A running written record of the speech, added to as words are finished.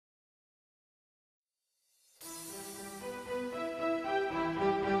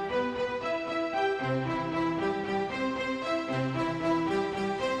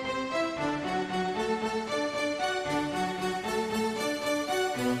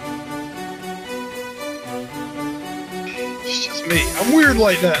It's just me. I'm weird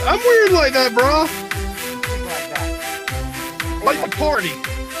like that. I'm weird like that, bro. Like the party.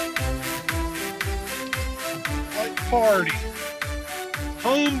 Like the party.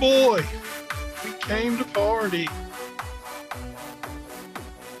 Homeboy. We came to party.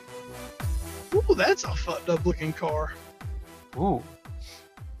 Ooh, that's a fucked up looking car. Ooh.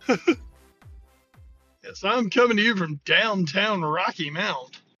 Yes, I'm coming to you from downtown Rocky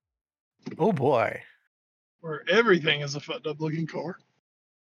Mount, Oh boy. where everything is a fucked up looking car.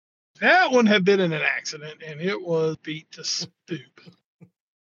 That one had been in an accident and it was beat to stoop.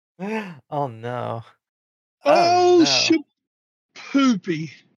 Oh no. Oh, no. shapoopy.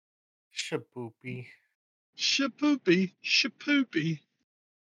 Shaboopy. Shapoopy. Shapoopy.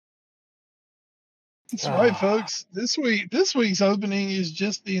 That's right, folks. This week's opening is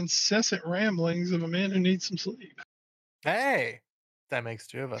just the incessant ramblings of a man who needs some sleep. Hey, that makes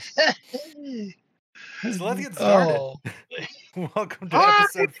two of us. So let's get Oh, started. Welcome to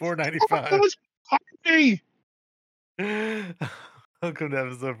episode 495. Party. Welcome to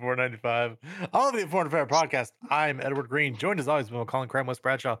episode 495 of the Informed Fair podcast. I'm Edward Green, joined as always by Colin Cram, West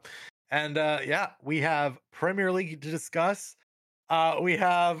Bradshaw. And we have Premier League to discuss. We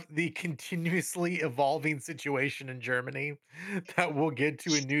have the continuously evolving situation in Germany that we'll get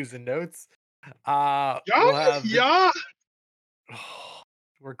to in news and notes. We'll have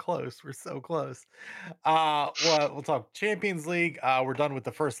we're close. We're so close. We'll talk Champions League. We're done with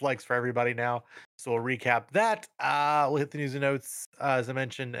the first legs for everybody now, so we'll recap that. We'll hit the news and notes as I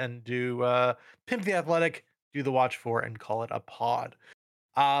mentioned, and do Pimp the Athletic, do the watch for, and call it a pod.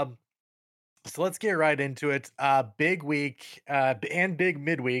 So let's get right into it. Big week and big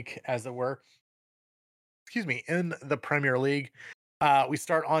midweek, as it were. Excuse me, in the Premier League. We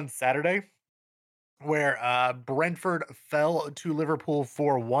start on Saturday, where Brentford fell to Liverpool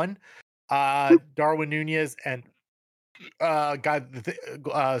 4-1. Darwin Nunez and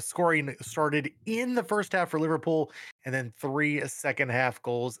scoring started in the first half for Liverpool, and then 3 second half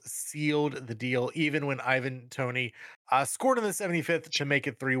goals sealed the deal. Even when Ivan Toney scored in the 75th to make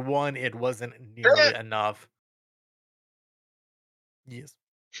it 3-1, it wasn't nearly enough. Yes.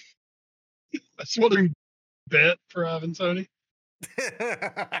 That's what we bet for Ivan Toney.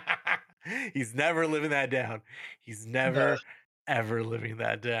 He's never living that down. He's never ever living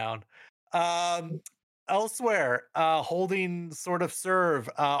that down. Elsewhere, holding sort of serve,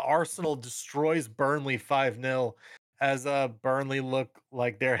 Arsenal destroys Burnley 5-0 as Burnley look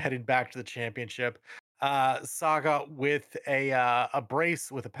like they're heading back to the championship. Saka with a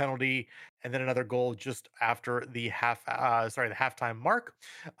brace with a penalty, and then another goal just after the halftime mark.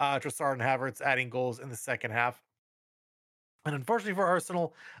 Trossard and Havertz adding goals in the second half. And unfortunately for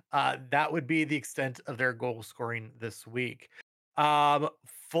Arsenal, that would be the extent of their goal scoring this week.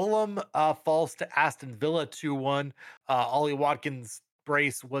 Fulham falls to Aston Villa 2-1. Ollie Watkins'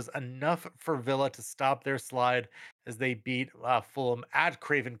 brace was enough for Villa to stop their slide as they beat Fulham at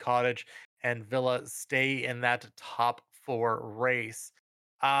Craven Cottage, and Villa stay in that top 4 race.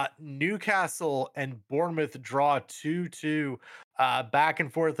 Newcastle and Bournemouth draw 2-2. Back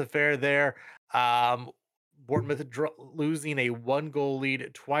and forth affair there. Bournemouth losing a 1-goal lead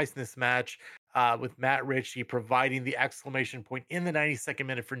twice in this match, with Matt Ritchie providing the exclamation point in the 92nd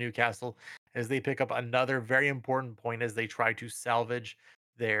minute for Newcastle as they pick up another very important point as they try to salvage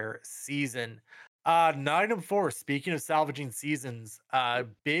their season. 9-4. Speaking of salvaging seasons,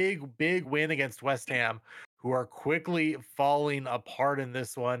 big win against West Ham, who are quickly falling apart in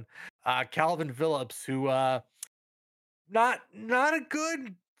this one. Calvin Phillips, who not a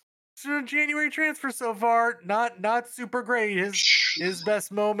good January transfer so far, not super great. His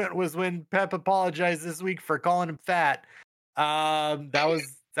best moment was when Pep apologized this week for calling him fat. That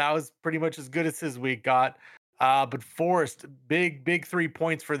was pretty much as good as his week got. But Forest, big 3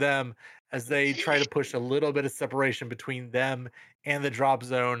 points for them as they try to push a little bit of separation between them and the drop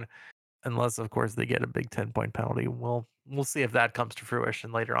zone, unless of course they get a big 10-point penalty. We'll see if that comes to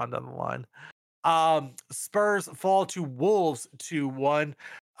fruition later on down the line. Spurs fall to Wolves 2-1.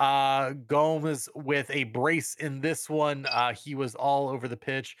 Gomez with a brace in this one. He was all over the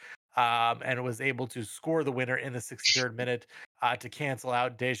pitch, and was able to score the winner in the 63rd minute to cancel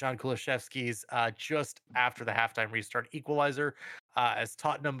out Dejan Kulishevsky's just after the halftime restart equalizer, as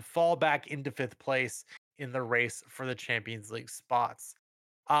Tottenham fall back into 5th place in the race for the Champions League spots.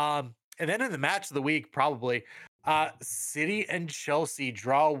 And then in the match of the week, probably, City and Chelsea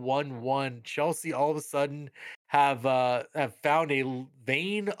draw 1-1. Chelsea all of a sudden have found a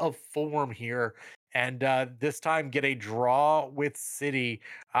vein of form here, and this time get a draw with City.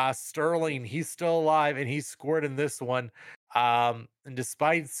 Sterling, he's still alive, and he scored in this one. And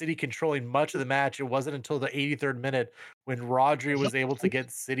despite City controlling much of the match, it wasn't until the 83rd minute when Rodri was able to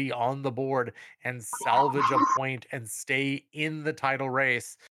get City on the board and salvage a point and stay in the title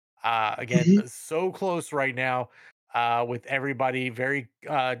race. Again, so close right now, with everybody very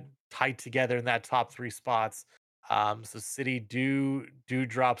tight together in that top three spots. So City do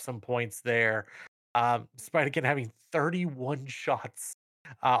drop some points there. Despite again having 31 shots,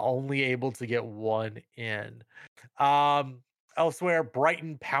 only able to get one in. Um, Elsewhere,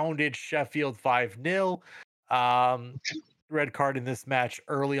 Brighton pounded Sheffield 5-0. Um, Red card in this match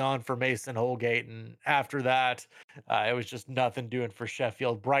early on for Mason Holgate, and after that, it was just nothing doing for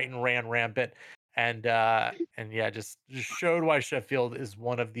Sheffield. Brighton ran rampant, and yeah, just showed why Sheffield is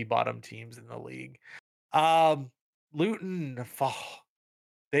one of the bottom teams in the league. Um, Luton,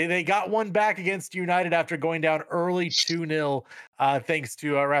 they got one back against United after going down early 2-0, thanks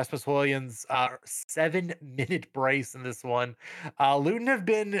to Rasmus Williams' 7-minute brace in this one. Luton have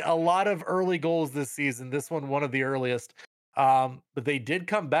been a lot of early goals this season. This one of the earliest. But they did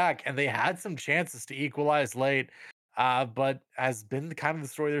come back and they had some chances to equalize late. But has been kind of the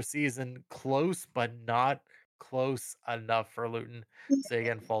story of their season. Close, but not close enough for Luton. So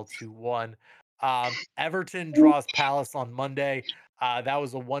again, fall 2-1. Everton draws Palace on Monday. That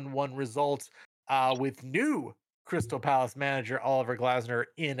was a 1-1 result, with new Crystal Palace manager Oliver Glasner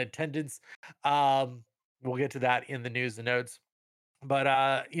in attendance. We'll get to that in the news and notes.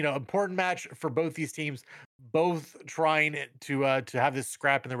 But important match for both these teams, both trying to have this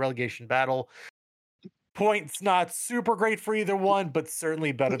scrap in the relegation battle. Points not super great for either one, but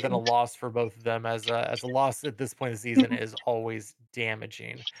certainly better than a loss for both of them, as a loss at this point of the season is always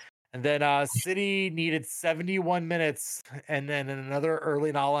damaging. And then City needed 71 minutes and then another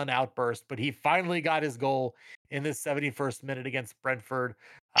early Nolan outburst, but he finally got his goal in the 71st minute against Brentford,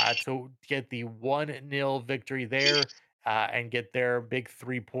 to get the 1-0 victory there, and get their big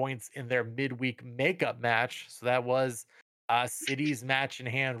 3 points in their midweek makeup match. So that was City's match in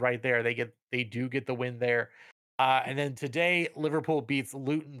hand right there. They do get the win there. And then today, Liverpool beats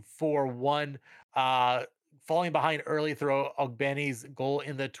Luton 4-1, falling behind early through Ogbeni's goal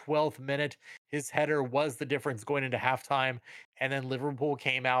in the 12th minute. His header was the difference going into halftime. And then Liverpool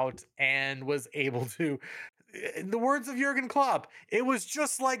came out and was able to, in the words of Jurgen Klopp, it was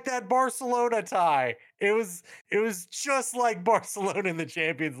just like that Barcelona tie. It was just like Barcelona in the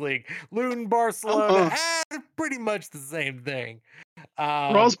Champions League. Luton, Barcelona, pretty much the same thing.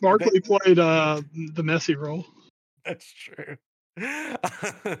 Ross They, Barkley played the Messi role. that's true.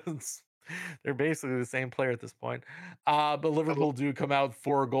 They're basically the same player at this point. But Liverpool do come out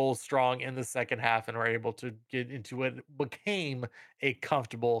 4 goals strong in the second half and are able to get into what became a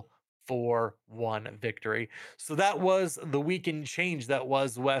comfortable 4-1 victory. So that was the weekend change. That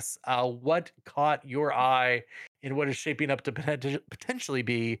was, Wes. What caught your eye in what is shaping up to potentially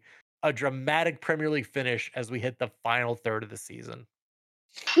be a dramatic Premier League finish as we hit the final third of the season?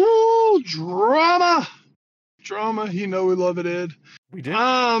 Ooh, drama. You know we love it, Ed. We do.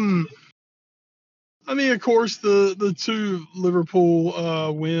 I mean, of course, the two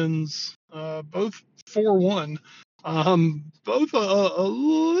Liverpool wins, both 4-1, both a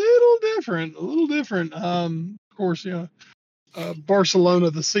little different, of course,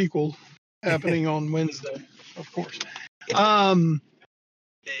 Barcelona, the sequel, happening on Wednesday, of course.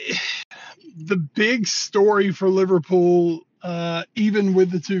 The big story for Liverpool, even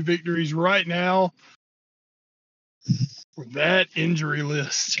with the two victories right now, that injury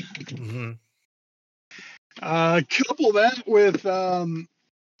list. Mm-hmm. Couple that with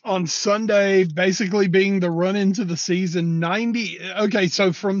on Sunday basically being the run into the season.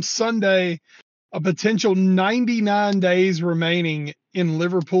 So from Sunday, a potential 99 days remaining in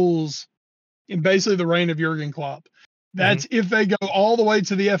basically the reign of Jurgen Klopp. That's if they go all the way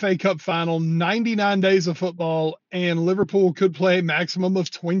to the FA Cup final, 99 days of football, and Liverpool could play a maximum of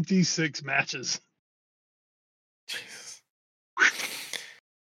 26 matches. Jesus.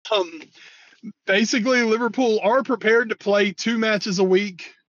 Basically, Liverpool are prepared to play 2 matches a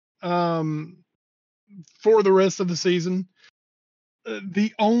week for the rest of the season.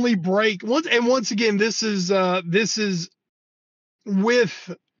 The only break, once again, this is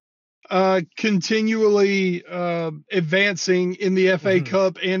with continually advancing in the FA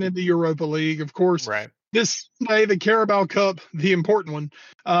Cup and in the Europa League. Of course, Right. this Sunday, the Carabao Cup, the important one,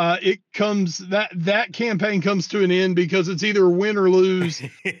 that campaign comes to an end because it's either win or lose. So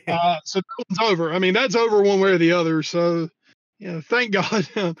that one's over. I mean, that's over one way or the other. So, thank God.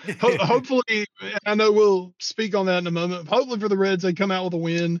 Hopefully, I know we'll speak on that in a moment. Hopefully for the Reds, they come out with a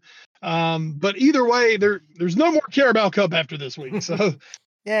win. But either way, there's no more Carabao Cup after this week. So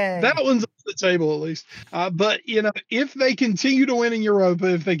That Yay. one's on the table at least. But if they continue to win in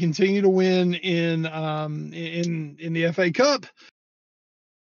Europa, if they continue to win in the FA Cup,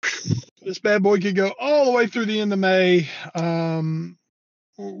 this bad boy could go all the way through the end of May.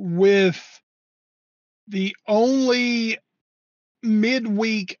 With the only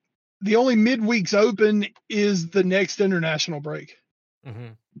midweek, the only midweeks open is the next international break. Mm-hmm.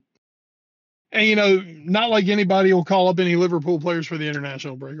 And not like anybody will call up any Liverpool players for the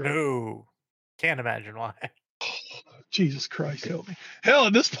international break, right? No, can't imagine why. Jesus Christ, help me! Hell,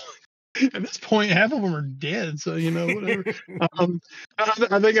 at this point, half of them are dead. So whatever.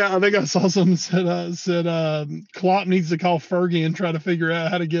 I think I saw something said Klopp needs to call Fergie and try to figure out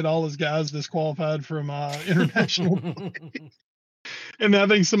how to get all his guys disqualified from international. And I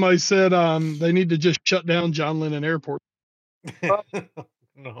think somebody said they need to just shut down John Lennon Airport.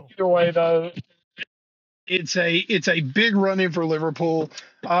 No. Either way, though, it's a big run in for Liverpool.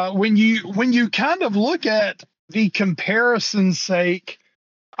 When you kind of look at the comparison's sake,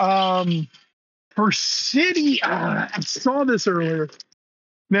 for City, I saw this earlier.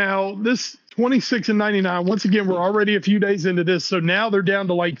 Now this 26 and 99. Once again, we're already a few days into this, so now they're down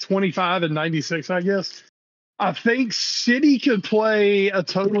to like 25 and 96, I guess. I think City could play a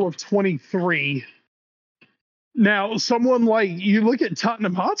total of 23. Now, someone like you look at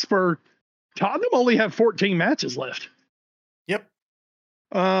Tottenham Hotspur, Tottenham only have 14 matches left. Yep.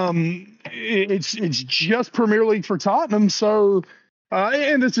 It's just Premier League for Tottenham. So,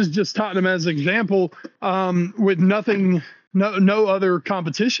 and this is just Tottenham as an example, with no other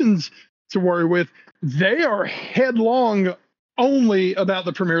competitions to worry with. They are headlong only about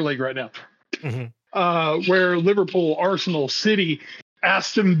the Premier League right now. Mm-hmm. Where Liverpool, Arsenal, City,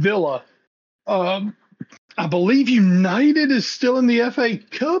 Aston Villa, I believe United is still in the FA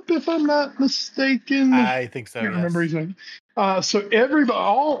Cup, if I'm not mistaken. I think so. I can't remember Yes. his name. So everybody,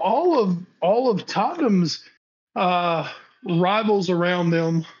 all of Tottenham's rivals around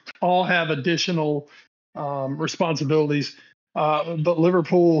them all have additional responsibilities, but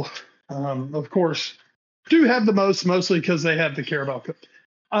Liverpool, of course, do have the most, mostly because they have the Carabao Cup.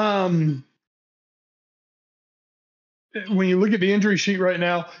 When you look at the injury sheet right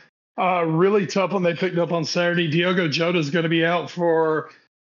now, really tough one they picked up on Saturday. Diogo Jota is going to be out for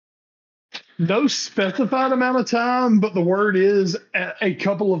no specified amount of time, but the word is a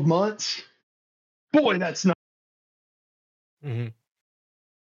couple of months. Boy, that's not. Mm-hmm.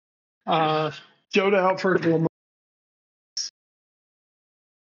 Jota out for a couple of months.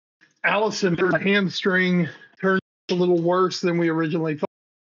 Allison, a hamstring, turned a little worse than we originally thought.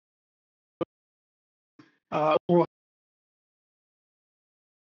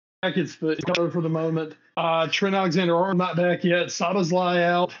 It's for the moment. Trent Alexander-Arnold not back yet. Szoboszlai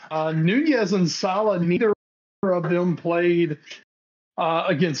out. Nunez and Salah, neither of them played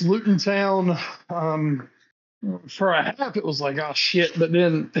against Luton Town. For a half, it was like, oh shit! But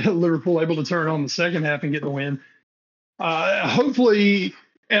then Liverpool able to turn on the second half and get the win. Hopefully,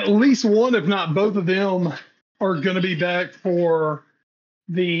 at least one, if not both of them, are going to be back for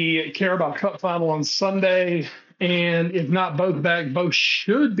the Carabao Cup final on Sunday. And if not both back, both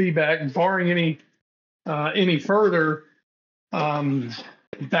should be back, barring any further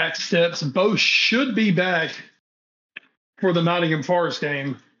back steps. Both should be back for the Nottingham Forest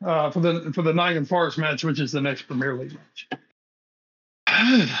game, for the Nottingham Forest match, which is the next Premier League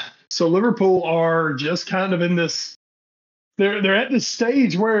match. So Liverpool are just kind of in this. They're at this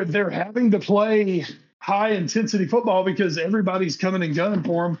stage where they're having to play high intensity football because everybody's coming and gunning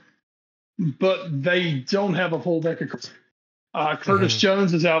for them, but they don't have a full deck of. Curtis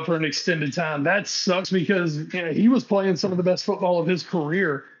Jones is out for an extended time. That sucks because he was playing some of the best football of his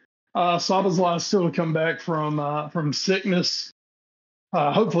career. Szoboszlai is still to come back from sickness.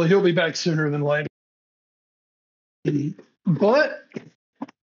 Hopefully he'll be back sooner than later. But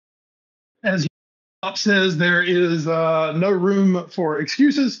as Pop says, there is no room for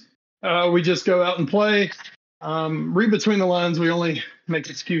excuses. We just go out and play. Read between the lines. We only make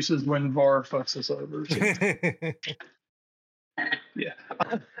excuses when VAR fucks us over. So. Yeah.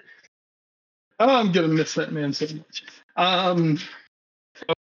 I'm gonna miss that man so much.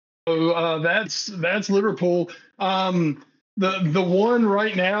 So that's Liverpool. The one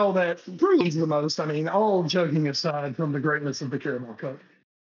right now that brings the most. I mean, all joking aside from the greatness of the Carabao Cup.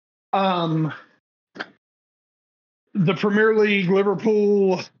 The Premier League,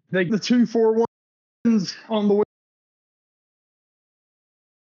 Liverpool, they the 2-4 wins on the way.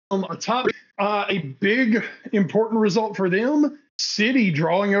 Atop a big important result for them. City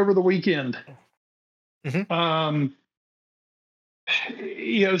drawing over the weekend. Mm-hmm.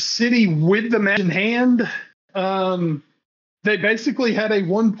 City with the match in hand. They basically had a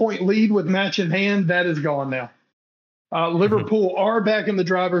 1 point lead with match in hand. That is gone now. Mhm. Liverpool are back in the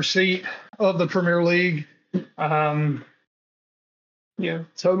driver's seat of the Premier League.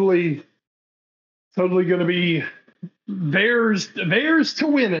 Totally going to be theirs to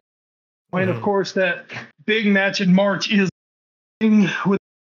win it. And of Mhm. course, that big match in March is with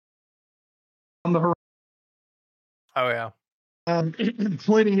on the horizon. Oh yeah.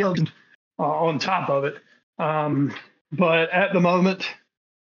 Plenty of on top of it. But at the moment,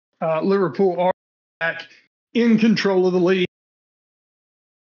 Liverpool are back in control of the league.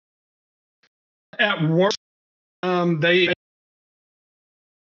 At worst, they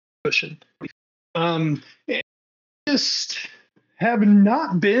cushion. Just have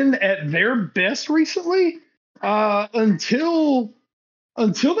not been at their best recently until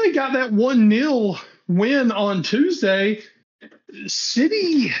they got that 1-0 win on Tuesday.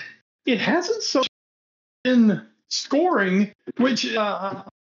 City, it hasn't so been scoring, which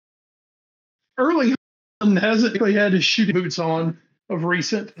early on hasn't really had his shooting boots on of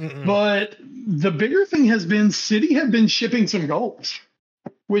recent. Mm-mm. But the bigger thing has been City have been shipping some goals,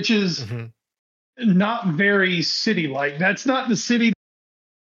 which is Mhm. not very City like. That's not the City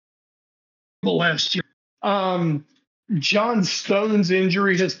last year. John Stone's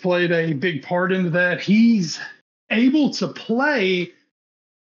injury has played a big part into that. He's able to play,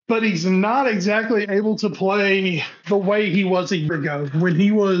 but he's not exactly able to play the way he was a year ago when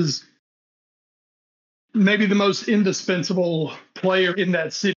he was maybe the most indispensable player in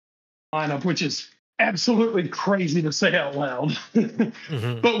that City lineup, which is absolutely crazy to say out loud.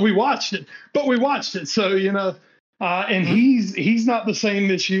 Mhm. But we watched it. So and Mhm. he's not the same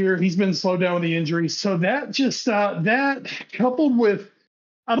this year. He's been slowed down with the injuries. So that just that coupled with,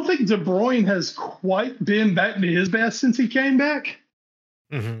 I don't think De Bruyne has quite been back to his best since he came back.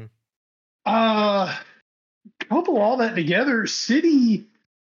 Mhm. Uh, Couple all that together, City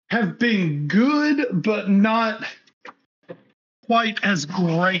have been good, but not quite as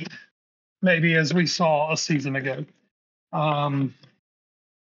great, maybe as we saw a season ago. Um,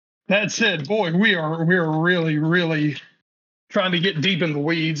 that said, boy, we are really, really trying to get deep in the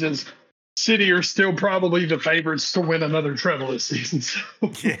weeds, as City are still probably the favorites to win another treble this season. So,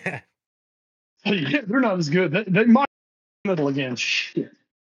 Yeah. yeah, they're not as good. They might middle again. Shit.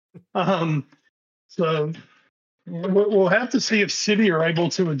 So we'll have to see if City are able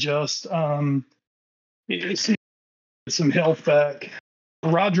to adjust. See some health back.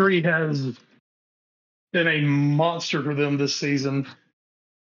 Rodri has been a monster for them this season.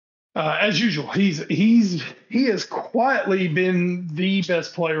 As usual, he has quietly been the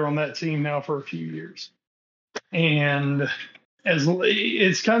best player on that team now for a few years, and as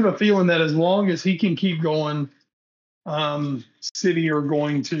it's kind of a feeling that as long as he can keep going, City are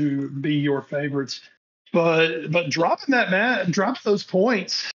going to be your favorites. But dropping drop those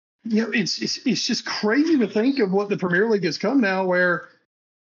points, it's just crazy to think of what the Premier League has come now. Where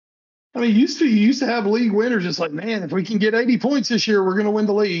I mean, you used to have league winners just like, man, if we can get 80 points this year, we're going to win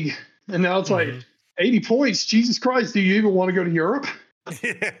the league. And now it's like Mhm. 80 points. Jesus Christ, do you even want to go to Europe?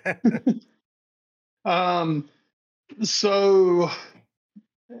 Yeah. Um, so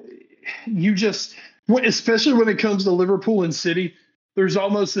you just, especially when it comes to Liverpool and City, there's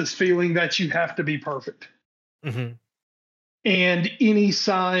almost this feeling that you have to be perfect. Mhm. And any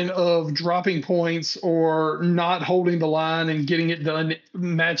sign of dropping points or not holding the line and getting it done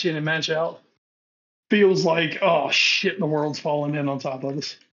match in and match out feels like, oh shit, the world's falling in on top of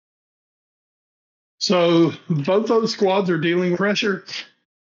us. So both those squads are dealing with pressure.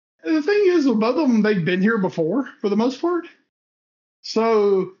 And the thing is, with both of them, they've been here before for the most part.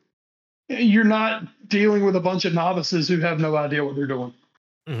 So you're not dealing with a bunch of novices who have no idea what they're doing.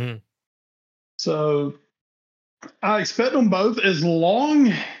 Mhm. So I expect them both, as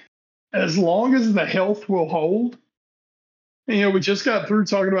long as the health will hold. We just got through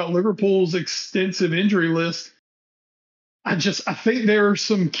talking about Liverpool's extensive injury list. I think there are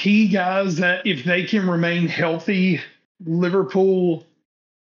some key guys that if they can remain healthy, Liverpool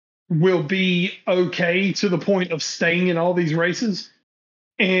will be okay to the point of staying in all these races.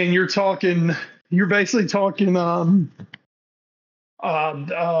 And you're basically talking Van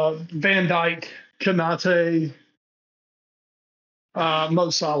Dijk, Kanate, Mo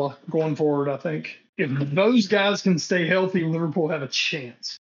Salah going forward. I think if those guys can stay healthy, Liverpool have a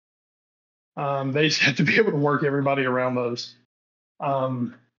chance. They just have to be able to work everybody around those.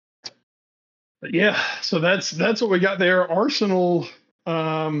 But yeah, so that's what we got there. Arsenal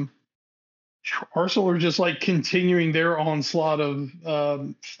are just like continuing their onslaught of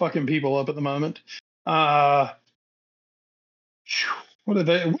fucking people up at the moment. Uh, what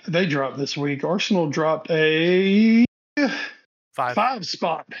did they drop this week? Arsenal dropped a 5. 5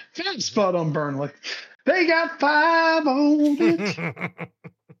 spot on Burnley. They got 5 on it.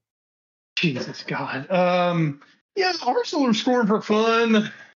 Jesus God. Yeah, Arsenal are scoring for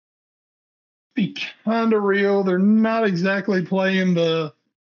fun. Be kind of real. They're not exactly playing the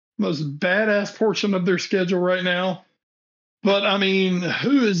most badass portion of their schedule right now. But I mean,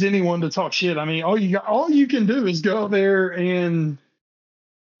 who is anyone to talk shit? I mean, all you can do is go out there and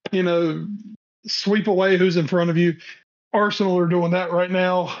sweep away who's in front of you. Arsenal are doing that right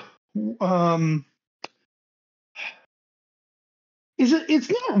now. It's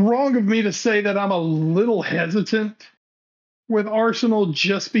not wrong of me to say that I'm a little hesitant with Arsenal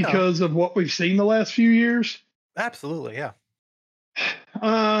just No, because of what we've seen the last few years. absolutely, yeah.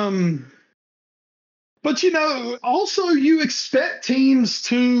 But also you expect teams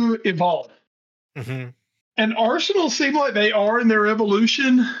to evolve. Mm-hmm. And Arsenal seem like they are in their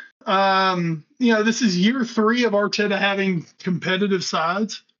evolution. This is year 3 of Arteta having competitive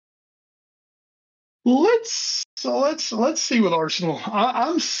sides. Let's see with Arsenal.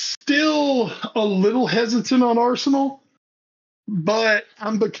 I'm still a little hesitant on Arsenal, but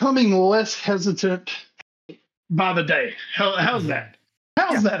I'm becoming less hesitant by the day. How's Mm-hmm. that?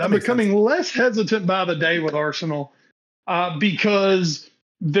 How's Yeah, that? I'm makes becoming sense. less hesitant by the day with Arsenal because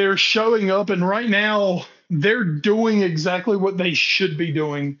they're showing up, and right now they're doing exactly what they should be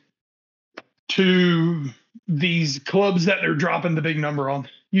doing to these clubs that they're dropping the big number on.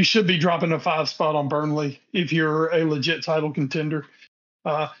 You should be dropping a 5 spot on Burnley if you're a legit title contender,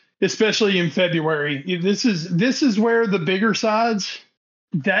 especially in February. This is where the bigger sides,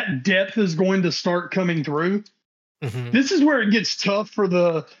 that depth is going to start coming through. Mm-hmm. This is where it gets tough for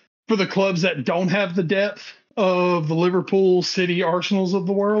the clubs that don't have the depth of the Liverpool, City, Arsenals of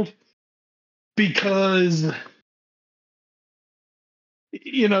the world, because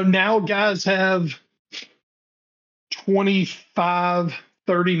now guys have 25,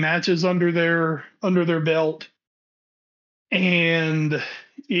 30 matches under their belt, and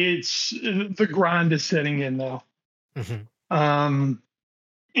it's the grind is setting in now. Mm-hmm.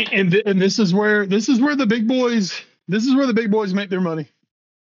 And this is where the big boys make their money.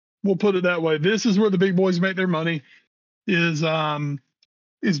 We'll put it that way. This is where the big boys make their money, is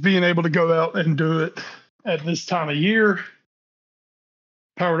being able to go out and do it at this time of year.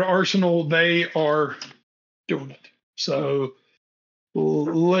 Power to Arsenal, they are doing it. So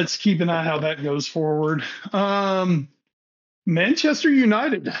let's keep an eye how that goes forward. Manchester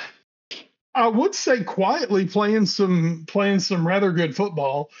United, I would say quietly playing some rather good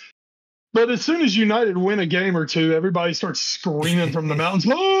football. But as soon as United win a game or two, everybody starts screaming from the mountains,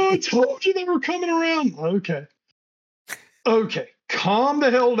 "Oh, I told you they were coming around." Okay. Calm the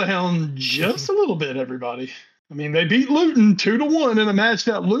hell down just a little bit, everybody. I mean, they beat Luton 2-1 in a match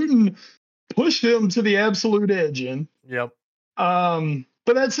that Luton pushed them to the absolute edge in. Yep. But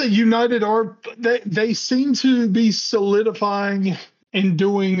that's it. United they seem to be solidifying and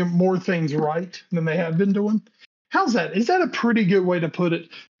doing more things right than they have been doing. How's that? Is that a pretty good way to put it?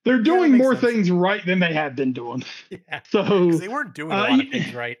 They're Yeah, that doing makes more sense. things right than they have been doing. Yeah, So because they weren't doing a lot of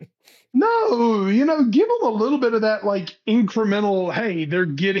things right. No, give them a little bit of that like incremental, hey, they're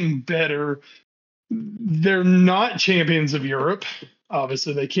getting better. They're not champions of Europe.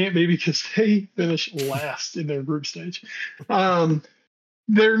 Obviously, they can't be because they finished last in their group stage.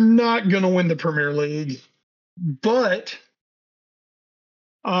 They're not going to win the Premier League, but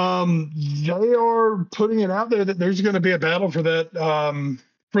they are putting it out there that there's going to be a battle for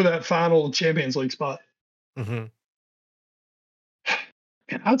that final Champions League spot. Mm-hmm.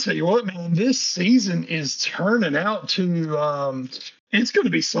 And I'll tell you what, man, this season is turning out to it's going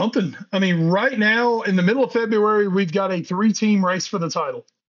to be something. I mean, right now in the middle of February, we've got a 3-team race for the title.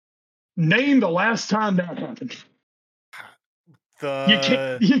 Name the last time that happened. You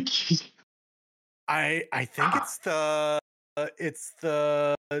can't. I think it's the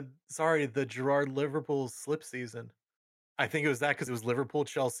the Gerard Liverpool slip season. I think it was that because it was Liverpool,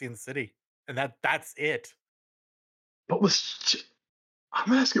 Chelsea, and City, and that's it. But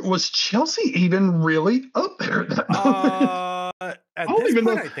I'm asking, was Chelsea even really up there at that moment? At this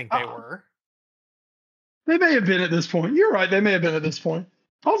point, I think they were. They may have been at this point. You're right. They may have been at this point.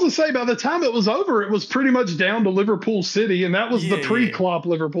 I was going to say, by the time it was over, it was pretty much down to Liverpool City, and that was the pre-Klopp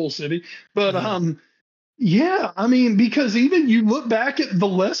Liverpool City. But yeah, I mean, because even you look back at the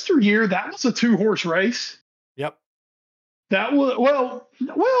Leicester year, that was a 2-horse race. Yep. That was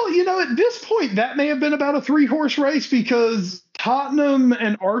at this point, that may have been about a 3-horse race because Tottenham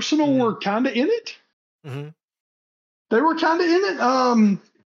and Arsenal were kind of in it. Mm-hmm. They were kind of in it.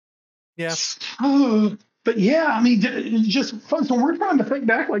 Yeah. But yeah, I mean, just folks, when we're trying to think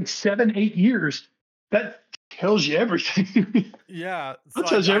back like 7-8 years, that tells you everything. Yeah, That so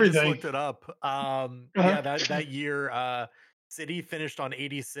tells you I just everything. looked it up. Uh-huh. Yeah, that year, City finished on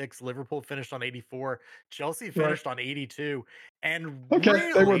 86, Liverpool finished on 84, Chelsea Right. finished on 82, and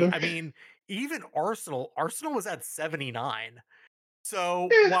Okay. They were really, there. I mean, even Arsenal was at 79. So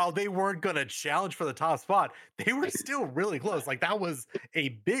Yeah. while they weren't going to challenge for the top spot, they were still really close. Like that was a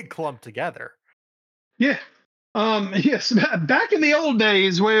big clump together. Yeah. Yes, back in the old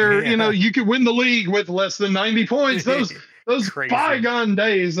days where, Yeah, you could win the league with less than 90 points, those crazy. bygone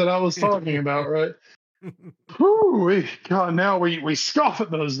days that I was talking about, right? Whew, God, now we scoff at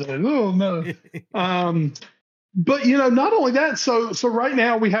those days. Oh no. Um, but not only that, so right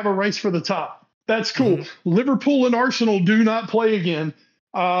now we have a race for the top. That's cool. Mhm, Liverpool and Arsenal do not play again.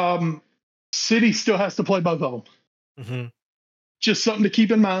 Um, City still has to play both of them. mhm. Just something to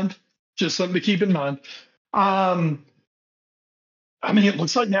keep in mind. Just something to keep in mind. Um, I mean, it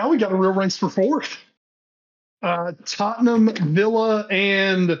looks like now we got a real race for fourth. Tottenham, Villa,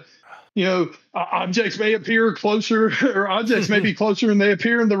 and objects may appear closer, or objects may be closer, and they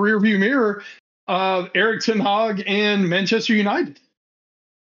appear in the rearview mirror of Eric Ten Hag and Manchester United.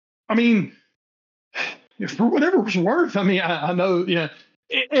 I mean, for whatever it's worth, I mean, I know, yeah.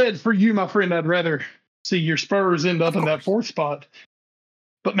 Ed, for you, my friend, I'd rather see your Spurs end Of up in that course. fourth spot.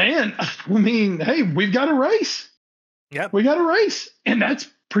 But man, I mean, hey, we've got a race. Yep. We got a race, and that's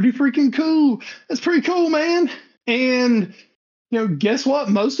pretty freaking cool. That's pretty cool, man. And guess what?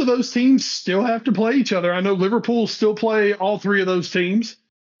 Most of those teams still have to play each other. I know Liverpool still play all three of those teams.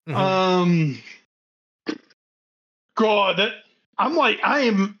 Mhm. Um, God, I'm like, I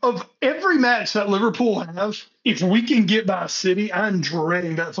am of every match that Liverpool have. If we can get by City, I'm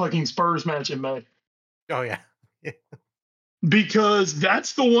dreading that fucking Spurs match in May Oh yeah. because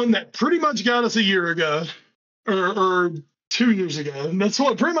that's the one that pretty much got us a year ago, or 2 years ago. And that's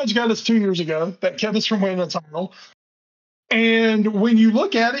what pretty much got us 2 years ago. That kept us from winning the title. And when you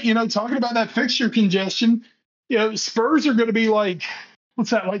look at it, talking about that fixture congestion, Spurs are going to be like,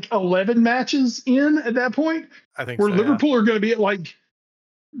 what's that, like 11 matches in at that point, I think where so, yeah. Liverpool are going to be at like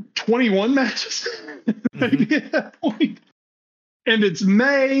 21 matches Mhm. maybe at that point. And it's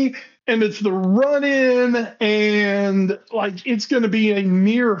May and it's the run in, and like it's going to be a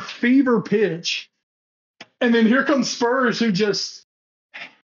near fever pitch. And then here comes Spurs, who just,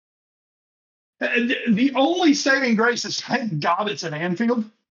 the only saving grace is thank God it's at Anfield,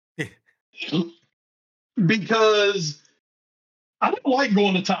 because I don't like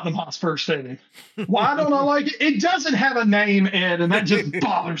going to Tottenham Hotspur Stadium. Why don't I like it? It doesn't have a name, Ed, and that just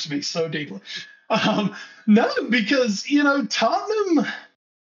bothers me so deeply. No, because Tottenham,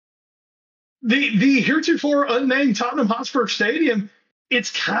 the heretofore unnamed Tottenham Hotspur Stadium, it's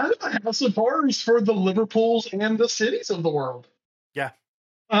kind of a house of horrors for the Liverpools and the cities of the world. Yeah.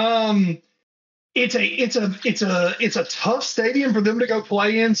 Um, it's a tough stadium for them to go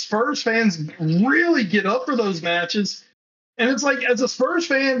play in. Spurs fans really get up for those matches. And it's like, as a Spurs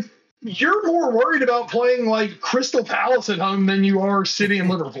fan, you're more worried about playing like Crystal Palace at home than you are City and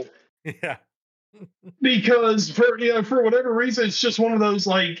Liverpool. Yeah. Because for whatever reason, it's just one of those,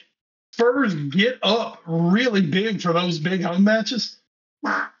 like, Spurs get up really big for those big home matches.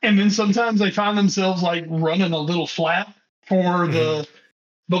 And then sometimes they find themselves like running a little flat for Mhm.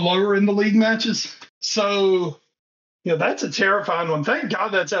 the lower in the league matches. So, that's a terrifying one. Thank God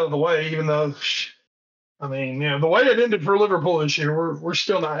that's out of the way, even though, I mean, the way it ended for Liverpool this year, we're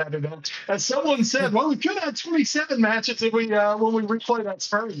still not happy about it. As someone said, well, we could have 27 matches if we when we replay that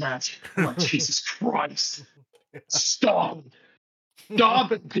Spurs match. I'm like, Jesus Christ, stop,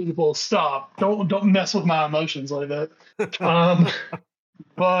 stop it, people, stop! Don't mess with my emotions like that. Um,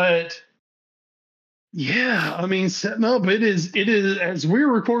 but yeah, I mean, setting up, it is as we're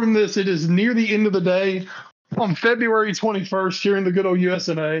recording this, it is near the end of the day. On February 21st, here in the good old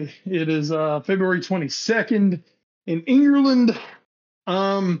USA, it is February 22nd in England.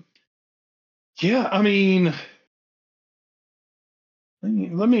 Um, yeah, I mean,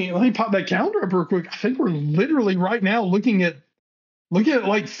 let me pop that calendar up real quick. I think we're literally right now looking at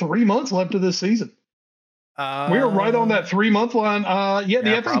like 3 months left of this season. We are right on Uh, that 3 month line. Yeah, the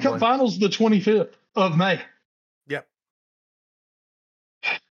yeah, FA Cup probably. Finals the 25th of May. Yep.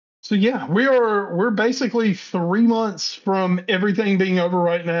 So yeah, we're basically 3 months from everything being over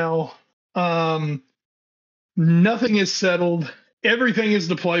right now. Um, Nothing is settled. Everything is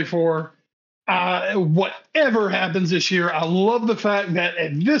to play for. Whatever happens this year, I love the fact that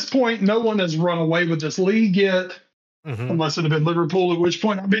at this point, no one has run away with this league yet, Mhm. unless it had been Liverpool, at which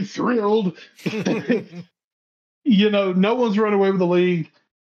point I've been thrilled. No one's run away with the league.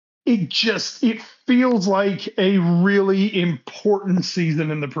 It feels like a really important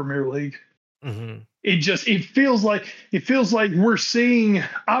season in the Premier League. Mhm. it feels like we're seeing,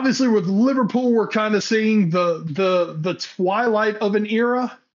 obviously with Liverpool, we're kind of seeing the twilight of an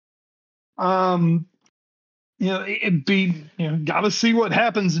era. It'd be, got to see what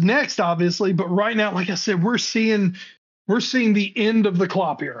happens next, obviously. But right now, like I said, we're seeing the end of the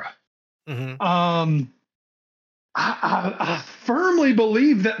Klopp era. Mm-hmm. I firmly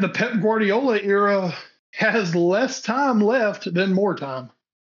believe that the Pep Guardiola era has less time left than more time,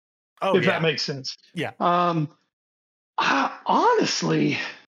 Oh if that yeah, makes sense. yeah. Honestly,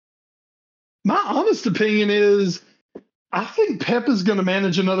 my honest opinion is I think Pep is going to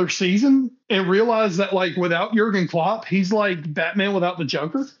manage another season and realize that, like, without Jurgen Klopp, he's like Batman without the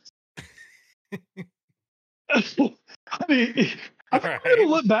Joker. I mean, I think we're Right. gonna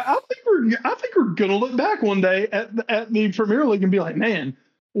look back. I think we're gonna look back one day at the Premier League and be like, man,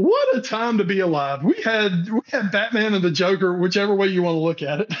 what a time to be alive. We had Batman and the Joker, whichever way you want to look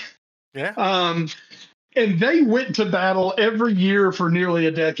at it. Yeah. And they went to battle every year for nearly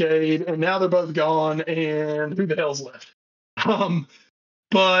a decade, and now they're both gone, and who the hell's left?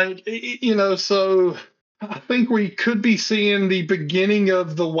 But so I think we could be seeing the beginning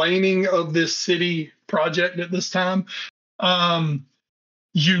of the waning of this city project at this time.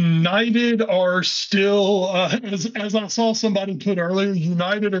 United are still, as I saw somebody put earlier,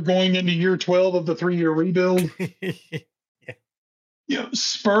 United are going into year 12 of the 3-year rebuild.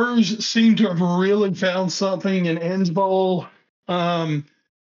 Spurs seem to have really found something in Ensball.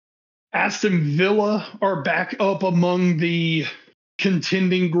 Aston Villa are back up among the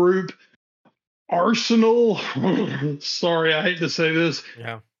contending group. Arsenal, sorry, I hate to say this.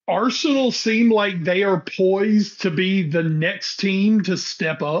 Yeah. Arsenal seem like they are poised to be the next team to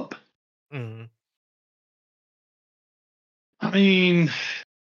step up. Mm-hmm. I mean,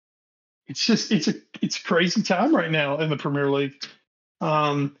 it's a crazy time right now in the Premier League.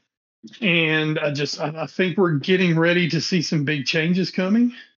 And I think we're getting ready to see some big changes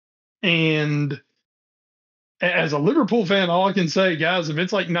coming. And as a Liverpool fan, all I can say, guys, if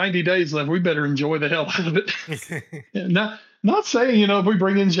it's like 90 days left, we better enjoy the hell out of it. Not saying, if we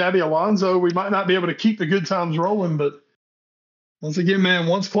bring in Xabi Alonso, we might not be able to keep the good times rolling. But once again, man,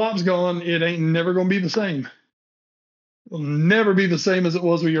 once Klopp's gone, it ain't never going to be the same. It'll never be the same as it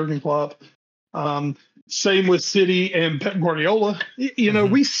was with Jurgen Klopp. Same with City and Pep Guardiola.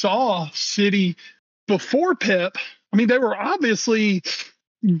 Mm-hmm. We saw City before Pep. I mean, they were obviously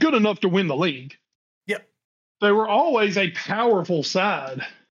good enough to win the league. Yep. They were always a powerful side.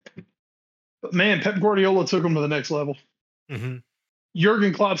 But man, Pep Guardiola took them to the next level. Mm-hmm.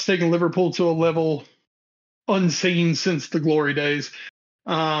 Jurgen Klopp's taken Liverpool to a level unseen since the glory days.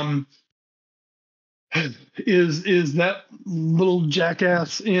 Is that little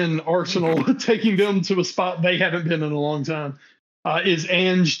jackass in Arsenal taking them to a spot they haven't been in a long time? Is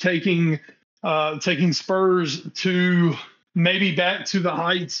Ange taking Spurs to maybe back to the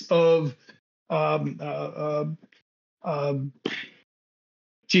heights of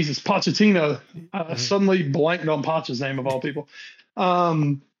Jesus Pochettino? Suddenly blanked on Poch's name of all people. I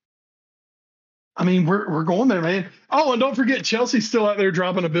mean, we're going there, man. Oh, and don't forget, Chelsea's still out there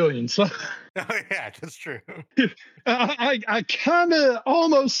dropping $1 billion. So, Oh yeah, that's true. I kind of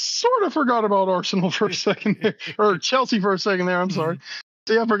almost sort of forgot about Arsenal for a second there, or Chelsea for a second there. I'm sorry.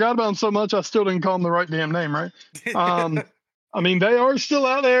 See, I forgot about them so much, I still didn't call them the right damn name, right? I mean, they are still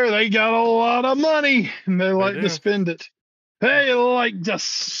out there. They got a lot of money, and they like to spend it. They like to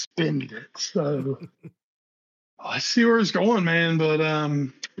spend it. So, I see where it's going, man. But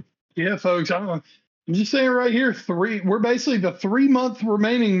yeah, folks, I'm just saying right here, we're basically the 3-month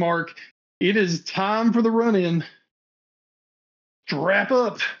remaining mark. It is time for the run-in. Strap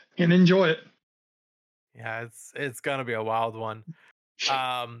up and enjoy it. Yeah, it's gonna be a wild one.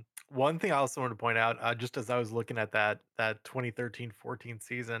 One thing I also want to point out, just as I was looking at that 2013-14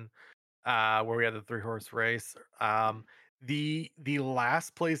 season, where we had the 3-horse race, the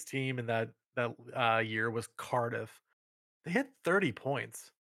last place team in that year was Cardiff. They had 30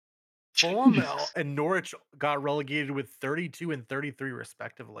 points. Fulham and Norwich got relegated with 32 and 33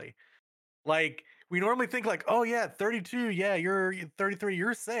 respectively. Like, we normally think like, oh yeah, 32, yeah, you're 33,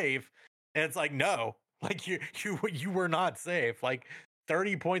 you're safe. And it's like, no, like you were not safe. Like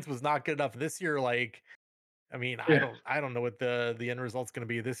 30 points was not good enough this year. Like, I mean, Yeah. I don't know what the end result's going to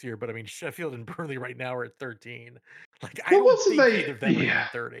be this year, but I mean, Sheffield and Burnley right now are at 13. Like, I What don't was it think either of them are even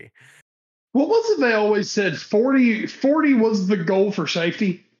 30. What was it they always said? 40 was the goal for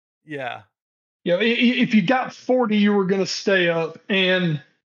safety. Yeah. If you got 40, you were going to stay up. And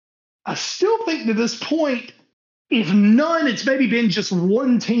I still think to this point, if none, it's maybe been just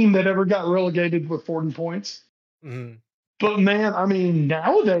one team that ever got relegated with 40 points. Mm-hmm. But man, I mean,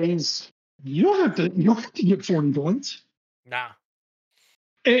 nowadays, You don't have to get 40 points. Nah.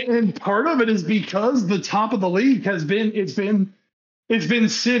 And part of it is because the top of the league it's been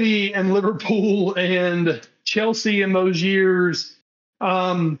City and Liverpool and Chelsea in those years.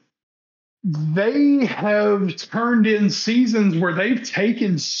 They have turned in seasons where they've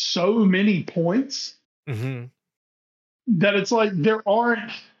taken so many points Mm-hmm. that it's like there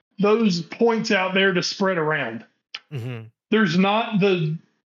aren't those points out there to spread around. Mm-hmm. There's not the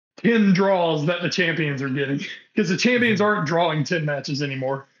 10 draws that the champions are getting because the champions Mm-hmm. aren't drawing 10 matches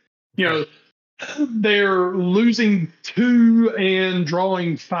anymore. You Right. know, they're losing 2 and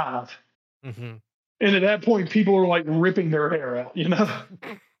drawing 5. Mm-hmm. And at that point, people are like ripping their hair out, you know?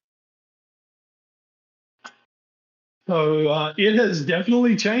 So it has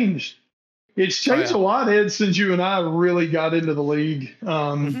definitely changed. It's Oh changed yeah. a lot, Ed, since you and I really got into the league.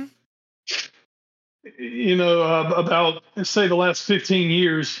 Mm-hmm. About say the last 15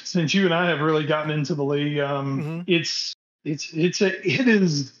 years since you and I have really gotten into the league. Mm-hmm.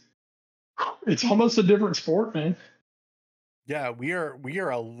 It's almost a different sport, man. Yeah, we are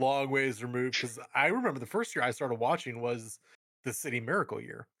a long ways removed because I remember the first year I started watching was the City Miracle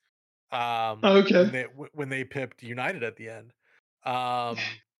year. Okay. When they pipped United at the end. And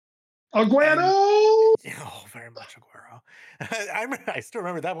Aguero. oh, very much Aguero. I still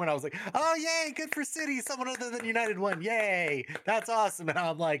remember that when I was like, oh yay, good for City. Someone other than United won. Yay, that's awesome. And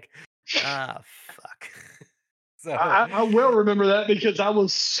I'm like, ah, fuck. So I well remember that because I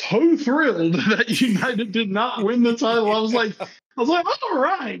was so thrilled that United did not win the title. I was like, all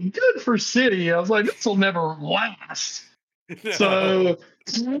right, good for City. I was like, this will never last. no. So,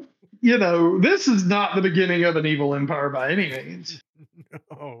 this is not the beginning of an evil empire by any means.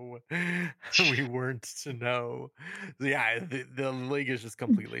 No, we weren't to know. Yeah, the league has just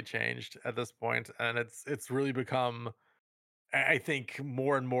completely changed at this point, and it's really become, I think,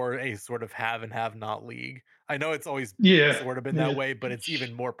 more and more a sort of have and have not league. I know it's always Yeah, sort of been that yeah, way, but it's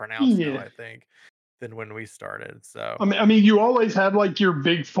even more pronounced now, yeah. I think, than when we started. So, I mean, you always had like your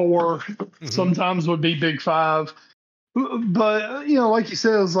big four. hmm Sometimes would be big five, but like you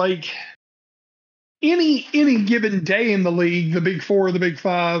said, it was like any given day in the league, the big four, the big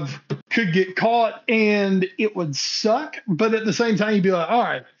five could get caught, and it would suck. But at the same time, you'd be like,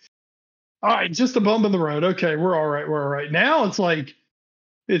 all right, just a bump in the road. Okay, we're all right. We're all right. Now it's like,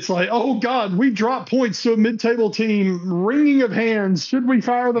 oh God, we dropped points to a mid-table team. Wringing of hands. Should we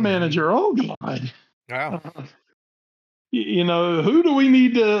fire the hmm manager? Oh God. yeah. Uh, who do we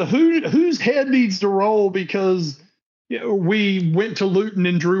need to? Whose head needs to roll because we went to Luton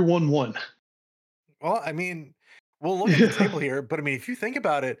and drew 1-1. Well, I mean, we'll look at the table here, but I mean, if you think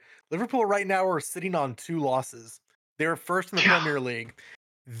about it, Liverpool right now are sitting on 2 losses. They're first in the Yeah. Premier League.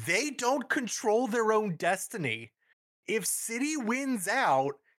 They don't control their own destiny. If City wins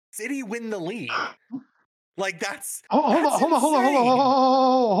out, City win the league. Like Hold on, that's hold on, hold on, hold on, insane.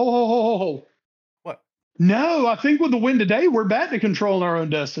 hold on. What? No, I think with the win today, we're back to controlling our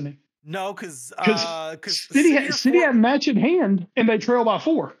own destiny No, because because City are City four. had a match in hand and they trail by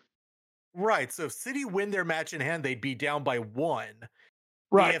 4. Right. So if City win their match in hand, they'd be down by 1.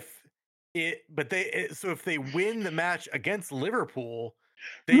 Right, If so if they win the match against Liverpool,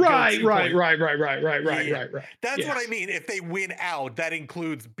 they'd go right, 2 right, points. right, right, right, right, Yeah, right, yeah. right, right. That's what I Yes, mean. If they win out, that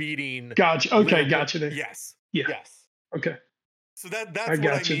includes beating gotcha. Okay, Liverpool. gotcha there. Yes. Yeah, Yes. okay, So I that's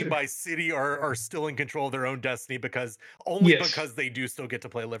what I gotcha mean there. by City are still in control of their own destiny because only Yes, because they do still get to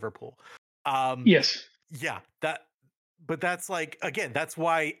play Liverpool. Um yes, yeah, but that's like, again, that's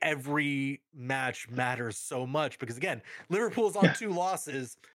why every match matters so much because, again, Liverpool's on yeah. 2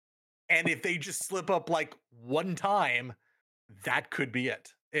 losses, and if they just slip up like one time, that could be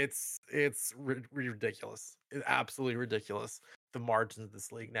it. It's ridiculous. It's absolutely ridiculous, the margins of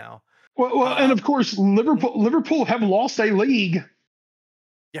this league now. Well, and of Um, course, mhm, Liverpool have lost a league,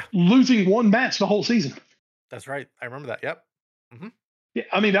 yeah, losing one match the whole season. that's right. I remember that. Yep. hmm Yeah,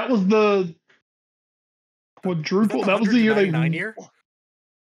 I mean that was the Was that quadruple. the That was the year 199 they, year?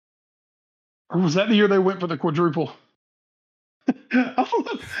 or was that the year they went for the quadruple? I don't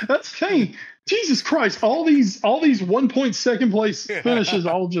know. That's the thing. Jesus Christ! All these 1 point second place finishes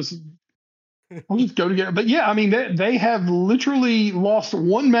all just go together. But yeah, I mean they have literally lost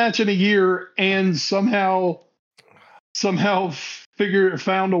one match in a year and somehow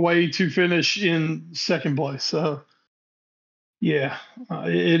found a way to finish in second place. So yeah,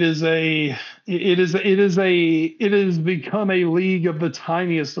 it has become a league of the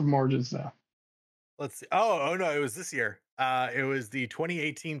tiniest of margins now. Let's see. Oh no, it was this year. It was the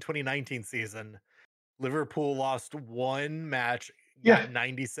 2018-2019 season. Liverpool lost one match, Yeah, got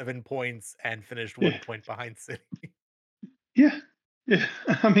 97 points, and finished yeah, 1 point behind City. yeah. Yeah,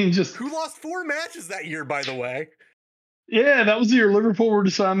 I mean, just Who lost 4 matches that year, by the way. yeah, that was the year Liverpool were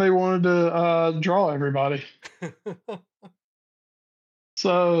deciding they wanted to draw everybody.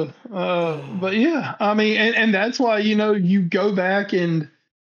 So, but yeah, I mean, and that's why you go back and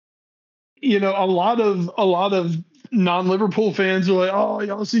a lot of non-Liverpool fans are like, oh,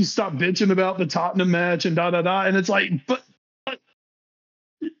 y'all see, stop bitching about the Tottenham match and da da da, and it's like, but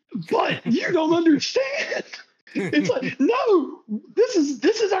but you don't understand. It's like, no, this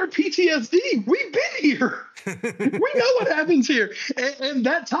is our PTSD. We've been here. We know what happens here. And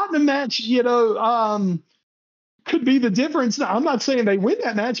that Tottenham match, could be the difference. Now, I'm not saying they win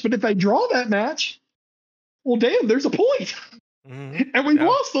that match, but if they draw that match, well, damn, there's a point. And we've Yeah.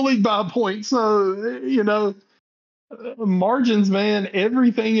 lost the league by a point. So, margins, man,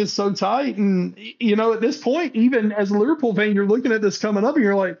 everything is so tight. And, at this point, even as a Liverpool fan, you're looking at this coming up and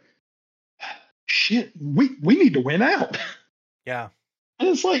you're like, shit, we need to win out. Yeah. And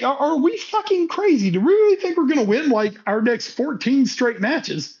it's like, are we fucking crazy? Do we really think we're going to win like our next 14 straight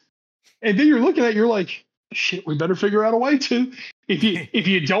matches? And then you're looking at it, you're like, shit, we better figure out a way to. If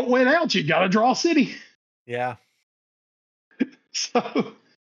you don't win out, you got to draw City. Yeah. So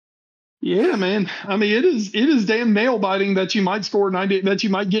yeah, man. I mean, it is damn nail biting that you might score 90, that you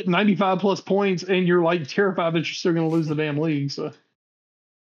might get 95 plus points, and you're like terrified that you're still going to lose the damn league. So,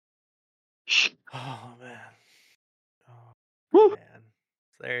 Oh man. Oh woo. man.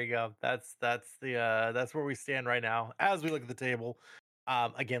 So there you go. That's where we stand right now as we look at the table.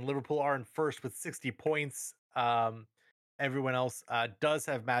 Again, Liverpool are in first with 60 points. Everyone else does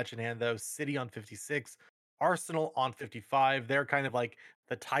have match in hand though. City on 56, Arsenal on 55. They're kind of like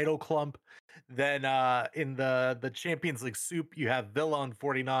the title clump. Then in the Champions League soup, you have Villa on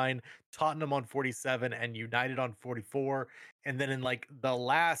 49, Tottenham on 47, and United on 44. And then in like the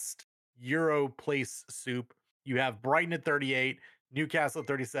last Euro place soup, you have Brighton at 38, Newcastle at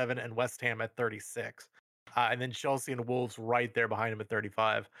 37, and West Ham at 36. And then Chelsea and Wolves right there behind them at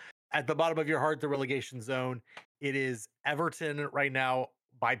 35. At the bottom of your heart, the relegation zone, it is Everton right now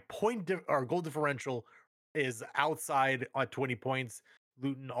by or goal differential is outside at 20 points.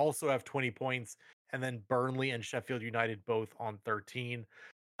 Luton also have 20 points, and then Burnley and Sheffield United both on 13.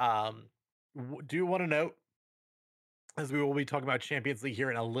 Do you want to note, as we will be talking about Champions League here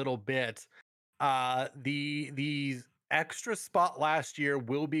in a little bit, the extra spot last year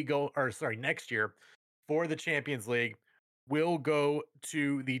will be next year for the Champions League will go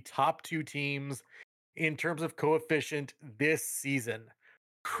to the top 2 teams in terms of coefficient this season.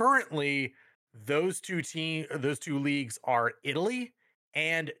 Currently, those two leagues are Italy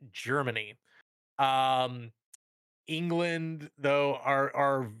and Germany. Um England though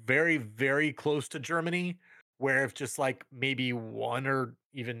are very very close to Germany, where if just like maybe one or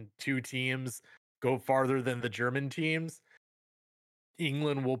even 2 teams go farther than the German teams,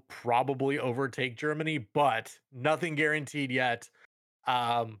 England will probably overtake Germany, but nothing guaranteed yet.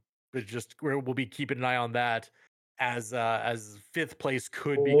 But just we'll be keeping an eye on that as 5th place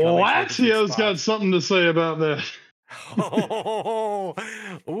could become a Champions League Lazio's got spot. something to say about that. Oh,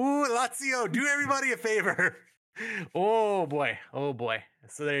 ooh, Lazio, do everybody a favor. Oh boy, oh boy.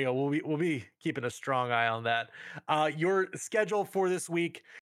 So there you go. We'll be keeping a strong eye on that. Your schedule for this week.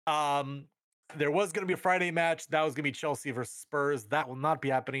 Um, there was going to be a Friday match. That was going to be Chelsea versus Spurs. That will not be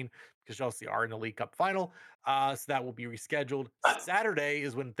happening because Chelsea are in the League Cup final. So that will be rescheduled. Saturday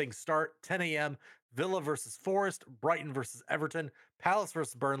is when things start. 10 a.m. Villa versus Forest, Brighton versus Everton, Palace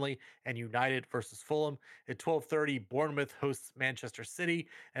versus Burnley, and United versus Fulham. At 12:30, Bournemouth hosts Manchester City,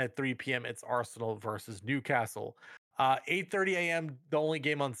 and at 3 p.m., it's Arsenal versus Newcastle. 8:30 a.m. The only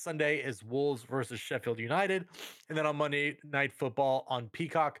game on Sunday is Wolves versus Sheffield United, and then on Monday Night Football on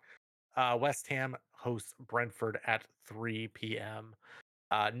Peacock, West Ham hosts Brentford at 3 p.m.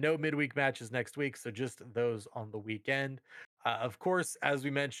 No midweek matches next week, so just those on the weekend. Of course, as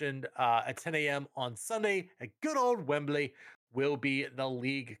we mentioned, at 10 a.m. on Sunday at good old Wembley will be the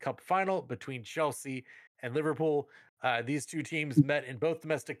League Cup final between Chelsea and Liverpool. These 2 teams met in both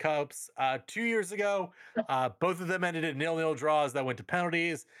domestic cups 2 years ago. Both of them ended in nil-nil draws that went to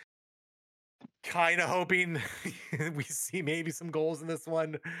penalties. Kind of hoping we see maybe some goals in this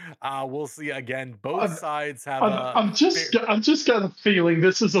one. We'll see. Again, both I've, sides have I've, a I've just I've just got a feeling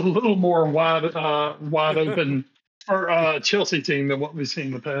this is a little more wide open for Chelsea team than what we've seen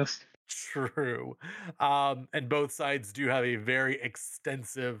in the past. True. And both sides do have a very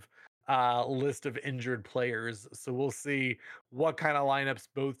extensive list of injured players. So we'll see what kind of lineups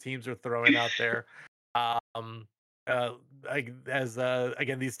both teams are throwing out there. Um,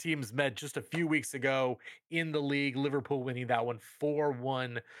 again, these teams met just a few weeks ago in the league, Liverpool winning that one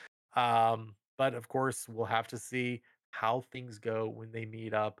 4-1. But of course, we'll have to see how things go when they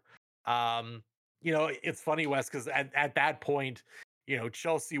meet up. Um, it's funny, Wes, because at that point,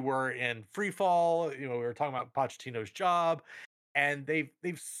 Chelsea were in free fall. We were talking about Pochettino's job, and they've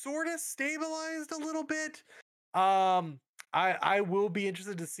sort of stabilized a little bit. Um, I will be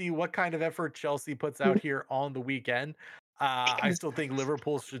interested to see what kind of effort Chelsea puts out here on the weekend. I still think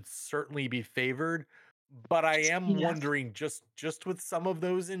Liverpool should certainly be favored, but I am Yeah. wondering just with some of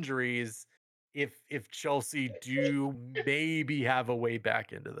those injuries, if Chelsea do maybe have a way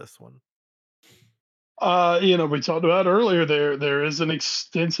back into this one. We talked about earlier there is an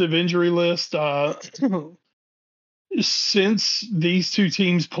extensive injury list. Since these two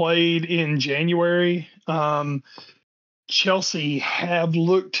teams played in January, Chelsea have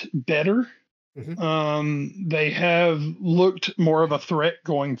looked better. Mhm. They have looked more of a threat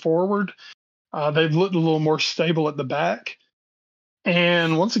going forward. They've looked a little more stable at the back.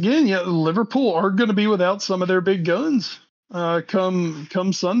 And once again, yeah, Liverpool are going to be without some of their big guns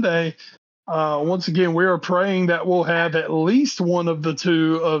come Sunday. Once again, we are praying that we'll have at least one of the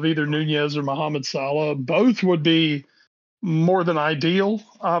two of either Nunez or Mohamed Salah. Both would be more than ideal,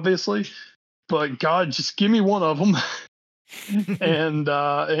 obviously. But God, just give me one of them, and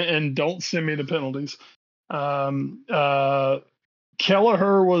don't send me the penalties. Um, uh,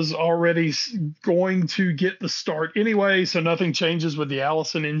 Kelleher was already going to get the start anyway, so nothing changes with the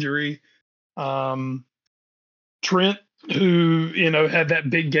Allison injury. Um, Trent, who had that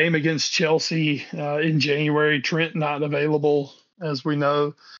big game against Chelsea in January, Trent not available as we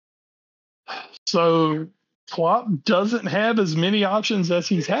know. So Klopp doesn't have as many options as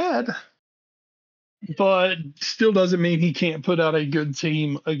he's had, but still doesn't mean he can't put out a good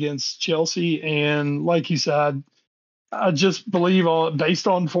team against Chelsea. And like you said, I just believe, based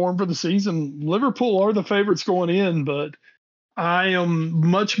on form for the season, Liverpool are the favorites going in, but I am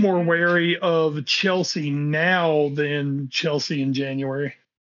much more wary of Chelsea now than Chelsea in January.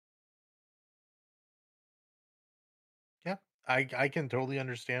 Yeah, I can totally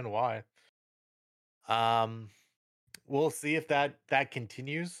understand why. Um, we'll see if that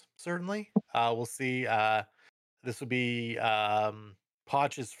continues. Certainly, we'll see. This will be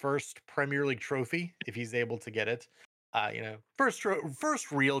Poch's first Premier League trophy if he's able to get it.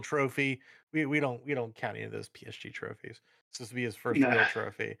 First real trophy. We don't count any of those PSG trophies. So this will be his first Nah. real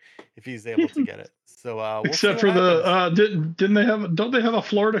trophy if he's able to get it. So we'll see Except what for the happens. didn't they have don't they have a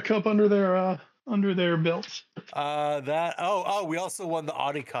Florida Cup under their belts? We also won the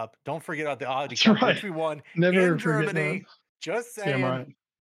Audi Cup. Don't forget about the Audi That's Cup, right. which we won Never in forget that. Germany. Just Damn saying. right.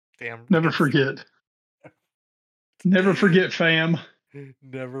 Damn, Never damn forget. Never forget, fam.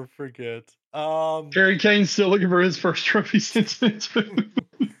 Never forget. Harry Kane's still looking for his first trophy since then too.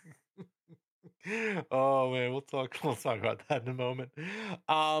 Oh man, we'll talk about that in a moment.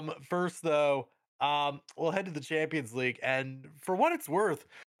 First though, we'll head to the Champions League, and for what it's worth,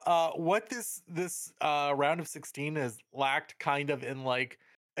 what this round of 16 has lacked kind of in like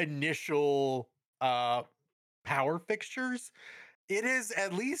initial uh power fixtures, it is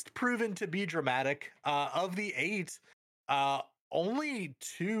at least proven to be dramatic. Of the eight, uh only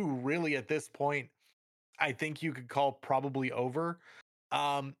two really at this point I think you could call probably over.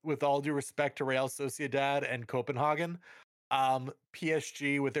 With all due respect to Real Sociedad and Copenhagen,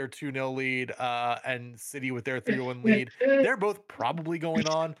 PSG with their 2-0 lead, and City with their 3-1 lead, they're both probably going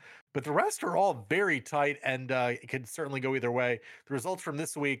on, but the rest are all very tight and it could certainly go either way. The results from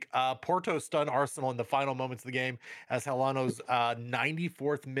this week: Porto stunned Arsenal in the final moments of the game as Helano's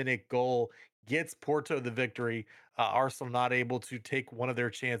 94th minute goal gets Porto the victory. Arsenal not able to take one of their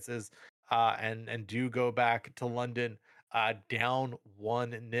chances, and do go back to London down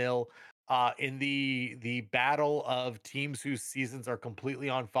 1-0. In the battle of teams whose seasons are completely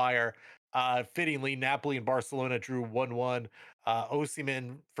on fire. Fittingly, Napoli and Barcelona drew 1-1.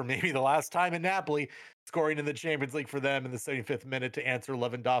 Osimhen, for maybe the last time in Napoli, scoring in the Champions League for them in the 75th minute to answer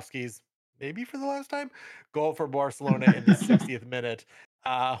Lewandowski's, maybe for the last time, goal for Barcelona in the 60th minute.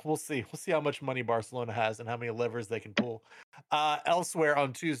 We'll see. We'll see how much money Barcelona has and how many levers they can pull. Elsewhere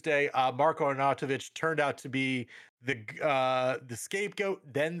on Tuesday, Marko Arnautovic turned out to be the scapegoat,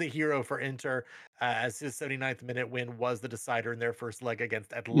 then the hero for Inter, as his 79th minute win was the decider in their first leg against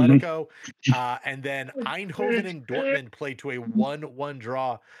Mhm. Atletico. And then Eindhoven and Dortmund played to a 1-1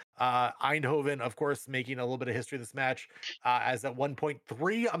 draw. Eindhoven, of course, making a little bit of history this match, as at one point,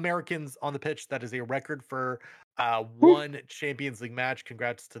 three Americans on the pitch. That is a record for one Champions League match.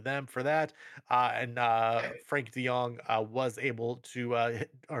 Congrats to them for that. And Frank de Jong was able to,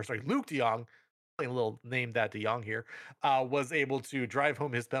 Luke de Jong, playing a little name that de Jong here, was able to drive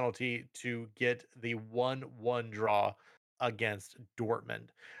home his penalty to get the 1-1 draw against Dortmund.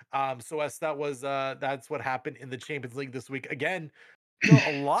 So as that's what happened in the Champions League this week. Again, still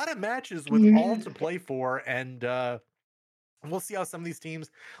a lot of matches with all to play for, and we'll see how some of these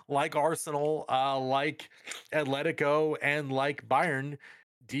teams like Arsenal, like Atletico, and like Bayern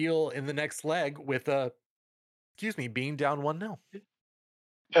deal in the next leg with being down 1-0.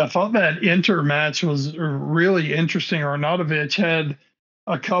 I thought that Inter match was really interesting. Arnautovic had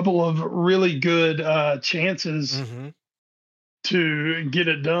a couple of really good chances Mm-hmm. to get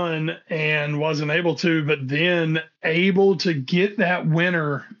it done and wasn't able to, but then able to get that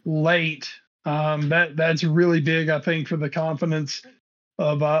winner late. That's really big, I think, for the confidence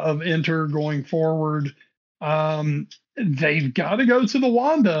of Inter going forward. They've got to go to the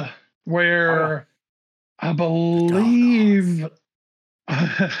Wanda, Oh yeah, where I the dark arts. believe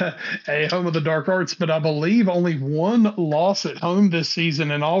a home of the dark arts, but I believe only one loss at home this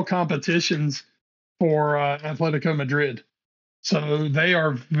season in all competitions for Atletico Madrid. So they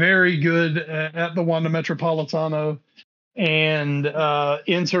are very good at the Wanda Metropolitano, and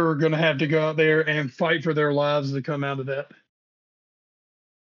Inter are going to have to go out there and fight for their lives to come out of that.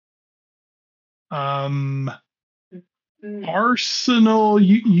 Um, Arsenal,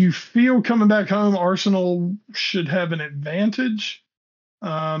 you feel coming back home, Arsenal should have an advantage.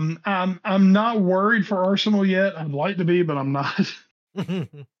 I'm not worried for Arsenal yet. I'd like to be, but I'm not.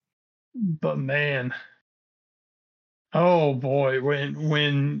 But man, oh boy,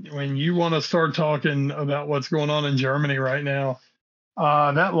 when you want to start talking about what's going on in Germany right now,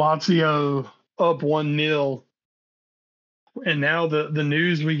 that Lazio up 1-0, and now the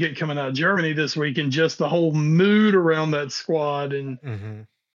news we get coming out of Germany this week, and just the whole mood around that squad and Mm-hmm.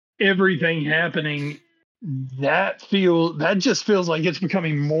 everything happening, that just feels like it's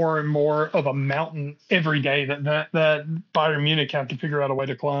becoming more and more of a mountain every day that Bayern Munich have to figure out a way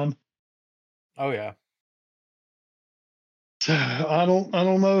to climb. Oh yeah. So I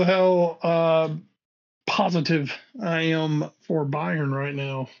don't know how positive I am for Bayern right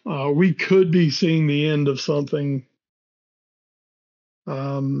now. We could be seeing the end of something.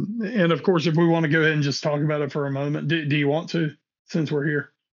 And of course, if we want to go ahead and just talk about it for a moment, do you want to, since we're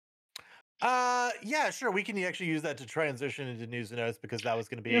here? Yeah, sure. We can actually use that to transition into news and notes because that was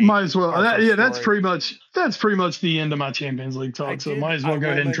going to Yeah, be might as well. our first Yeah, story. that's pretty much the end of my Champions League I talk. So did. might as I well go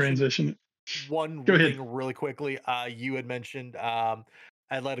will ahead and mention transition it. Go one ahead. thing really quickly. You had mentioned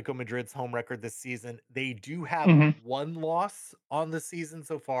Atletico Madrid's home record this season. They do have Hmm. one loss on the season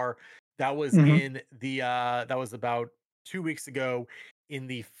so far. That was Hmm. in the that was about 2 weeks ago in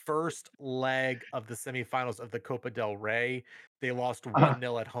the first leg of the semifinals of the Copa del Rey. They lost Uh-huh.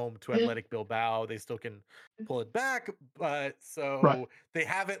 1-0 at home to Athletic Bilbao. They still can pull it back, but Right. so they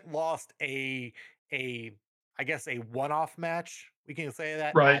haven't lost a I guess a one-off match. We can say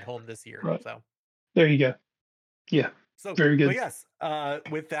that Right. at home this year. Right. So There you go. Yeah. Very but good. yes,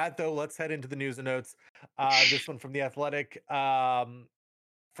 with that though, let's head into the news and notes. This one from the Athletic, from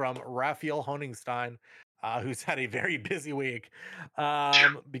Raphael Honingstein, who's had a very busy week.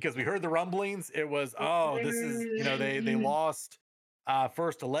 Because we heard the rumblings. It was, oh, this is, they lost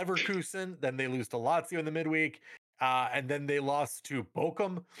first to Leverkusen, then they lose to Lazio in the midweek, and then they lost to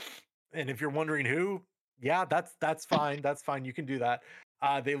Bochum. And if you're wondering who, yeah, that's fine. That's fine. You can do that.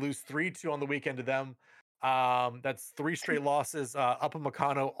 They lose 3-2 on the weekend to them. That's three straight losses.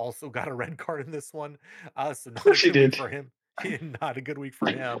 Upamecano also got a red card in this one. So Of not a course he good week did. for him. Not a good week for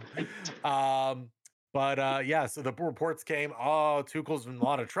him. Um, but yeah, so the reports came. Oh, Tuchel's in a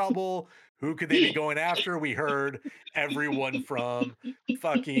lot of trouble. Who could they be going after? We heard everyone from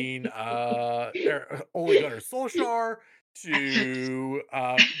fucking Ole Gunnar Solskjaer to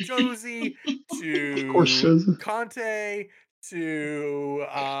Josie Of course, to Susan. Conte to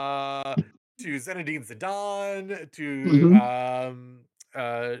Zinedine Zidane to Hmm.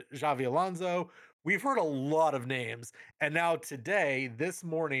 Xavi Alonso. We've heard a lot of names, and now today, this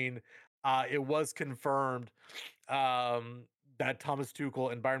morning, it was confirmed um, that Thomas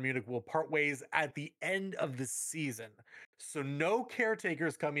Tuchel and Bayern Munich will part ways at the end of the season. So no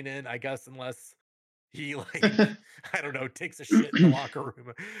caretakers coming in, I guess, unless he like I don't know, takes a shit in the locker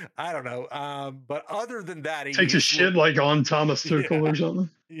room. I don't know. But other than that, Takes a he's shit look like on Thomas Tuchel yeah. or something.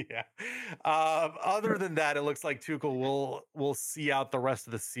 Yeah. Other than that, it looks like Tuchel will see out the rest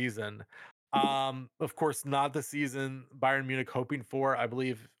of the season. Of course, not the season Bayern Munich hoping for. I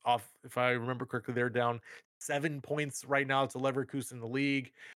believe, off if I remember correctly, they're down 7 points right now to Leverkusen in the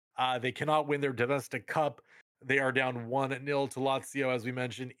league. They cannot win their domestic cup. They are down 1-0 to Lazio, as we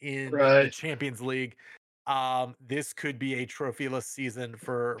mentioned, in the Right. Champions League. This could be a trophyless season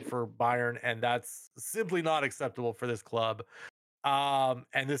for Bayern, and that's simply not acceptable for this club.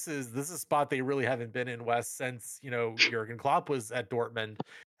 And this is a spot they really haven't been in, West, since Jurgen Klopp was at Dortmund,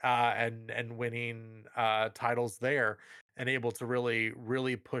 and winning titles there, and able to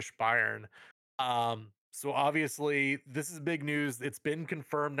really push Bayern. So obviously this is big news. It's been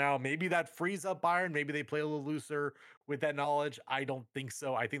confirmed now. Maybe that frees up Bayern. Maybe they play a little looser with that knowledge. I don't think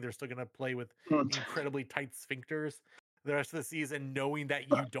so. I think they're still going to play with incredibly tight sphincters the rest of the season, knowing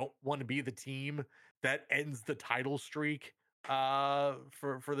that you don't want to be the team that ends the title streak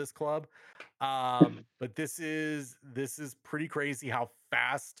for this club. But this is pretty crazy how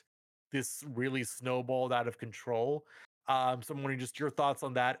fast this really snowballed out of control. So I'm wondering just your thoughts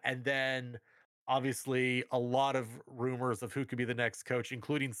on that, and then obviously a lot of rumors of who could be the next coach,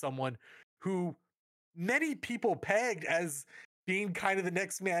 including someone who many people pegged as being kind of the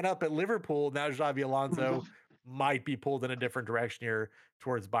next man up at Liverpool. Now Xavi Alonso might be pulled in a different direction here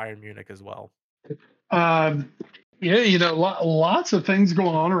towards Bayern Munich as well. Yeah, lots of things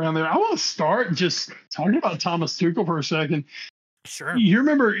going on around there. I want to start just talking about Thomas Tuchel for a second. Sure. You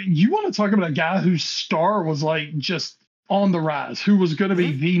want to talk about a guy whose star was like just on the rise, who was going to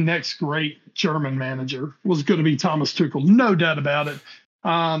be the next great German manager, was going to be Thomas Tuchel, no doubt about it.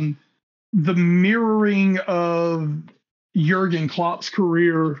 The mirroring of Jurgen Klopp's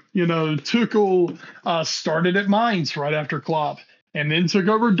career, Tuchel started at Mainz right after Klopp, and then took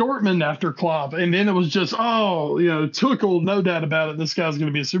over Dortmund after Klopp. And then it was just, Tuchel, no doubt about it, this guy's going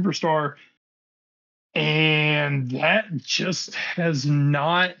to be a superstar. And that just has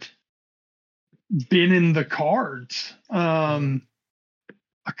not been in the cards. A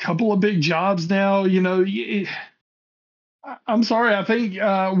couple of big jobs now, I'm sorry. I think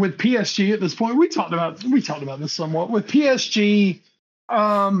with PSG at this point, we talked about this somewhat. With PSG,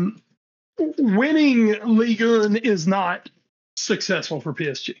 winning Ligue 1 is not successful for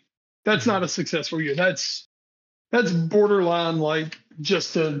PSG. That's not a successful year. That's borderline like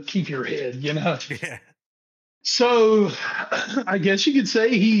just to keep your head, Yeah. So I guess you could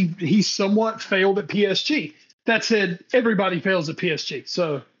say he somewhat failed at PSG. That said, everybody fails at PSG.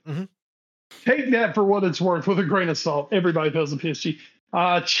 So take that for what it's worth with a grain of salt. Everybody fails at PSG.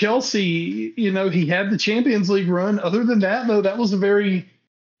 Chelsea, he had the Champions League run. Other than that, though, that was a very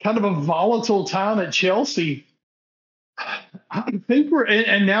kind of a volatile time at Chelsea. I think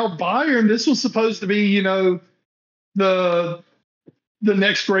and now Bayern, this was supposed to be, the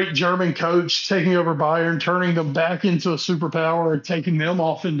next great German coach taking over Bayern, turning them back into a superpower and taking them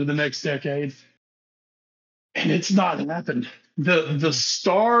off into the next decade. And it's not happened. The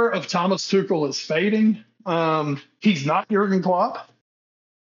star of Thomas Tuchel is fading. He's not Jurgen Klopp.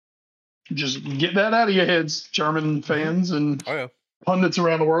 Just get that out of your heads, German fans and pundits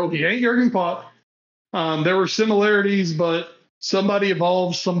around the world. He ain't Jurgen Klopp. There were similarities, but somebody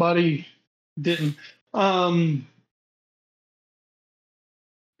evolved, somebody didn't. And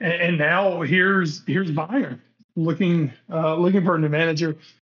now here's Bayern looking for a new manager.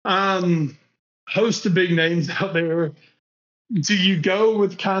 Host of big names out there. Do you go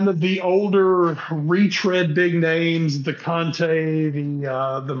with kind of the older retread big names, the Conte,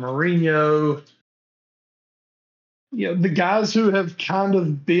 the Mourinho, the guys who have kind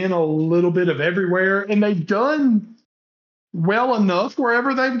of been a little bit of everywhere, and they've done well enough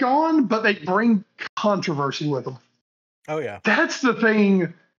wherever they've gone, but they bring controversy with them. Oh yeah, that's the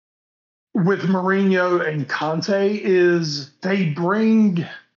thing with Mourinho and Conte is they bring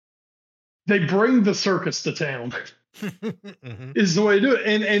the circus to town. Is the way to do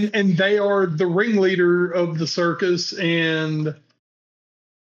it, and they are the ringleader of the circus, and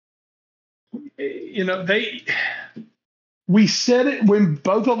we said it when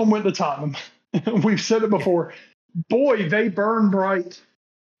both of them went to Tottenham. We've said it before. Boy, they burn bright,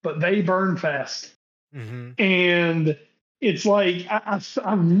 but they burn fast. And it's like I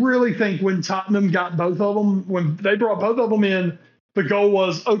really think when Tottenham got both of them, when they brought both of them in, the goal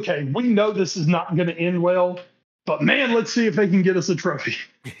was, okay, we know this is not going to end well, but man, let's see if they can get us a trophy.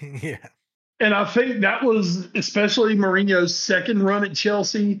 Yeah. And I think that was especially Mourinho's second run at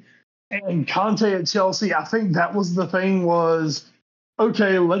Chelsea and Conte at Chelsea. I think that was the thing was,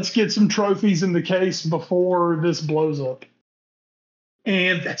 okay, let's get some trophies in the case before this blows up.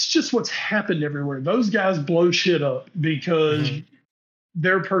 And that's just what's happened everywhere. Those guys blow shit up because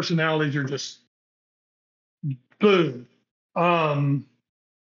their personalities are just boom.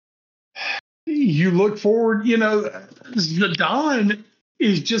 You look forward, Zidane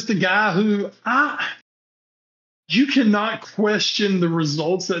is just a guy who you cannot question the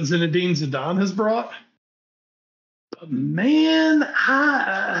results that Zinedine Zidane has brought. But man,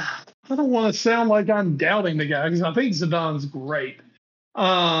 I don't want to sound like I'm doubting the guy because I think Zidane's great.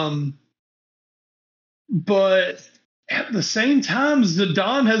 But At the same time,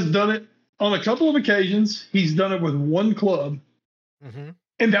 Zidane has done it on a couple of occasions. He's done it with one club, Hmm.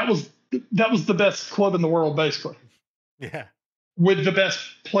 and that was the best club in the world, basically, Yeah. with the best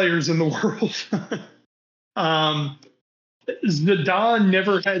players in the world. um, Zidane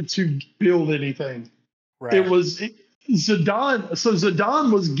never had to build anything. It Right. was Zidane. So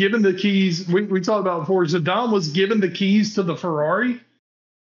Zidane was given the keys. We talked about before. Zidane was given the keys to the Ferrari.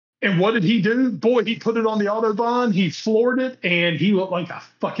 And what did he do? Boy, he put it on the Autobahn. He floored it, and he looked like a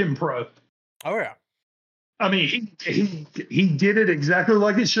fucking pro. Oh yeah. I mean, he did it exactly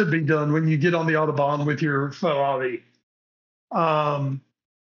like it should be done when you get on the Autobahn with your Ferrari. Um,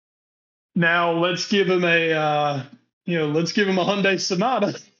 Now let's give him let's give him a Hyundai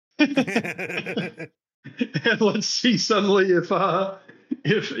Sonata, and let's see suddenly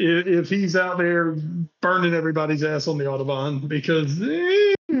if he's out there burning everybody's ass on the Autobahn because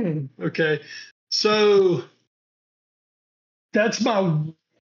okay, so that's my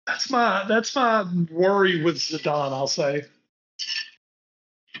worry with Zidane. I'll say,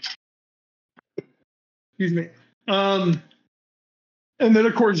 excuse me. And then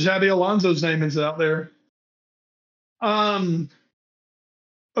of course Xabi Alonso's name is out there. Um,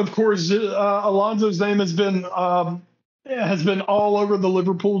 of course, Alonso's name has been all over the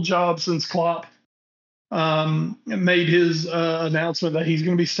Liverpool job since Klopp made his announcement that he's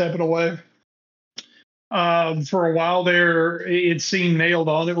going to be stepping away. For a while there, it seemed nailed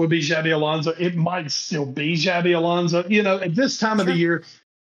on. It would be Xabi Alonso. It might still be Xabi Alonso. At this time of the Sure. year,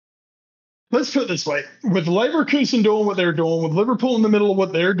 let's put it this way: with Leverkusen doing what they're doing, with Liverpool in the middle of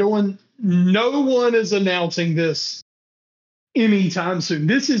what they're doing, no one is announcing this anytime soon.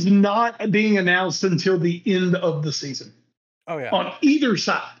 This is not being announced until the end of the season Oh yeah. on either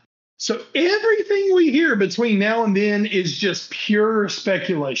side. So everything we hear between now and then is just pure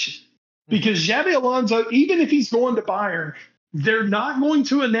speculation. Because Xabi Alonso, even if he's going to Bayern, they're not going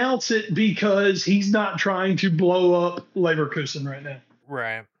to announce it because he's not trying to blow up Leverkusen right now.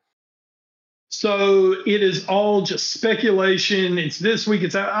 Right. So it is all just speculation. It's this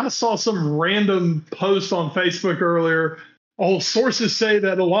week. I saw some random post on Facebook earlier. All sources say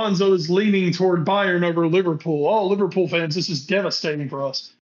that Alonso is leaning toward Bayern over Liverpool. Oh, Liverpool fans, this is devastating for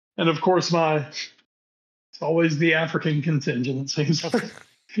us. And of course, it's always the African contingent, it seems like.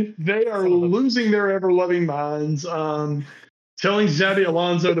 They are losing their ever-loving minds. Telling Xabi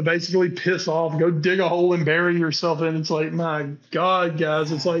Alonso to basically piss off, go dig a hole and bury yourself in. It's like, my God,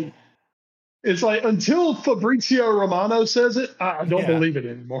 guys. It's like until Fabrizio Romano says it, I don't believe it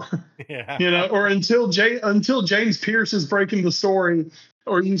anymore. Yeah. Or until James Pierce is breaking the story,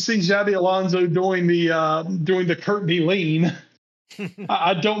 or you see Xabi Alonso doing the Kurt B. Lean,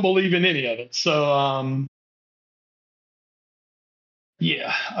 I don't believe in any of it. So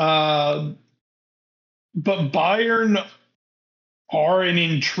yeah. But Bayern are an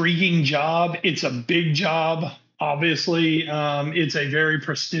intriguing job. It's a big job, obviously. It's a very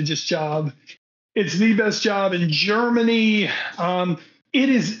prestigious job. It's the best job in Germany. It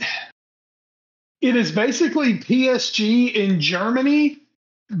is basically PSG in Germany,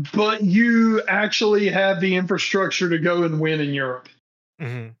 but you actually have the infrastructure to go and win in Europe.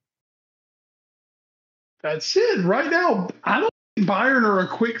 Mm-hmm. That's it. Right now, I don't think Bayern are a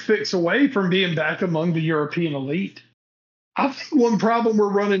quick fix away from being back among the European elite. I think one problem we're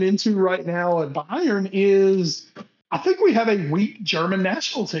running into right now at Bayern is I think we have a weak German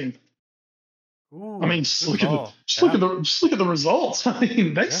national team. Ooh, I mean, just look at the results. I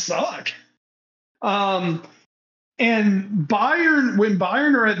mean, they suck. And Bayern, when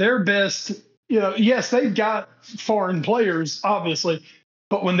Bayern are at their best, yes, they've got foreign players, obviously,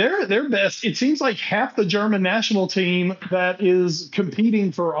 but when they're at their best, it seems like half the German national team that is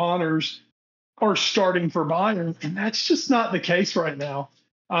competing for honors are starting for Bayern, and that's just not the case right now.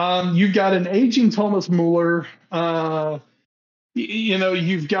 You've got an aging Thomas Muller.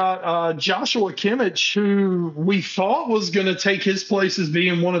 You've got Joshua Kimmich, who we thought was going to take his place as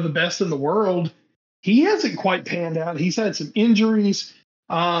being one of the best in the world. He hasn't quite panned out. He's had some injuries.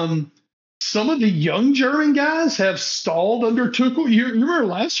 Some of the young German guys have stalled under Tuchel. You remember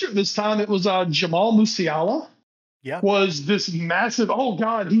last year at this time, it was Jamal Musiala. Yeah. Was this massive, oh,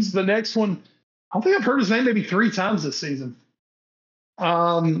 God, he's the next one. I think I've heard his name maybe 3 times this season.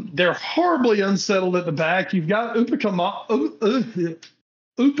 They're horribly unsettled at the back. You've got Upamecano,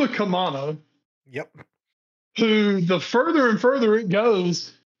 Yep. who the further and further it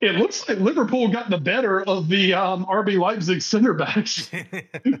goes, it looks like Liverpool got the better of the RB Leipzig center backs.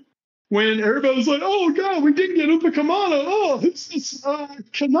 When everybody's like, oh, God, we didn't get Upamecano. Oh, who's this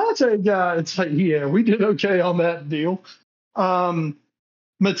Konate guy? It's like, yeah, we did okay on that deal.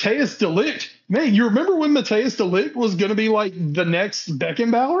 Matthias de Ligt. Man, you remember when Matthias de Ligt was going to be like the next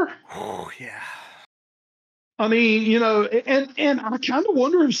Beckenbauer? Oh yeah. I mean, and I kind of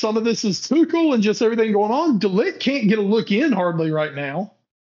wonder if some of this is Tuchel and just everything going on. De Ligt can't get a look in hardly right now.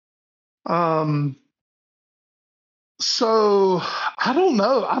 Um, so I don't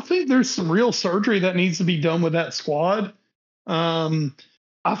know. I think there's some real surgery that needs to be done with that squad. Um,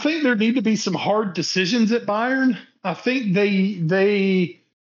 I think there need to be some hard decisions at Bayern. I think they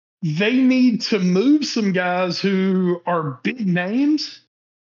need to move some guys who are big names,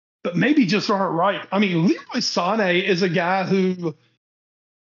 but maybe just aren't right. I mean, Leroy Sané is a guy who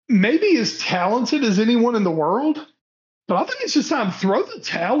maybe as talented as anyone in the world, but I think it's just time to throw the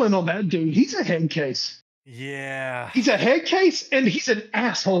towel in on that dude. He's a head case. Yeah. He's a head case, and he's an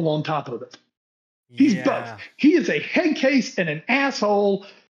asshole on top of it. He's both. Yeah. He is a head case and an asshole,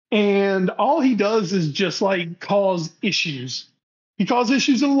 and all he does is just like cause issues. He caused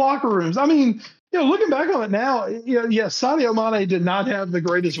issues in the locker rooms. I mean, looking back on it now, Sadio Mane did not have the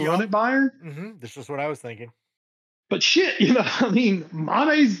greatest run Yup. at Bayern, That's just what I was thinking. but shit, I mean,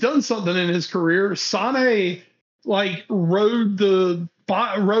 Mane's done something in his career. Sane like rode the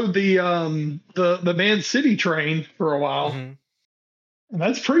Man City train for a while. Mm-hmm. And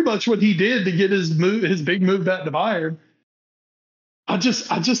that's pretty much what he did to get his big move back to Bayern. I just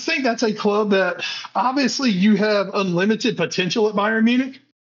think that's a club that obviously you have unlimited potential at Bayern Munich,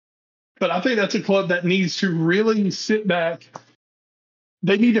 but I think that's a club that needs to really sit back.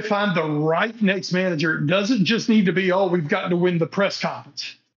 They need to find the right next manager. It doesn't just need to be, oh, we've got to win the press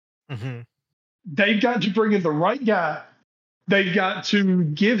conference. Mm-hmm. They've got to bring in the right guy. They've got to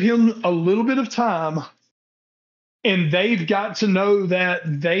give him a little bit of time, and they've got to know that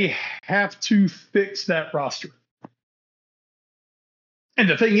they have to fix that roster. And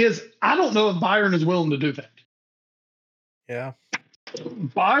the thing is, I don't know if Bayern is willing to do that. Yeah.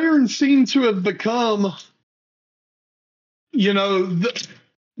 Bayern seem to have become,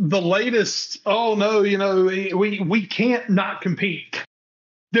 the latest, oh no, we can't not compete.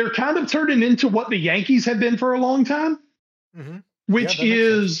 They're kind of turning into what the Yankees have been for a long time, Mm-hmm. Yeah, which that makes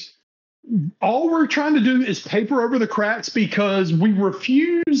sense. is all we're trying to do is paper over the cracks because we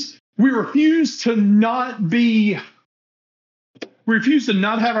refuse to not be we refuse to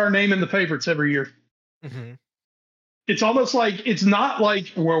not have our name in the favorites every year. Mm-hmm. It's almost like it's not like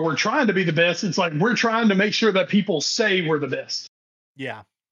well we're trying to be the best. It's like we're trying to make sure that people say we're the best. Yeah.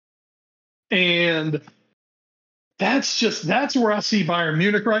 And that's where I see Bayern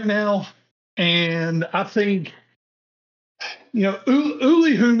Munich right now. And I think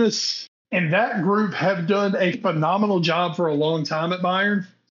Uli Hoeneß and that group have done a phenomenal job for a long time at Bayern.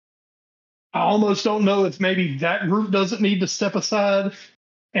 I almost don't know if maybe that group doesn't need to step aside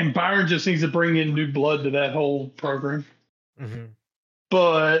and Bayern just needs to bring in new blood to that whole program. Mm-hmm.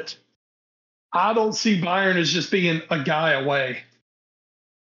 But I don't see Bayern as just being a guy away.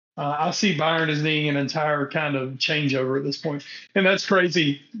 I see Bayern as being an entire kind of changeover at this point. And that's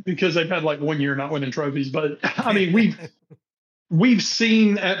crazy because they've had like 1 year not winning trophies. But I mean, we've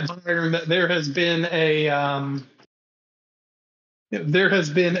seen at Bayern that there has been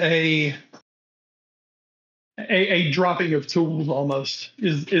a dropping of tools almost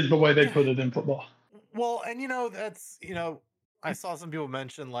is the way they Yeah. put it in football. Well, and that's I saw some people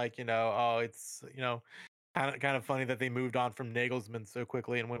mention like oh it's kind of funny that they moved on from Nagelsmann so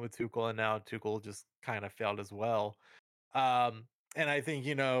quickly and went with Tuchel, and now Tuchel just kind of failed as well. And I think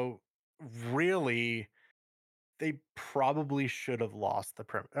really they probably should have lost the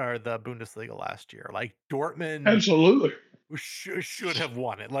Bundesliga last year. Like Dortmund Absolutely. should have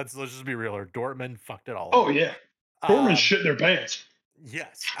won it. Let's just be real. Dortmund fucked it all Oh up. yeah. Dortmund Um, shit their pants.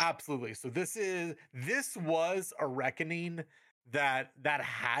 yes, absolutely. So this was a reckoning that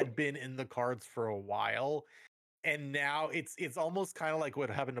had been in the cards for a while, and now it's almost kind of like what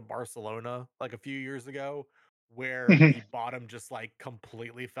happened to Barcelona like a few years ago, where Mhm. the bottom just like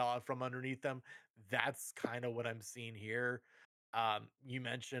completely fell out from underneath them. That's kind of what I'm seeing here. You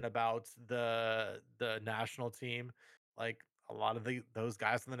mentioned about the national team, like a lot of those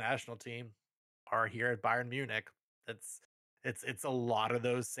guys on the national team are here at Bayern Munich. That's it's a lot of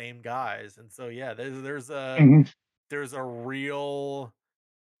those same guys, and so yeah, Mhm. there's a real,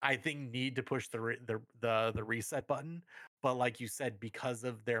 I think, need to push the reset button. But like you said, because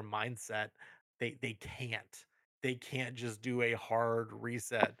of their mindset, they can't just do a hard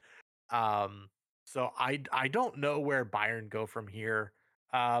reset. Um, so I don't know where Bayern go from here.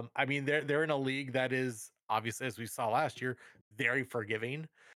 I mean they're in a league that is obviously, as we saw last year, very forgiving.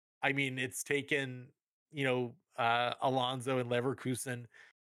 I mean, it's taken Alonso and Leverkusen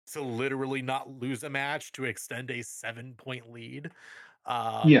to literally not lose a match to extend a 7-point lead.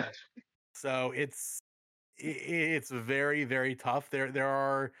 Yeah. So it's very, very tough. There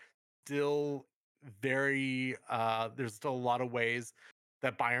are still there's still a lot of ways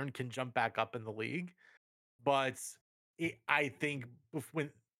that Bayern can jump back up in the league, but I think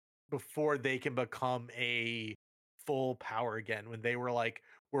before they can become a full power again, when they were like,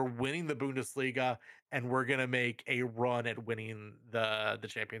 we're winning the Bundesliga and we're gonna make a run at winning the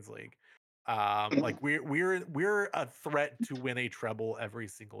Champions League. Like we're a threat to win a treble every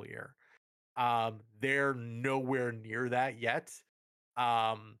single year. They're nowhere near that yet.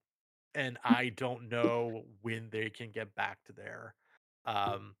 Um, and I don't know when they can get back to there.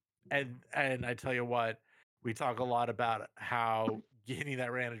 Um, and I tell you what, we talk a lot about how getting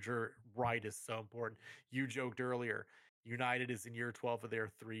that manager right is so important. You joked earlier, United is in year 12 of their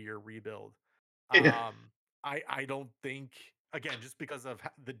 3-year rebuild. Yeah. Um, I don't think, again, just because of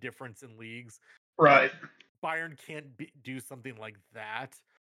the difference in leagues, that Right. Bayern can't do something like that,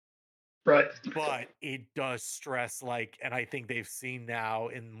 Right. but it does stress, like, and I think they've seen now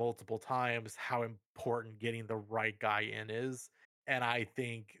in multiple times how important getting the right guy in is. And I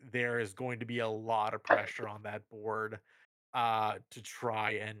think there is going to be a lot of pressure on that board to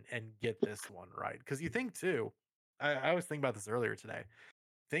try and get this one right. Because you think too, I was thinking about this earlier today.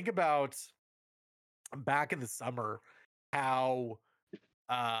 Think about back in the summer how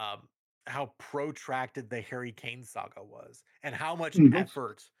um how protracted the Harry Kane saga was and how much Hmm.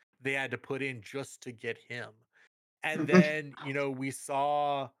 effort they had to put in just to get him. And Hmm. then, we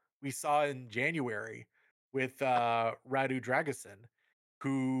saw in January with Radu Dragusin,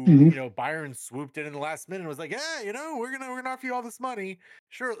 who, Hmm. Bayern swooped in the last minute and was like, "Yeah, we're gonna offer you all this money.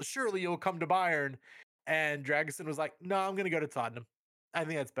 Surely you'll come to Bayern." And Dragusin was like, "No, I'm gonna go to Tottenham. I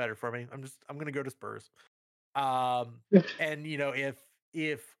think that's better for me. I'm gonna go to Spurs." Um, and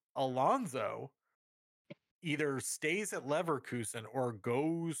if Alonso either stays at Leverkusen or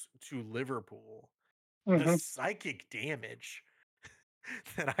goes to Liverpool, the Hmm. psychic damage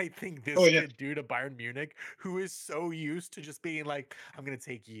that I think Oh this yeah. could do to Bayern Munich, who is so used to just being like, I'm going to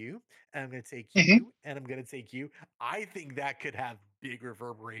take you, and I'm going to take Hmm. you, and I'm going to take you. I think that could have big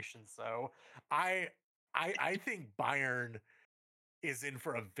reverberations. So I, I think Bayern is in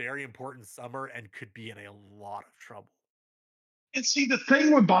for a very important summer and could be in a lot of trouble. And see, the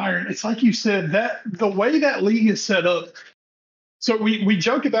thing with Bayern, it's like you said, that the way that league is set up. So we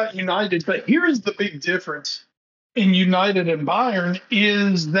joke about United, but here is the big difference in United and Bayern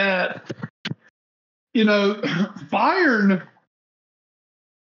is that Bayern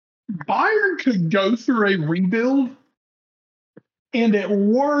Bayern could go through a rebuild, and at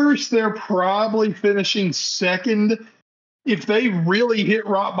worst, they're probably finishing second. If they really hit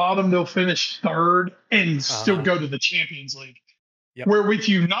rock bottom, they'll finish third and still Uh-huh. go to the Champions League. Yep. Where with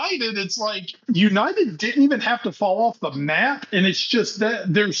United, it's like United didn't even have to fall off the map, and it's just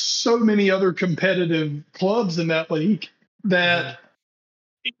that there's so many other competitive clubs in that league Hmm. that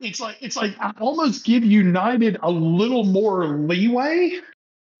it's like I almost give United a little more leeway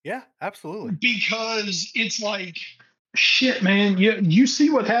Yeah, absolutely. because it's like shit, man. You see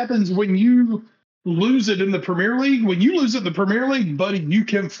what happens when you lose it in the Premier League. When you lose it in the Premier League, buddy, you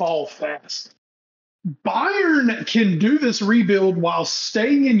can fall fast. Bayern can do this rebuild while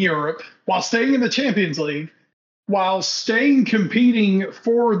staying in Europe, while staying in the Champions League, while staying competing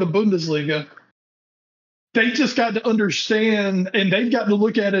for the Bundesliga. They just got to understand, and they've got to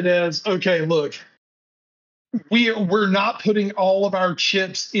look at it as, okay, look, we're not putting all of our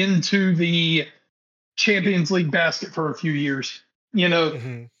chips into the Champions League basket for a few years. You know,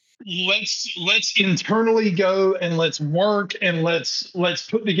 Hmm. let's internally go and let's work and let's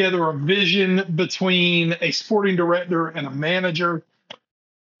put together a vision between a sporting director and a manager.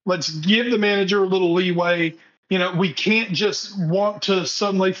 Let's give the manager a little leeway. We can't just want to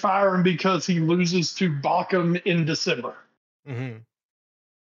suddenly fire him because he loses to Bochum in December. Hmm.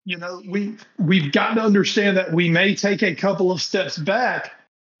 We've got to understand that we may take a couple of steps back,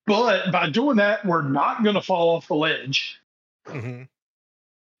 but by doing that, we're not going to fall off the ledge. Hmm.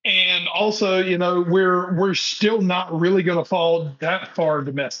 And also, we're still not really going to fall that far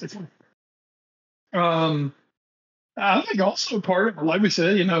domestically. Um, I think also part of it, like we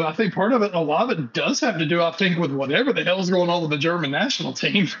said, I think part of it, a lot of it does have to do, I think, with whatever the hell is going on with the German national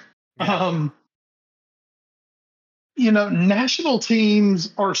team. Yeah. Um, national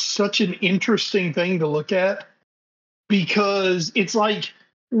teams are such an interesting thing to look at because it's like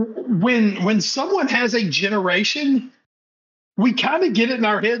when someone has a generation, we kind of get it in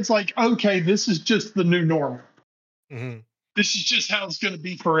our heads like, okay, this is just the new normal. Hmm. This is just how it's going to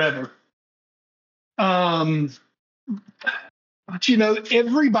be forever. Um, but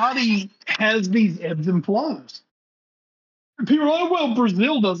everybody has these ebbs and flows. People are like, well,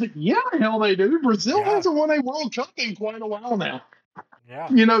 Brazil does it. Yeah, hell they do. Brazil Yeah, hasn't won a World Cup in quite a while now. yeah.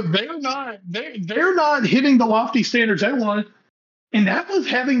 You know, they're not hitting the lofty standards they want, and that was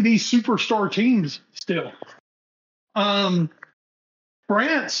having these superstar teams still. Um,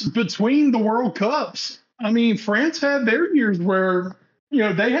 France between the World Cups. I mean, France had their years where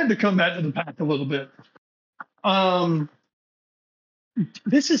they had to come back to the pack a little bit. Um,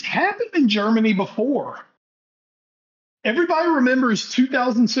 this has happened in Germany before. Everybody remembers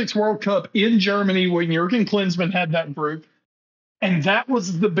 2006 World Cup in Germany when Jurgen Klinsmann had that group, and that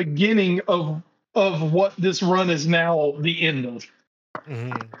was the beginning of what this run is now the end of.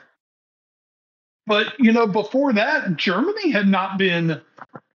 Hmm. But before that, Germany had been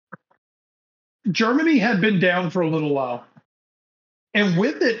down for a little while. And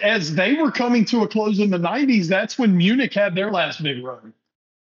with it, as they were coming to a close in the 90s, that's when Munich had their last big run.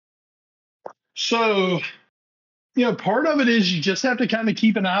 So, part of it is you just have to kind of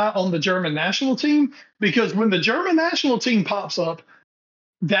keep an eye on the German national team, because when the German national team pops up,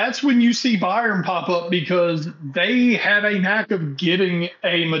 that's when you see Bayern pop up, because they have a knack of getting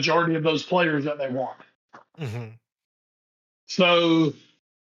a majority of those players that they want. Hmm. So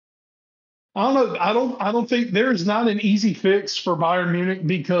I don't know. I don't think there's not an easy fix for Bayern Munich,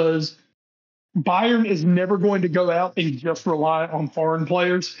 because Bayern is never going to go out and just rely on foreign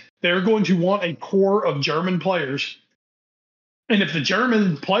players. They're going to want a core of German players. And if the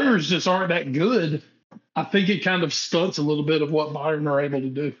German players just aren't that good, I think it kind of stunts a little bit of what Bayern are able to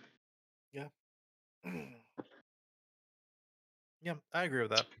do. Yeah. Yeah, I agree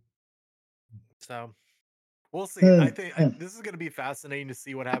with that. So we'll see. I think this is going to be fascinating to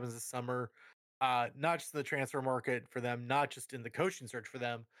see what happens this summer. Not just in the transfer market for them, not just in the coaching search for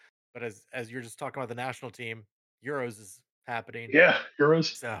them, but as you're just talking about the national team, Euros is happening. Yeah,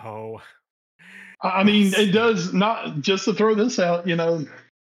 Euros. So I we'll mean, it see. does not just to throw this out,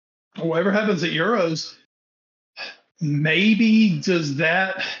 whatever happens at Euros, maybe does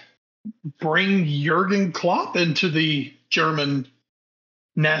that bring Jurgen Klopp into the German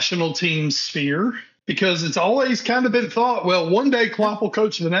national team sphere? Because it's always kind of been thought, well, one day Yeah. Klopp will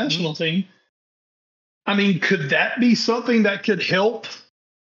coach the Mhm. national team. I mean, could that be something that could help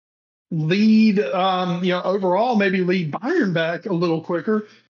lead, overall, maybe lead Bayern back a little quicker?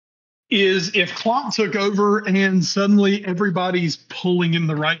 Is if Klopp took over and suddenly everybody's pulling in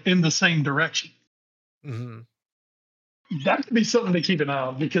the same direction. Mhm. That could be something to keep an eye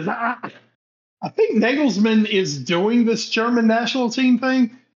on, because I think Nagelsmann is doing this German national team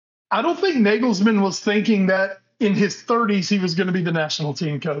thing. I don't think Nagelsmann was thinking that in his 30s he was going to be the national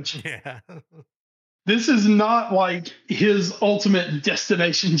team coach. Yeah. This is not like his ultimate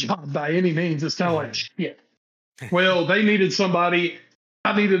destination job by any means. It's kind of like, Mhm. shit. Well, they needed somebody.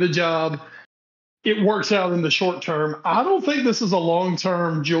 I needed a job. It works out in the short term. I don't think this is a long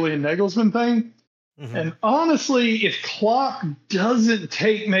term Julian Nagelsmann thing. And Mhm. honestly, if Klopp doesn't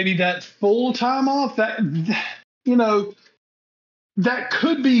take maybe that full time off, you know that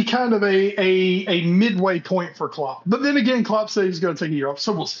could be kind of a midway point for Klopp. But then again, Klopp says he's going to take a year off,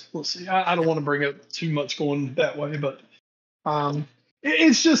 so we'll see. I don't Yep. want to bring up too much going that way, but um,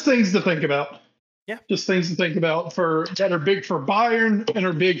 it's just things to think about. Yeah. Just things to think about for that are big for Bayern and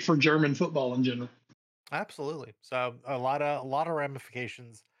are big for German football in general. Absolutely. So a lot of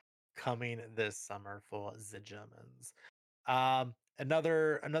ramifications coming this summer for the Germans.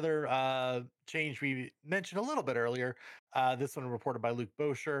 Another change we mentioned a little bit earlier. This one reported by Luke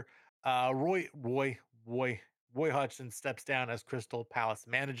Bosher. Roy Roy Hodgson steps down as Crystal Palace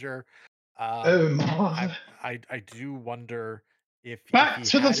manager. Um, Oh I my! I do wonder if Back he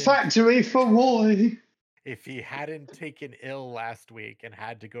to the hadn't factory for Roy. if he hadn't taken ill last week and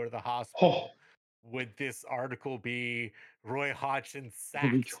had to go to the Oh, hospital, would this article be Roy Hodgson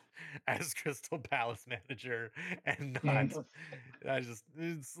here we go. sacked as Crystal Palace manager and not? And, I just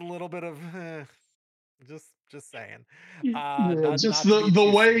it's a little bit of just saying, yeah, just not to be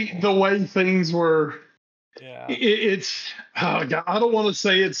the too way cynical. things were. Yeah, It's oh God, I don't want to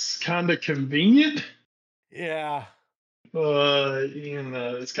say it's kind of convenient. yeah,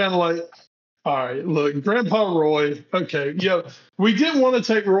 It's kind of like, all right, look, Grandpa Roy. Okay, yeah, we didn't want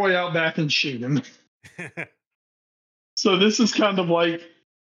to take Roy out back and shoot him, so this is kind of like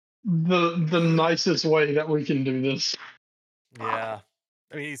the nicest way that we can do this. yeah.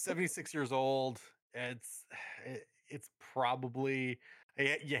 I mean, he's 76 years old. It's it's probably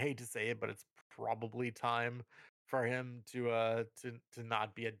you hate to say it, but it's probably time for him to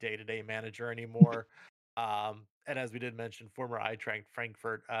not be a day-to-day manager anymore. And as we did mention, former Eintracht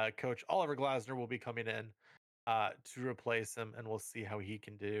Frankfurt coach Oliver Glasner will be coming in to replace him, and we'll see how he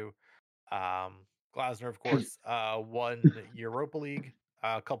can do. Um, Glasner, of course, won Europa League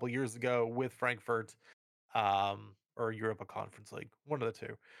a couple years ago with Frankfurt, or Europa Conference League, one of the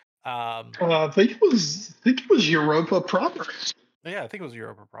two. I think it was Europa proper. Yeah, I think it was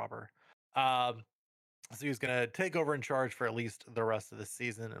Europa proper. Um, so he's going to take over in charge for at least the rest of the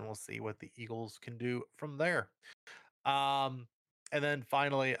season, and we'll see what the Eagles can do from there. Um, and then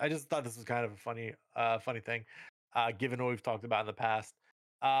finally, I just thought this was kind of a funny thing, given what we've talked about in the past.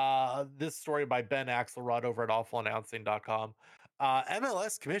 This story by Ben Axelrod over at awfulannouncing.com.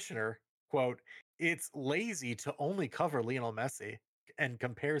 MLS commissioner, quote, "It's lazy to only cover Lionel Messi," and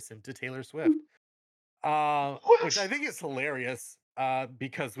compares him to Taylor Swift. Which I What? think is hilarious,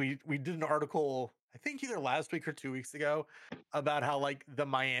 because we did an article, I think either last week or 2 weeks ago, about how like the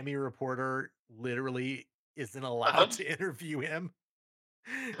Miami reporter literally isn't allowed Uh-huh. to interview him.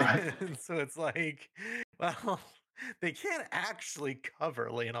 Right. And so it's like, well, they can't actually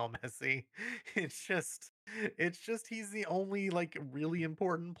cover Lionel Messi. It's just he's the only like really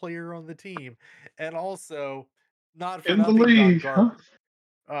important player on the team. And also, not for In the nothing, Don league, Garber,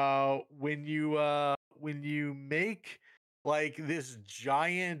 huh? when you make like this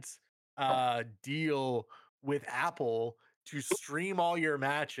giant deal with Apple to stream all your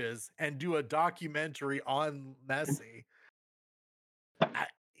matches and do a documentary on Messi, I,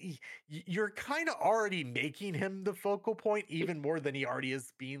 you're kind of already making him the focal point even more than he already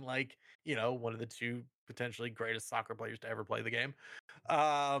is, being like, one of the two potentially greatest soccer players to ever play the game.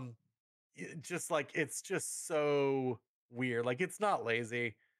 um just like, it's just so weird. Like, it's not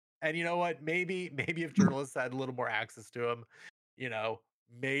lazy. And you know what? Maybe if journalists had a little more access to him, you know,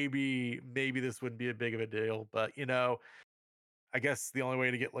 maybe this wouldn't be a big of a deal. But I guess the only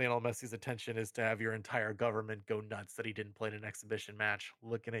way to get Lionel Messi's attention is to have your entire government go nuts that he didn't play in an exhibition match.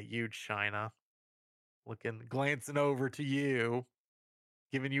 Looking at you, China. Glancing over to you,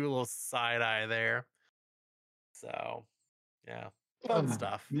 giving you a little side eye there. So, yeah, fun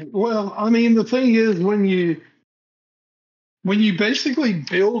stuff. Well, I mean, the thing is, when you basically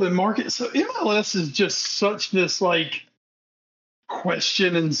build and market, so MLS is just such this like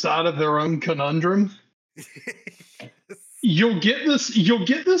question inside of their own conundrum. You'll get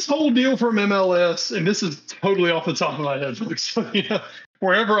this whole deal from MLS, and this is totally off the top of my head, folks. So,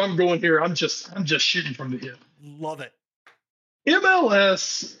 wherever I'm going here, I'm just shooting from the hip. Love it.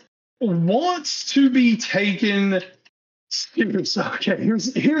 MLS wants to be taken serious. Okay,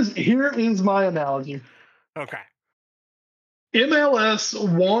 here is my analogy. Okay. MLS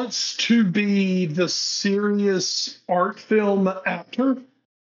wants to be the serious art film actor,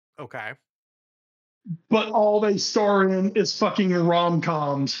 Okay. but all they star in is fucking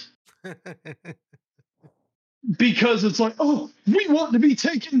rom-coms. Because it's like, oh, we want to be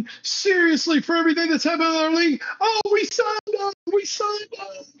taken seriously for everything that's happened in our league. Oh, we signed Zlatan.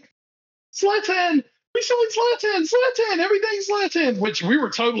 We signed Zlatan, everything's Zlatan, which we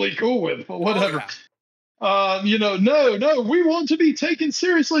were totally cool with, but Oh whatever. yeah. No, we want to be taken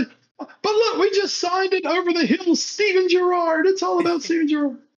seriously. But look, we just signed it over the hill, Steven Gerrard. It's all about Steven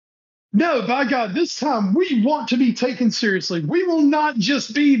Gerrard. No, by God, this time we want to be taken seriously. We will not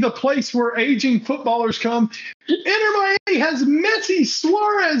just be the place where aging footballers come. Inter Miami has Messi,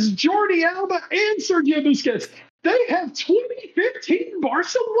 Suarez, Jordi Alba, and Sergio Busquets. They have 2015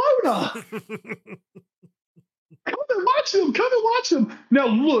 Barcelona. Come and watch them. Come and watch them. Now,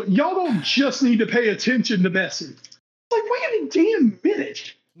 look, y'all don't just need to pay attention to Messi. It's like, wait a damn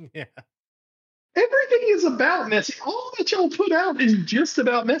minute. Yeah. Everything is about Messi. All that y'all put out is just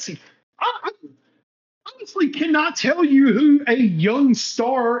about Messi. I honestly cannot tell you who a young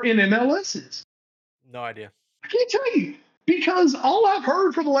star in MLS is. No idea. I can't tell you because all I've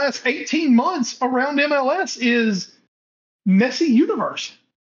heard for the last 18 months around MLS is Messi universe.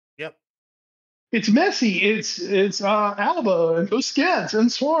 Yep. It's Messi, it's Alba and Busquets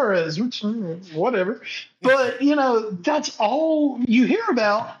and Suarez, which whatever. But that's all you hear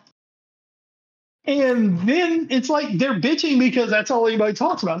about. And then it's like they're bitching because that's all anybody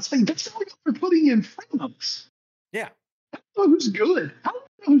talks about. It's like that's all they're putting in front of us. Yeah. I don't know who's good. I don't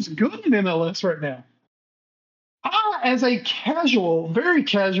know who's good in MLS right now. I, as a casual, very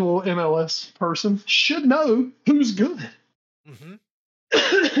casual MLS person, should know who's good. Hmm.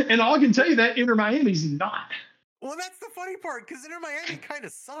 And all I can tell you that Inter Miami's not. Well, that's the funny part, because Inter Miami kind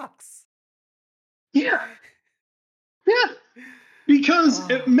of sucks. Yeah. Yeah. Because,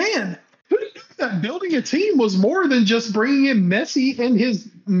 Oh. man, who knew that building a team was more than just bringing in Messi and his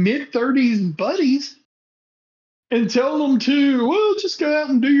mid-30s buddies and telling them to, well, just go out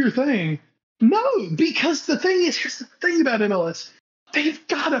and do your thing. No, because the thing is, here's the thing about MLS. They've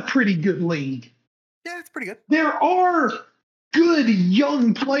got a pretty good league. Yeah, it's pretty good. There are good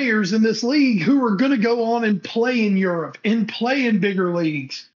young players in this league who are going to go on and play in Europe and play in bigger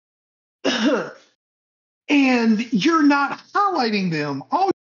leagues. And you're not highlighting them. All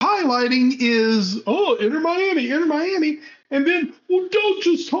you're highlighting is, oh, Inter Miami, Inter Miami. And then, well, don't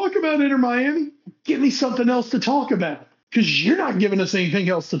just talk about Inter Miami. Give me something else to talk about because you're not giving us anything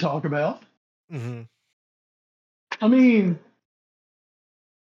else to talk about. Mm-hmm. I mean,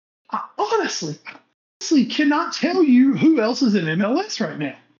 I honestly cannot tell you who else is in MLS right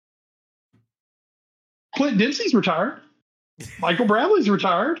now. Clint Dempsey's retired. Michael Bradley's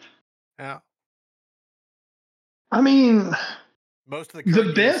retired. Yeah. I mean, most of the the current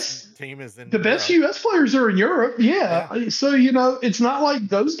US best team is in the best Europe. US players are in Europe. Yeah. So, it's not like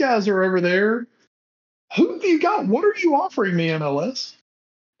those guys are over there. Who have you got? What are you offering me, MLS?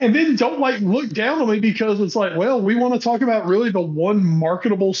 And then don't look down on me because it's like, well, we want to talk about really the one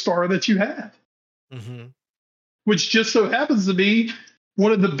marketable star that you have, Mm-hmm. which just so happens to be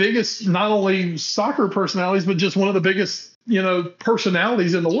one of the biggest, not only soccer personalities, but just one of the biggest,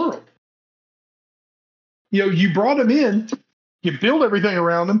 personalities in the world. You brought him in, you build everything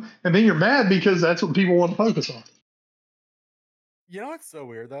around him, and then you're mad because that's what people want to focus on. You know what's so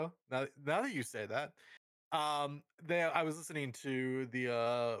weird though? Now that you say that, I was listening to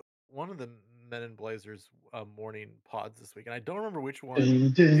the one of the Men in Blazers morning pods this week, and I don't remember which one.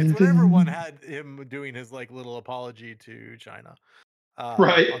 It's whenever one had him doing his little apology to China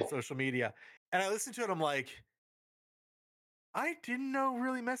Right. on social media, and I listened to it. I'm like, I didn't know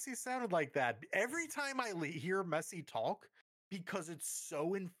really Messi sounded like that. Every time I hear Messi talk, because it's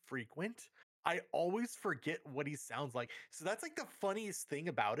so infrequent, I always forget what he sounds like. So that's the funniest thing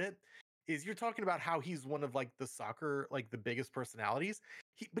about it is you're talking about how he's one of the soccer, the biggest personalities.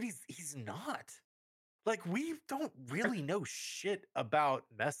 But he's not. We don't really know shit about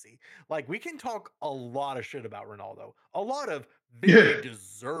Messi. We can talk a lot of shit about Ronaldo, a lot of very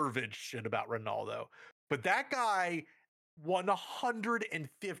deserved shit about Ronaldo. But that guy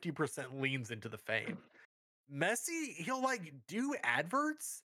 150% leans into the fame. Messi, he'll do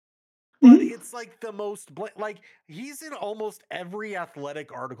adverts, but it's the most he's in almost every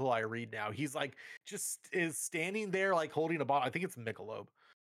athletic article I read now. He's just is standing there holding a bottle. I think it's Michelob.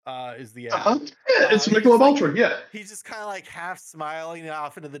 Is the ad. Yeah, it's He's Michelob just Ultra. Yeah. he's just kind of half smiling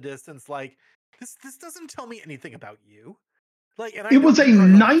off into the distance, this doesn't tell me anything about you. And I It know was a you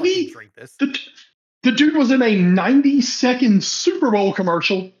probably don't fucking 90. drink this. The dude was in a 90-second Super Bowl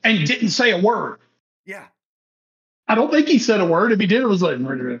commercial and didn't say a word. Yeah. I don't think he said a word. If he did, it was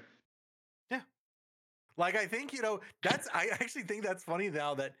yeah. I think, I actually think that's funny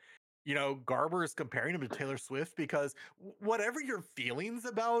now that, Garber is comparing him to Taylor Swift because whatever your feelings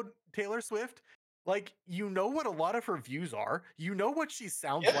about Taylor Swift, what a lot of her views are, what she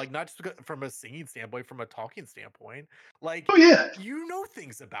sounds like, not just from a singing standpoint, from a talking standpoint, Oh yeah.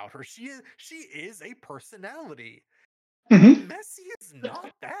 things about her. She is a personality. Mm-hmm. Messi is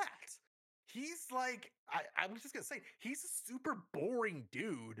not that. He's I'm just gonna say he's a super boring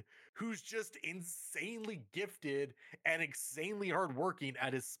dude who's just insanely gifted and insanely hardworking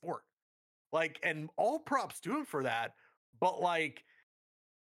at his sport. And all props to him for that. But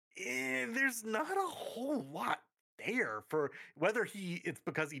there's not a whole lot there for whether it's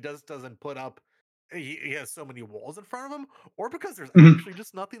because he doesn't put up. He has so many walls in front of him, or because there's actually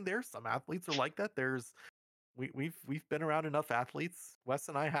just nothing there. Some athletes are like that. We've been around enough athletes, Wes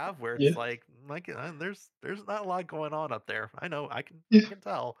and I have, where it's there's not a lot going on up there. I know, I can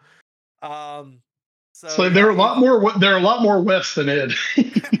tell. So There are yeah, a lot more. There are a lot more West than Ed.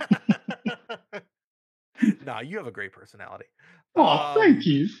 Nah, you have a great personality. Oh, thank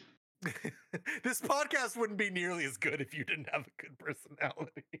you. This podcast wouldn't be nearly as good if you didn't have a good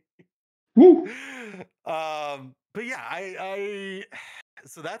personality. Woo. But yeah, I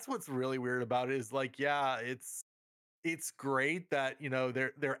so that's what's really weird about it is yeah, it's great that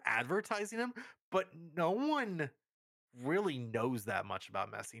they're advertising him, but no one really knows that much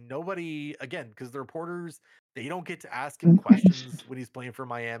about Messi. Nobody, again, because the reporters, they don't get to ask him questions when he's playing for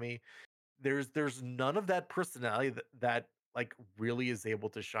Miami. There's none of that personality that really is able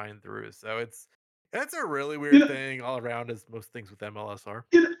to shine through. So it's a really weird thing all around, as most things with MLS are.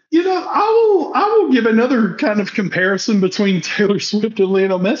 I will give another kind of comparison between Taylor Swift and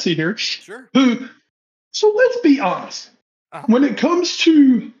Lionel Messi here. Sure. So let's be honest. When it comes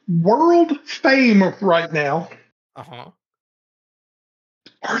to world fame right now, are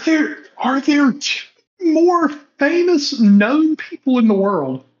there more famous known people in the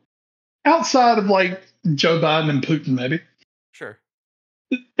world outside of Joe Biden and Putin, maybe? Sure.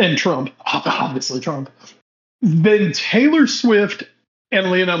 And Trump, obviously Trump, than Taylor Swift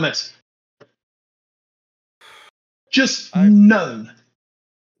and Lionel Messi? Just I none.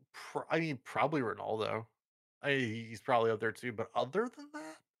 I mean, probably Ronaldo. He's probably up there too. But other than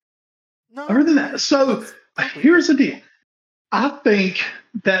that, Other no. than that, so That's probably here's it. the deal. I think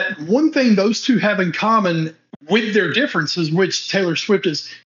that one thing those two have in common with their differences, which Taylor Swift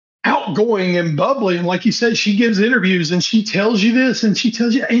is outgoing and bubbly, and like you said, she gives interviews and she tells you this and she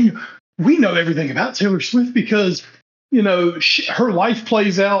tells you, and we know everything about Taylor Swift because her life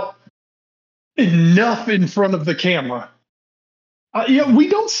plays out enough in front of the camera. Yeah, Mhm. we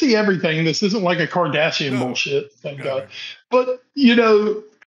don't see everything. This isn't like a Kardashian No, bullshit, thank no, God. no, no.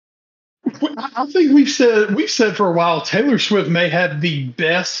 But I think we've said for a while Taylor Swift may have the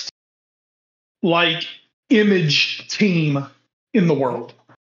best like image team in the Hmm. world.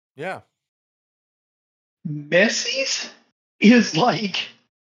 Yeah, Messi's is like,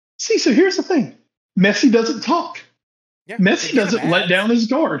 see, so here's the thing. Messi doesn't talk. yeah. They Messi get him doesn't let ads. down his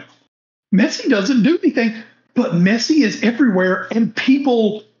guard. Messi doesn't do anything, but Messi is everywhere and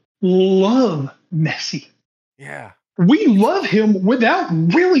people love Messi. Yeah, We it's love him without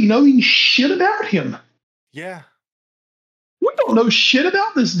really knowing shit about him. yeah, We don't know shit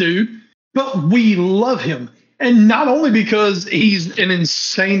about this dude, but we love him. And not only because he's an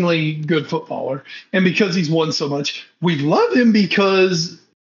insanely good footballer and because he's won so much, we love him because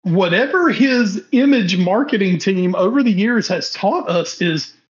whatever his image marketing team over the years has taught us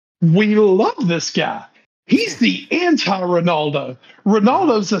is we love this guy. He's yeah. the anti Ronaldo. Hmm.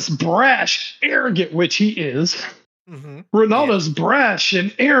 Ronaldo's this brash, arrogant, which he is. Hmm. Yeah, Ronaldo's brash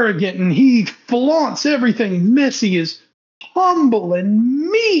and arrogant and he flaunts everything. Messi is humble and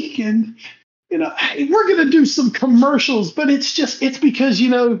meek and hey, we're going to do some commercials, but it's because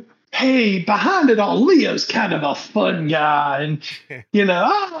hey, behind it all, Leo's kind of a fun guy and no,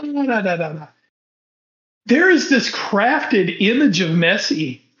 no, no, no, no. There is this crafted image of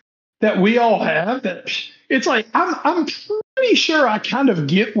Messi that we all have that it's like I'm pretty sure I kind of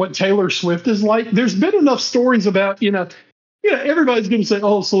get what Taylor Swift is like. There's been enough stories about everybody's going to say,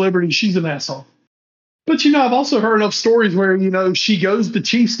 oh, celebrity, she's an asshole. But I've also heard enough stories where she goes to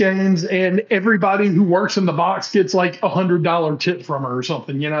Chiefs games and everybody who works in the box gets like $100 tip from her or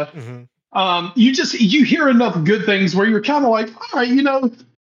something. hmm, You hear enough good things where you're kind of like, all right,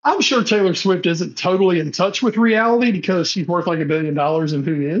 I'm sure Taylor Swift isn't totally in touch with reality because she's worth like $1 billion and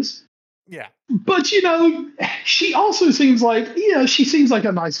who is. yeah, But she also seems like she seems like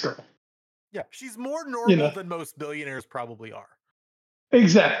a nice girl. yeah. She's more You normal know, than most billionaires probably are.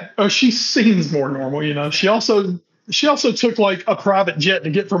 exactly. Or she seems more normal. Yeah, She also took like a private jet to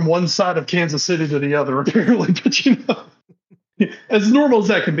get from one side of Kansas City to the other, apparently. But as normal as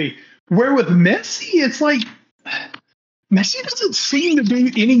that can be. Where with Messi, it's like Messi doesn't seem to do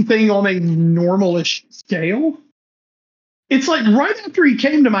anything on a normalish scale. It's like right after he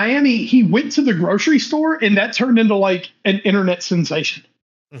came to Miami, he went to the grocery store and that turned into like an internet sensation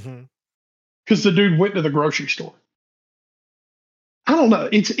hmm, because the dude went to the grocery store. I don't know.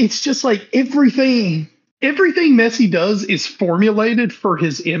 It's just like everything Messi does is formulated for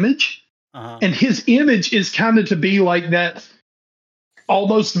his image, uh-huh, and his image is kind of to be like that,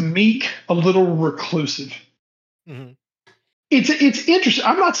 almost meek, a little reclusive. hmm. It's interesting.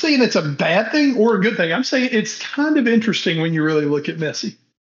 I'm not saying it's a bad thing or a good thing. I'm saying it's kind of interesting when you really look at Messi.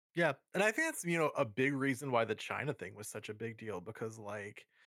 Yeah, and I think that's a big reason why the China thing was such a big deal because like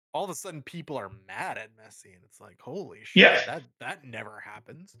all of a sudden people are mad at Messi and it's like holy Yeah. shit that never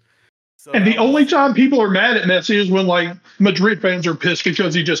happens. So And the that only was time people are mad at Messi is when like Madrid fans are pissed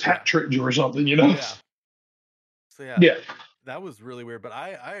because he just yeah, hat tricked you or something. yeah. So yeah, Yeah. that was really weird. But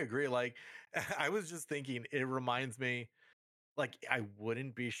I agree. Like I was just thinking, it reminds me like I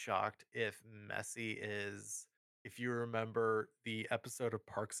wouldn't be shocked if Messi is, if you remember the episode of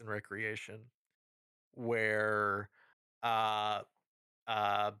Parks and Recreation where uh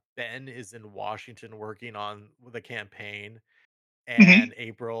Ben is in Washington working on the campaign Hmm. and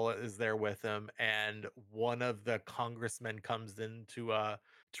April is there with him and one of the congressmen comes in to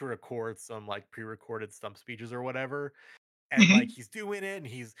record some like pre-recorded stump speeches or whatever and like Hmm. he's doing it and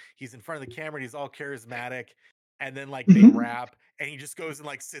he's in front of the camera and he's all charismatic and then like they Hmm. wrap and he just goes and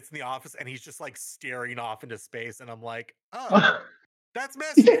like sits in the office and he's just like staring off into space and I'm like, "Oh, that's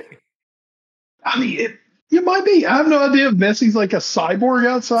Messi." Yeah. I mean, it might be. I have no idea if Messi's like a cyborg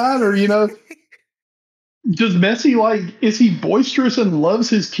outside, or does Messi like is he boisterous and loves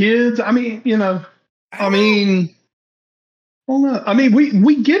his kids? I mean, I I don't know. mean, I don't know. I mean,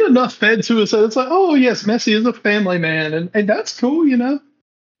 we get enough fed to us that it's like, oh yes, Messi is a family man, and that's cool.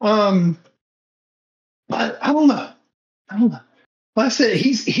 Um, but I don't know. I don't know. Like I said,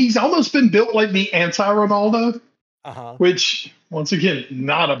 he's almost been built like the anti Ronaldo, Uh-huh. which once again,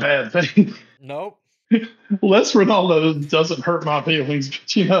 not a bad thing. Nope. less Ronaldo doesn't hurt my feelings,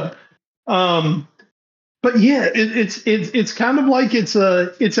 but um, but yeah, it's kind of like it's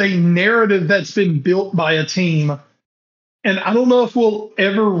a narrative that's been built by a team, and I don't know if we'll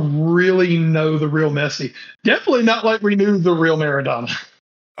ever really know the real Messi. Definitely not like we knew the real Maradona.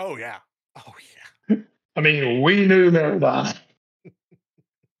 Oh yeah. Oh I mean, we knew Maradona.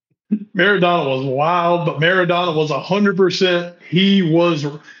 Maradona was wild, but Maradona was 100%. He was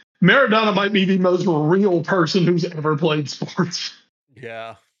Maradona might be the most real person who's ever played sports,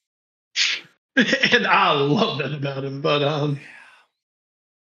 yeah. and I love that about him. But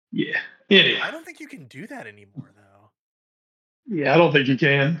Yeah. yeah, anyway, I don't think you can do that anymore though. yeah, I don't think you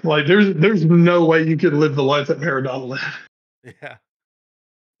can. Like, there's no way you could live the life that Maradona lived. Yeah.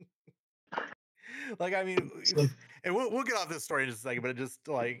 Like I mean, So, and we'll get off this story in just a second, but it just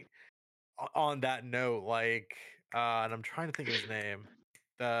like on that note, like, and I'm trying to think of his name,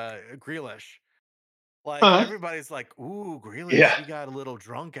 the Grealish. Like uh, everybody's like, "Ooh, Grealish, yeah, he got a little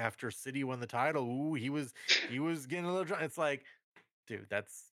drunk after City won the title. Ooh, he was getting a little drunk." It's like, dude,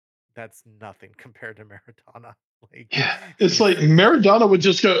 that's nothing compared to Maradona. Like, yeah. It's he's like Maradona would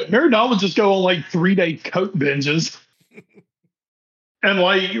just go on like 3-day coke binges and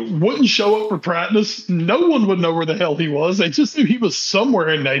like wouldn't show up for practice. No one would know where the hell he was. They just knew he was somewhere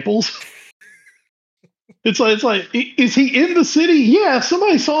in Naples. It's like, is he in the city? Yeah,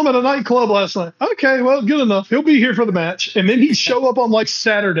 somebody saw him at a nightclub last night. Okay, well, good enough. He'll be here for the match. And then he'd yeah, show up on like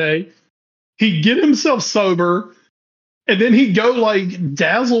Saturday. He'd get himself sober, and then he'd go like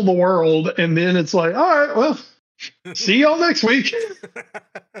dazzle the world. And then it's like, all right, well, see y'all next week.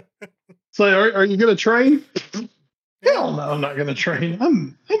 So, are you going to train? yeah. Hell no, I'm not going to train.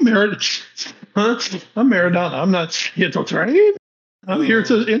 I'm Maradona. I'm Maradona. I'm not here to train. I'm here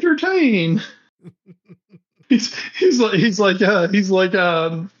to Oh. entertain. He's like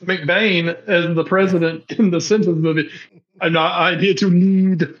McBain as the Yeah. president in the Simpsons movie. I'm here to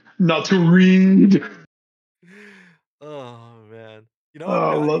lead, not to read. Oh man. You know what? Oh,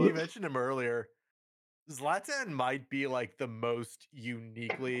 I Now that love you it. mentioned him earlier, Zlatan might be like the most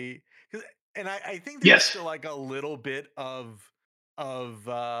uniquely, 'cause- and I think there's Yes, still like a little bit of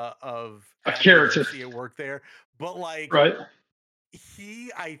a ad character, agency at work there, but like right?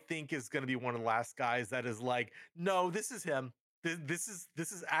 he I think is going to be one of the last guys that is like, no, this is him. This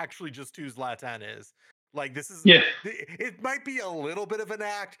is actually just who Zlatan is. Like this is Yeah, it might be a little bit of an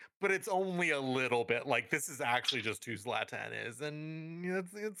act, but it's only a little bit. Like this is actually just who Zlatan is, and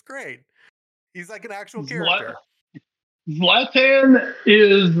it's great. He's like an actual Zla- character. Zlatan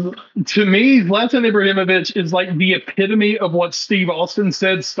is, to me, Zlatan Ibrahimovic is like the epitome of what Steve Austin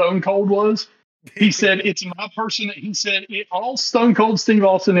said Stone Cold was. He said, "It's my person." He said, "All Stone Cold Steve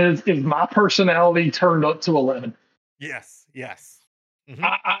Austin is my personality turned up to 11." Yes, yes. Hmm.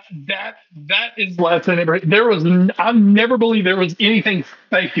 That is Zlatan Ibrahimovic. I never believed there was anything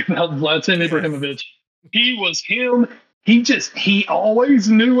fake about Zlatan Yes. Ibrahimovic. He was him. He always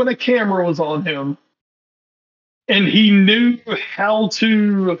knew when a camera was on him, and he knew how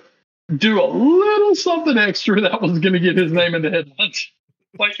to do a little something extra that was going to get his name in the headlines.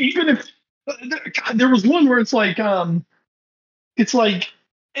 Like, even if God, there was one where it's like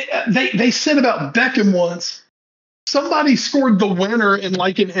they said about Beckham once. Somebody scored the winner in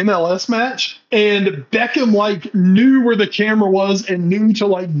like an MLS match, and Beckham like knew where the camera was and knew to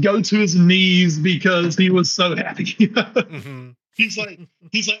like go to his knees because he was so happy. Hmm. he's like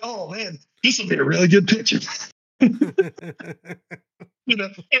he's like, oh man, this will be a really good picture.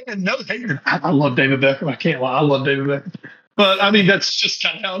 And no hater. I love David Beckham. I can't lie. I love David Beckham. But I mean, that's just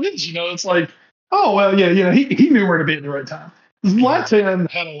kind of how it is. It's like, oh well, yeah, he knew where to be at the right time. Hmm. Zlatan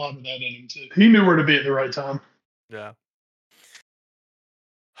had a lot of that in him too. He knew where to be at the right time. Yeah.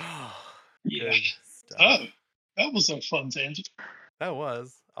 Yeah. Good Oh, stuff. that was a fun tangent. That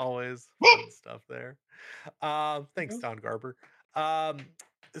was always Woo! fun stuff there. Thanks, Don Garber. Um,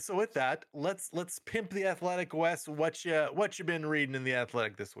 so with that, let's pimp the Athletic West. What you been reading in the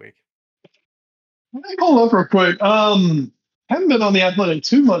Athletic this week? Hold up real quick. Haven't been on the athletic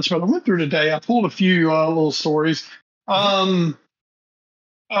too much, but I went through today. I pulled a few little stories. Hmm.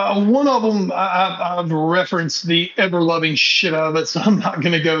 Um, one of them I've referenced the ever loving shit out of it, so I'm not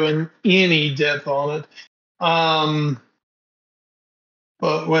going to go in any depth on it. Um,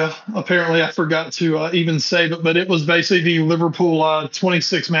 but well, apparently I forgot to even save it. But it was basically the Liverpool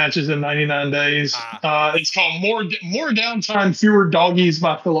 26 matches in 99 days. Ah, yes. It's called More Downtime, Fewer Doggies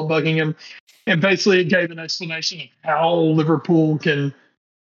by Philip Buckingham, and basically it gave an explanation of how Liverpool can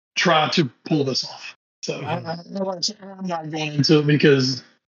try to pull this off. So Hmm. I'm not going into it because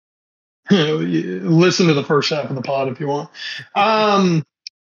listen to the first half of the pod if you want. Um,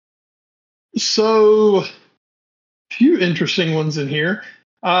 So, few interesting ones in here.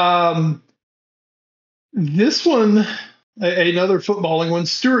 Um, this one, another footballing one.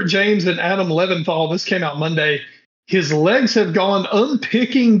 Stuart James and Adam Leventhal. This came out Monday. His legs have gone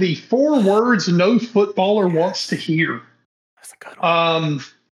unpicking the four words no footballer wants to Yes, hear. that's a good one.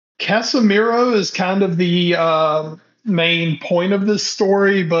 Casemiro is kind of the main point of this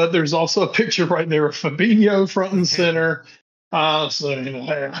story, but there's also a picture right there of Fabinho front and center. I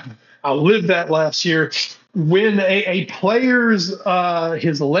lived that last year. When a player's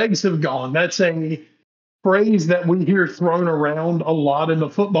his legs have gone, that's a phrase that we hear thrown around a lot in the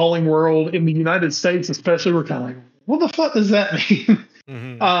footballing world in the United States, especially. We're kind of like, what the fuck does that mean?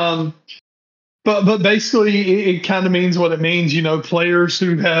 Mhm. um, but basically, it kind of means what it means. You know, players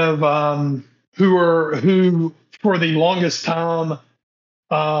who have who for the longest time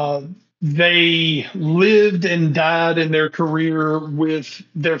uh, they lived and died in their career with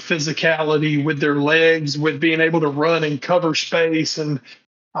their physicality, with their legs, with being able to run and cover space. And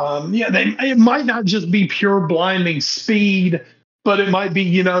yeah, it might not just be pure blinding speed, but it might be,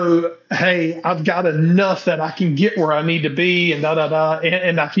 you know, hey, I've got enough that I can get where I need to be, and da da da,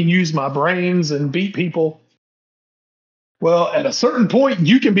 and I can use my brains and beat people. Well, at a certain point,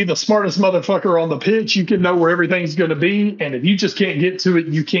 you can be the smartest motherfucker on the pitch. You can know where everything's going to be, and if you just can't get to it,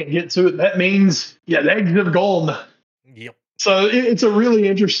 you can't get to it. That means yeah, legs have gone. Yep. So it's a really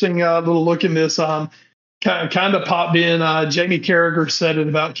interesting little look in this. Kind of popped in. Jamie Carragher said it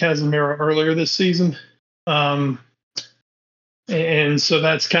about Casemiro earlier this season, um, and so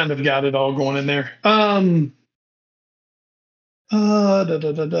that's kind of got it all going in there.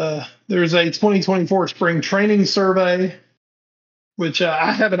 There's a 2024 spring training survey, which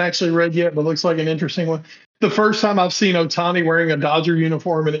I haven't actually read yet, but looks like an interesting one. The first time I've seen Otani wearing a Dodger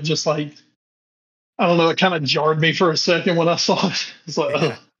uniform, and it just like I don't know, it kind of jarred me for a second when I saw it. It's like,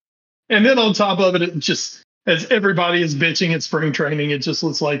 Yeah. oh. And then on top of it, it just as everybody is bitching at spring training, it just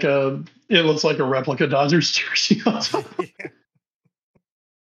looks like a replica Dodgers jersey. Yeah.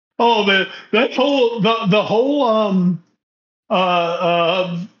 Oh man, that whole the whole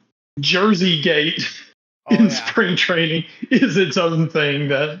uh Jersey gate Oh in yeah. spring training is its own thing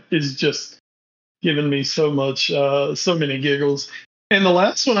that is just giving me so many giggles. And the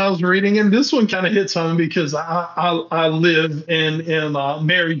last one I was reading, and this one kind of hits home because I live and am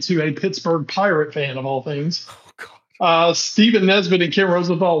married to a Pittsburgh Pirate fan of all things. Oh god. Stephen Nesbitt and Kim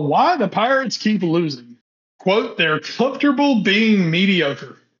Rosenthal. Why the Pirates keep losing? Quote: They're comfortable being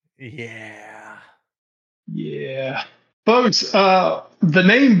mediocre. Yeah. Yeah, folks. The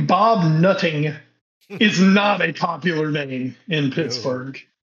name Bob Nutting is not a popular name in No. Pittsburgh.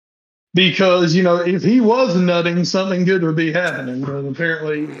 Because you know if he was nutting, something good would be happening. But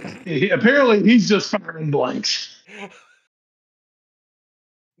apparently he's just firing blanks,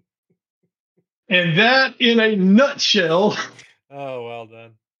 and that, in a nutshell, Oh, well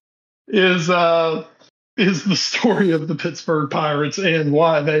done. is uh is the story of the Pittsburgh Pirates and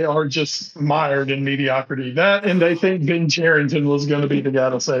why they are just mired in mediocrity. That, and they think Ben Cherington was going to be the guy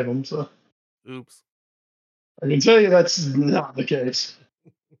to save them. So Oops. I can tell you that's not the case.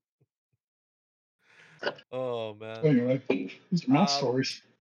 Oh man. Anyway, these are my Um stories.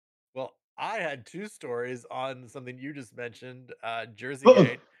 Well, I had two stories on something you just mentioned, Uh-oh.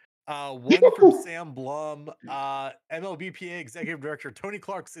 Jerseygate. One from Sam Blum, MLBPA Executive Director Tony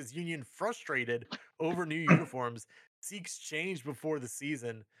Clark says union frustrated over new uniforms, seeks change before the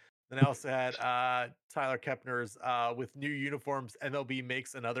season. Then I also had Tyler Kepner's with new uniforms, MLB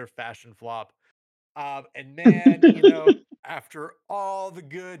makes another fashion flop. And man, you know, after all the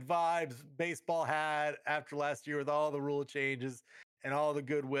good vibes baseball had after last year with all the rule changes and all the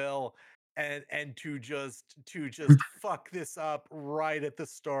goodwill, and to just fuck this up right at the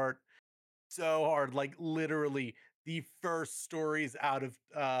start so hard, like literally the first stories out of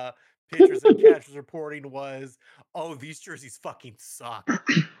pitchers and catchers reporting was, oh, these jerseys fucking suck.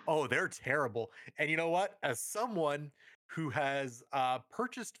 Oh, they're terrible. And you know what? As someone who has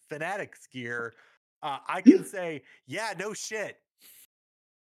purchased Fanatics gear, I can say, yeah, no shit.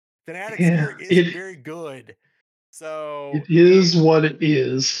 Fanatics gear Yeah, isn't very good. it So is what it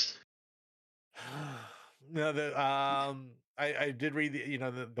is. no, I did read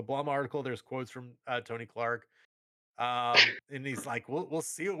the Blum article. There's quotes from Tony Clark. And he's like, we'll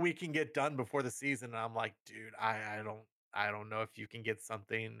see what we can get done before the season. And I'm like, dude, I don't know if you can get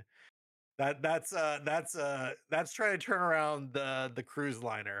something that's trying to turn around the cruise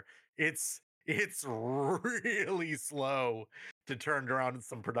liner. It's really slow to turn around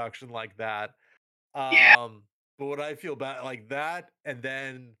some production like that. Yeah. But what I feel bad like that, and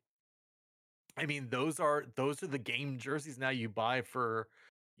then I mean those are the game jerseys now you buy for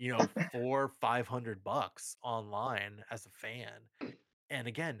 $400-500 online as a fan. And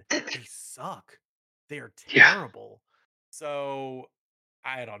again, they suck. They are Yeah. terrible. So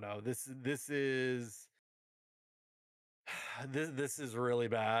I don't know. This is this is really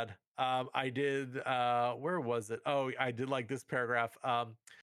bad. I did where was it? Oh, I did like this paragraph.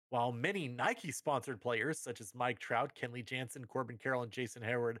 While many Nike sponsored players such as Mike Trout, Kenley Jansen, Corbin Carroll, and Jason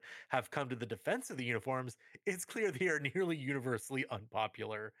Hayward have come to the defense of the uniforms, it's clear they are nearly universally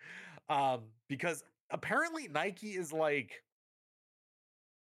unpopular. Because apparently Nike is like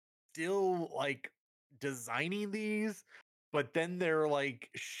still like designing these, but then they're like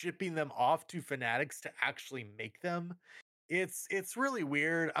shipping them off to Fanatics to actually make them. It's really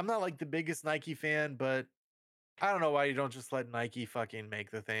weird. I'm not like the biggest Nike fan, but I don't know why you don't just let Nike fucking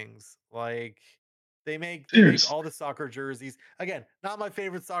make the things. Like they make Serious. all the soccer jerseys. Again, not my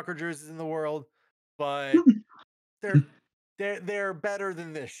favorite soccer jerseys in the world, but they're they're better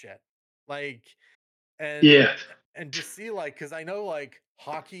than this shit. Like and Yeah. and to see like because I know like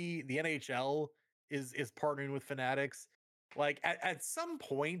hockey, the NHL is partnering with Fanatics. Like at some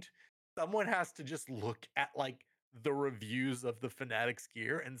point, someone has to just look at like the reviews of the Fanatics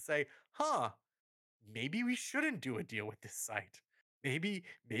gear and say, huh, maybe we shouldn't do a deal with this site. Maybe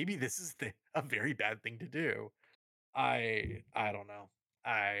this is a very bad thing to do. I don't know.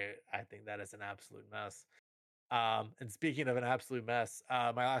 I think that is an absolute mess. And speaking of an absolute mess,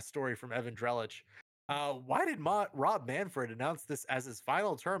 my last story from Evan Drellich. Why did Rob Manfred announce this as his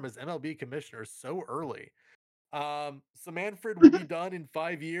final term as MLB commissioner so early? So Manfred will be done in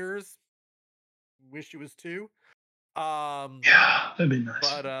 5 years. Wish it was two. Um, Yeah. That'd be nice.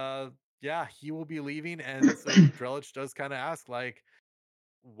 but yeah, he will be leaving, and so Drellich does kind of ask like,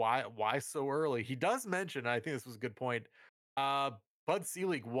 why so early? He does mention, I think this was a good point. Uh, Bud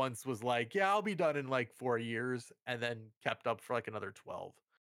Selig once was like, yeah, I'll be done in like 4 years, and then kept up for like another 12.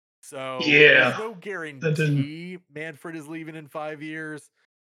 So there's Yeah. no That didn't. guarantee Manfred is leaving in 5 years.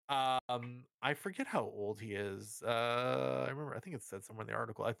 I forget how old he is. I remember, I think it said somewhere in the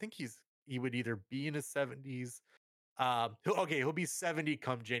article. I think he would either be in his 70s. He'll be 70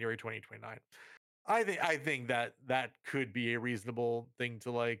 come January 2029. I think that could be a reasonable thing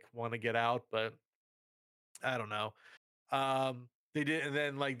to like want to get out, but I don't know. They did, and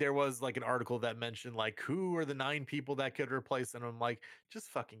then like there was like an article that mentioned like who are the 9 people that could replace him. I'm like, just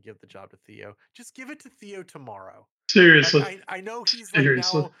fucking give the job to Theo. Just give it to Theo tomorrow. Like Seriously. I know he's like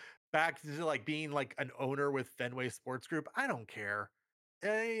Seriously. now back to like being like an owner with Fenway Sports Group. I don't care.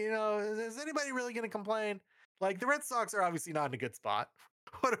 Is anybody really going to complain? Like the Red Sox are obviously not in a good spot.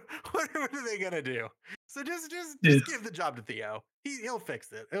 What are they going to do? So Yeah. just give the job to Theo. He'll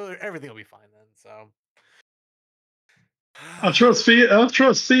fix it. Everything will be fine then. So I trust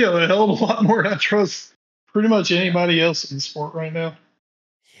Theo a hell of a lot more than I trust pretty much yeah. anybody else in sport right now.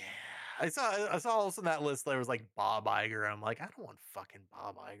 Yeah. I saw also in that list there was like Bob Iger. I'm like, I don't want fucking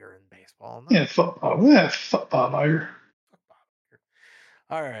Bob Iger in baseball. No. Yeah, fuck Bob. Yeah, fuck Bob Iger. Fuck Bob Iger.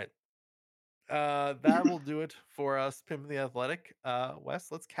 All right. That will do it for us, Pimp the Athletic.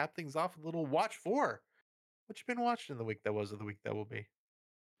 Wes, let's cap things off with a little watch for. What you been watching the week that was or the week that will be?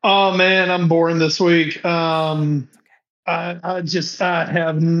 Oh man, I'm boring this week. It's okay. I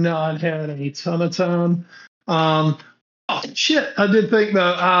have not had a ton of time. Um, oh shit, I did think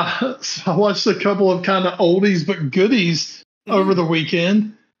that I watched a couple of kind of oldies but goodies over the Mm.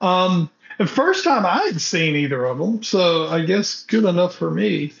 weekend. The first time I had seen either of them, so I guess good enough for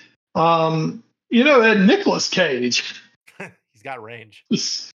me. That Nicolas Cage. He's got range.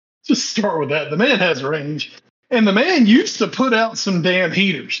 Just, just start with that. The man has range, and the man used to put out some damn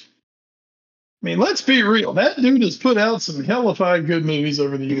heaters. I mean, let's be real. That dude has put out some hellified good movies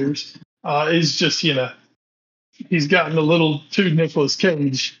over the years. It's just, he's gotten a little too Nicolas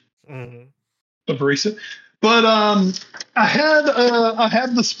Cage Mm-hmm. of recent. But I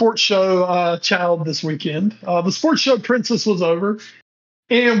had the sports show Child this weekend. The sports show Princess was over,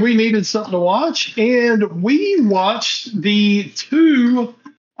 and we needed something to watch, and we watched the two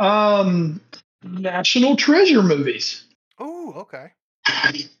National Treasure movies. Oh, okay.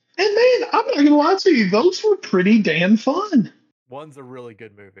 And man, I'm not gonna lie to you, those were pretty damn fun. One's a really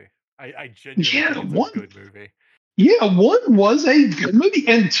good movie. I genuinely Yeah, think it's a one. good movie. Yeah, one was a good movie,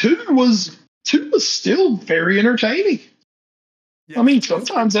 and two was still very entertaining. I Yeah, mean, two is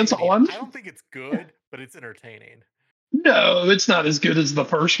sometimes that's all entertaining. I I need. don't think it's good, but it's entertaining. No, it's not as good as the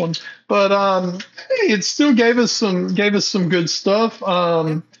first one, but hey, it still gave us some good stuff. Yeah.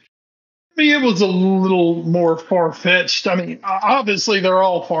 I mean, it was a little more far fetched. I mean, obviously they're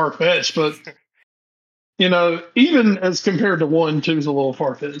all far fetched, but even as compared to 1, 2's a little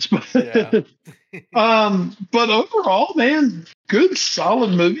far fetched, Yeah. but overall, man, good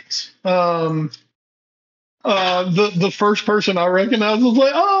solid movies. The first person I recognized was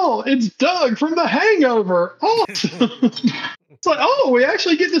like, oh, it's Doug from The Hangover. Awesome. It's like, oh, we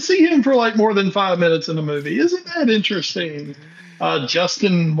actually get to see him for like more than 5 minutes in the movie. Isn't that interesting?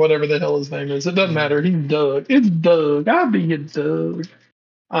 Justin, whatever the hell his name is, it doesn't Mhm. matter. He's Doug. It's Doug. I'll be a Doug.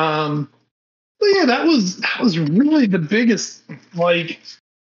 Um, but yeah, that was really the biggest like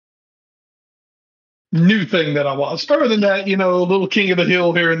new thing that I watched. Other than that, a little King of the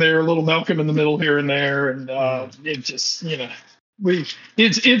Hill here and there, a little Malcolm in the Middle here and there, and Mhm. it just we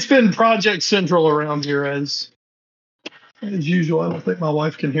it's been Project Central around here as usual. I don't think my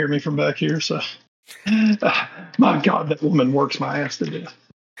wife can hear me from back here, so my God, that woman works my ass to death.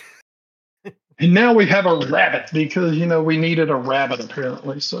 And now we have a rabbit because we needed a rabbit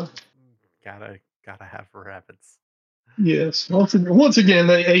apparently. So Gotta have rabbits. yes, once again,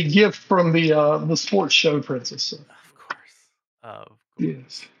 a gift from the sports show princess. So, Of course. Of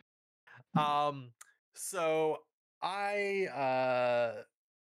yes. course. So I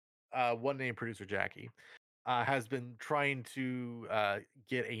one name producer Jackie has been trying to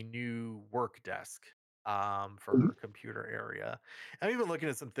get a new work desk for her computer area. I'm even looking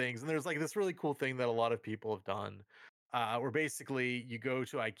at some things, and there's like this really cool thing that a lot of people have done, where basically you go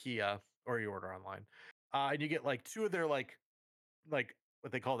to IKEA or you order online, and you get like two of their like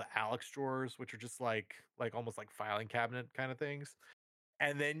what they call the Alex drawers, which are just like almost like filing cabinet kind of things,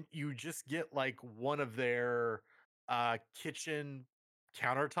 and then you just get like one of their kitchen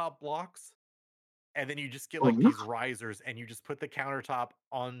countertop blocks, and then you just get like Oh, these risers and you just put the countertop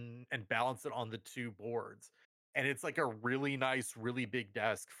on and balance it on the two boards, and it's like a really nice really big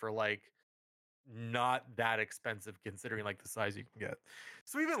desk for like not that expensive considering like the size you can get.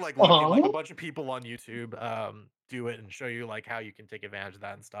 So we've been like looking, like a oh, bunch of people on YouTube do it and show you like how you can take advantage of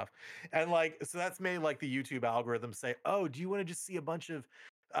that and stuff. And like so that's made like the YouTube algorithm say, oh, do you want to just see a bunch of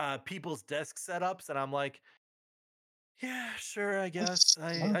people's desk setups? And I'm like, yeah, sure, I guess.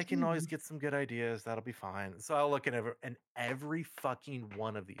 I can always get some good ideas. That'll be fine. So I'll look at every fucking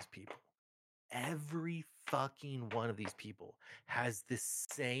one of these people. Every fucking one of these people has the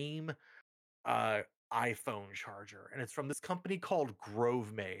same uh iPhone charger, and it's from this company called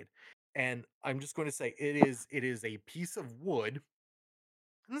Grove Made. And I'm just going to say it is a piece of wood.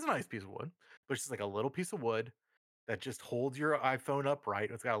 And it's a nice piece of wood, but it's just like a little piece of wood that just holds your iPhone upright.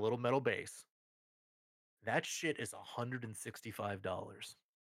 It's got a little metal base. That shit is $165.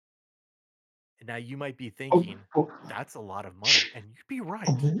 And now you might be oh, thinking, oh, that's a lot of money. And you'd be right.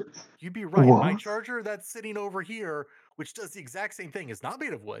 oh, You'd be right. My what? charger that's sitting over here, which does the exact same thing, is not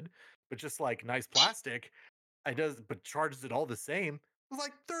made of wood, but just like nice plastic. It does, but charges it all the same. It was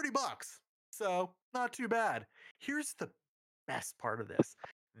like $30. So not too bad. Here's the best part of this.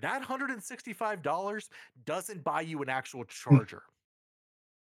 That $165 doesn't buy you an actual charger.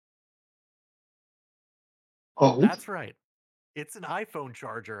 Oh, That's right. It's an iPhone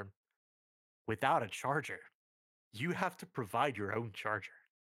charger without a charger. You have to provide your own charger.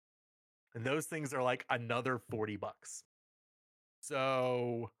 And those things are like another $40.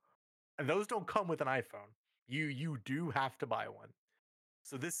 So, and those don't come with an iPhone. You do have to buy one.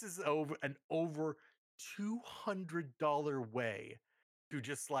 So this is over $200 way to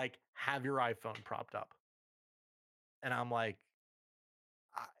just like have your iPhone propped up. And I'm like,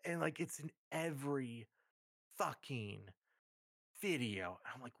 and like it's in every fucking video.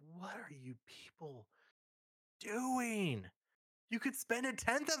 And I'm like, what are you people doing? You could spend a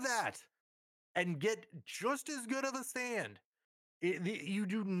tenth of that and get just as good of a stand. You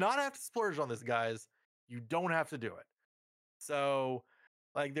do not have to splurge on this, guys. You don't have to do it. So,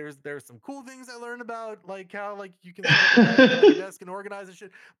 like, there's some cool things I learned about, like how like you can set up a desk and organize and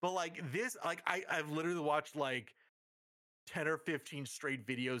shit. But like this, like I've literally watched like 10 or 15 straight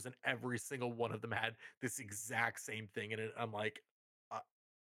videos, and every single one of them had this exact same thing. And I'm like, uh,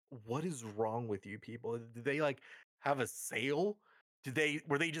 what is wrong with you people? Did they like have a sale?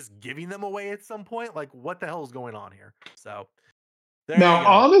 Were they just giving them away at some point? Like, what the hell is going on here? So there you Now, go.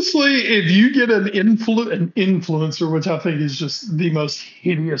 honestly, if you get an influencer, which I think is just the most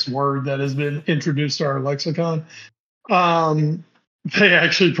hideous word that has been introduced to our lexicon, um, they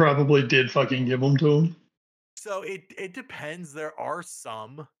actually probably did fucking give them to them. So it depends. There are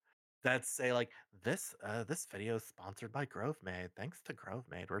some that say like this video is sponsored by GroveMade. Thanks to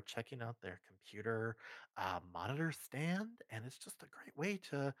GroveMade, we're checking out their computer monitor stand, and it's just a great way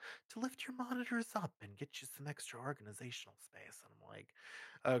to lift your monitors up and get you some extra organizational space. And I'm like,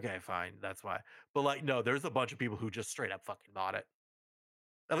 okay, fine, that's why. But like, no, there's a bunch of people who just straight up fucking bought it.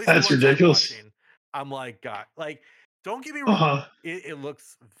 At least the That's ones I'm ridiculous. watching. I'm like, God, like, don't get me wrong. Uh-huh. It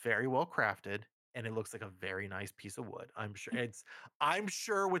looks very well crafted and it looks like a very nice piece of wood. I'm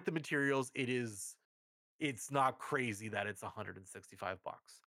sure with the materials, it's not crazy that it's $165.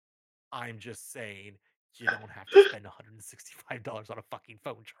 I'm just saying you don't have to spend $165 on a fucking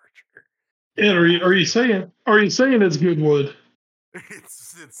phone charger. You And don't have are to you do it. saying it's good wood?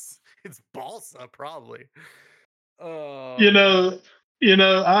 It's balsa probably. You Oh man.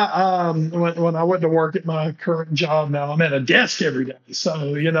 know, I when I went to work at my current job now, I'm at a desk every day. So,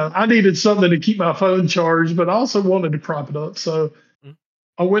 Mhm, I needed something to keep my phone charged, but I also wanted to prop it up. So mhm.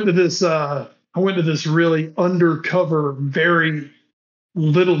 I went to this really undercover, very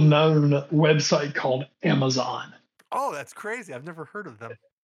little known website called Amazon. Oh, that's crazy. I've never heard of them.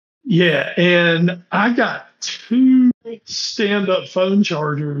 Yeah, and I got two stand-up phone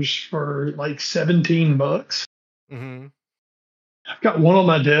chargers for like $17. Mhm. I've got one on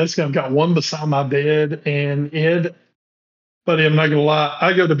my desk. I've got one beside my bed, and buddy, I'm not gonna lie.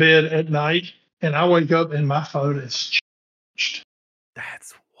 I go to bed at night and I wake up and my phone is charged.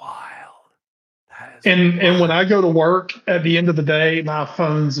 That's wild. That is And when I wild. go to work at the end of the day, my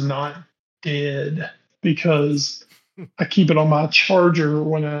phone's not dead because I keep it on my charger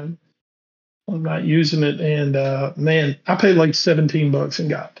when I'm not using it. And man, I paid like $17 and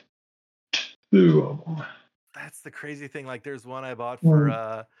got two of them. That's the crazy thing. Like, there's one I bought for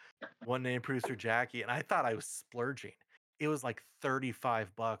Mm, one named producer Jackie, and I thought I was splurging. It was like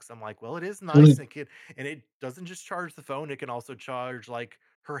 $35. I'm like, well, it is nice mm. and it doesn't just charge the phone, it can also charge like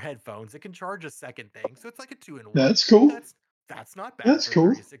her headphones. It can charge a second thing. So it's like a two in one. That's cool. That's not bad That's for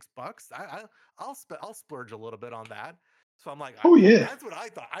cool. $36. I'll splurge a little bit on that. So I'm like, Oh yeah. that's what I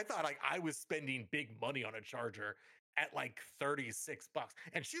thought. I thought like I was spending big money on a charger at like $36.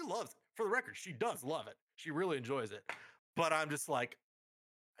 And she loves it. For the record, she does love it. She really enjoys it. But I'm just like,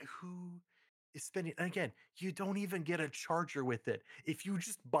 who is spending, and again, you don't even get a charger with it. If you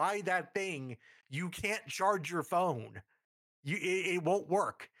just buy that thing, you can't charge your phone. It won't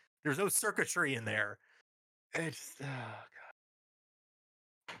work. There's no circuitry in there. It's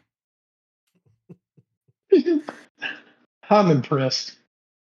I'm impressed.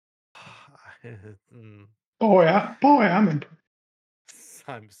 Mm, I'm impressed.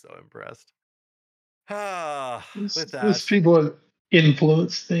 I'm so impressed. Ah, with These that, people have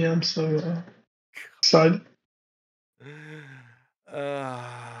influenced me. I'm so excited.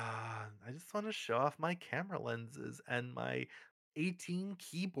 I just want to show off my camera lenses and my 18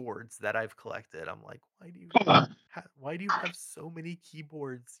 keyboards that I've collected. I'm like, Uh, why do you have so many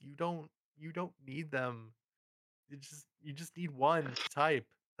keyboards? You don't need them. You just need one to type.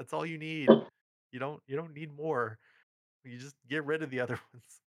 That's all you need. You don't need more. You just get rid of the other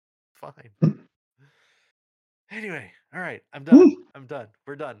ones. Fine. Anyway, all right, I'm done. I'm done.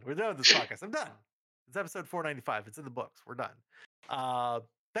 We're done. We're done with this podcast. I'm done. It's episode 495. It's in the books. We're done. Uh,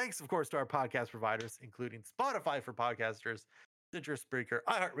 Thanks, of course, to our podcast providers, including Spotify for podcasters, Stitcher, Spreaker,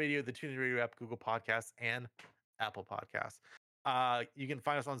 iHeartRadio, the TuneIn Radio app, Google Podcasts, and Apple Podcasts. You can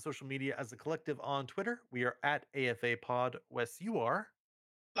find us on social media as a collective on Twitter. We are at AFA Pod. Wes, you are.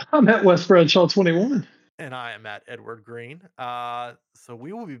 I'm at West Bradshaw 21. And I am at Edward Green. So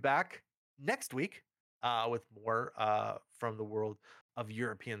we will be back next week with more from the world of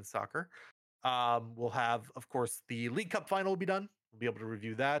European soccer. We'll have, of course, the League Cup final will be done. We'll be able to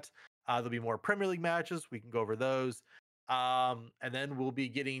review that. There'll be more Premier League matches. We can go over those. And then we'll be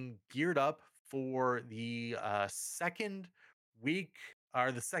getting geared up for the second week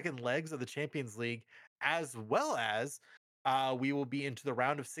or the second legs of the Champions League, as well as we will be into the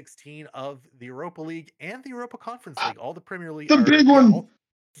round of 16 of the Europa League and the Europa Conference League. All the Premier League, The or big yeah, one. all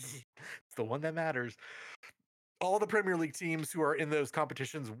it's the one that matters. All the Premier League teams who are in those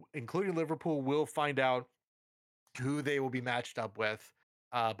competitions, including Liverpool, will find out who they will be matched up with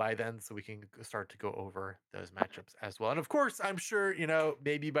by then, so we can start to go over those matchups as well. And of course, I'm sure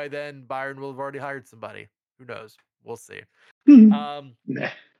maybe by then Bayern will have already hired somebody. Who knows? We'll see. Um, Nah.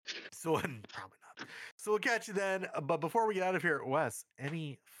 so probably not. So we'll catch you then. But before we get out of here, Wes,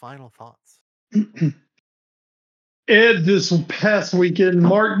 any final thoughts? Ed, this past weekend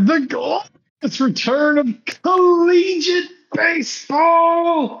marked the glorious return of collegiate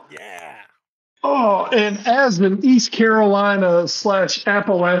baseball. Yeah. Oh, and as an East Carolina slash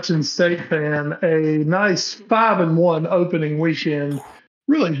Appalachian State fan, a nice 5-1 opening weekend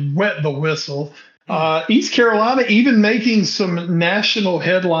really wet the whistle. Mm. East Carolina even making some national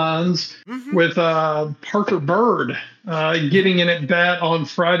headlines Mm-hmm. with Parker Bird Mm-hmm. getting an at bat on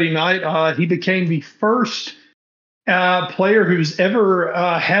Friday night. He became the first player who's ever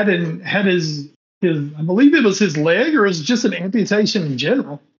had his I believe it was his leg or is just an amputation in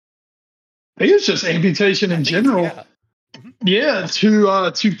general. I think it's just amputation I in think it's general. yeah. Mhm.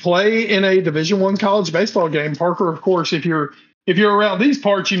 Yeah, to play in a Division I college baseball game. Parker, of course, if you're around these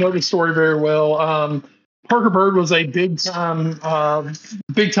parts, you know the story very well. Parker Bird was a big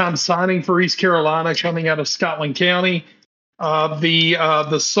time signing for East Carolina coming out of Scotland County.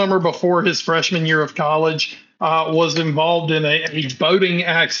 The summer before his freshman year of college, was involved in a boating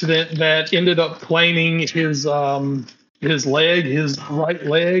accident that ended up claiming his leg, his right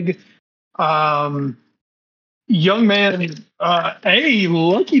leg. Um, Young man,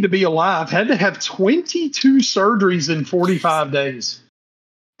 lucky to be alive, had to have 22 surgeries in 45 days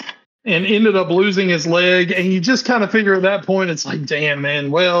and ended up losing his leg. And you just kind of figure at that point, it's like, damn, man,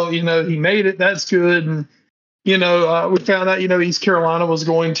 well, he made it. That's good. And, we found out, East Carolina was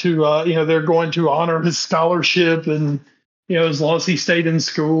going to, they're going to honor his scholarship and, as long as he stayed in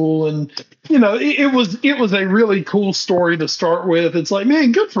school. And, it was a really cool story to start with. It's like,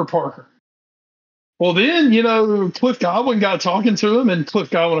 man, good for Parker. Well, then, Cliff Godwin got talking to him, and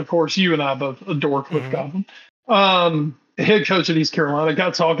Cliff Godwin, of course, you and I both adore Cliff Mhm. Godwin. Head coach at East Carolina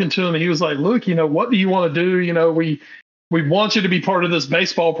got talking to him, and he was like, "Look, what do you want to do? We want you to be part of this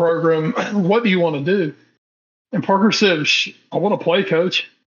baseball program. What do you want to do?" And Parker said, "I want to play, coach."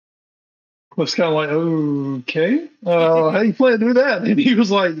 Cliff's kind of like, "Okay, how you plan to do that?" And he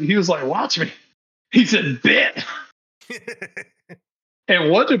was like, "Watch me." He said, "Bet." And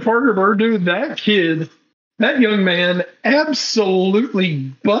what did Parker Bird do? That young man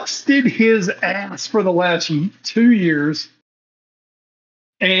absolutely busted his ass for the last 2 years.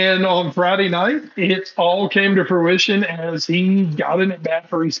 And on Friday night, it all came to fruition as he got an at bat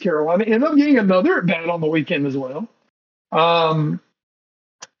for East Carolina. Ended up getting another at bat on the weekend as well. Um,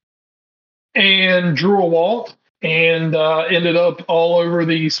 and drew a walk and ended up all over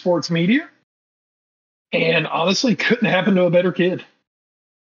the sports media. And honestly, couldn't happen to a better kid.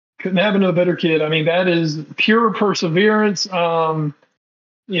 Couldn't happen to a better kid. I mean, that is pure perseverance. Cliff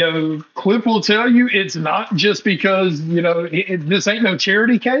will tell you it's not just because, this ain't no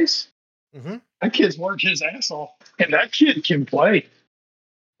charity case. Mhm. That kid's worked his ass off, and that kid can play.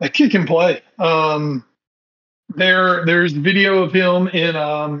 That kid can play. There's video of him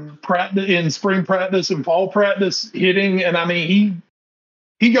in practice, in spring practice and fall practice hitting, and I mean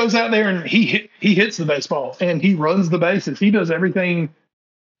he goes out there and he hits the baseball and he runs the bases. He does everything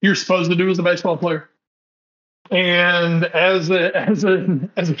you're supposed to do as a baseball player. And as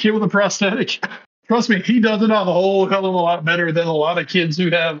a kid with a prosthetic, trust me, he does it on a whole hell of a lot better than a lot of kids who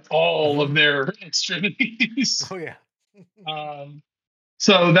have all Mhm. of their extremities. Oh yeah. Um,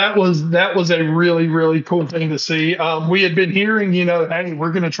 so that was a really really cool thing to see. We had been hearing, hey,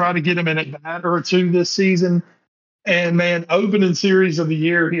 we're going to try to get him in a bat or two this season. And man, opening series of the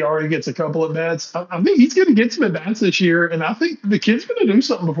year, he already gets a couple at bats. I think he's going to get some at bats this year, and I think the kid's going to do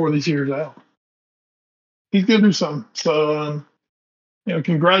something before this year's out. He's going to do something. So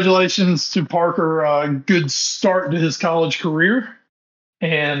congratulations to Parker. Good start to his college career.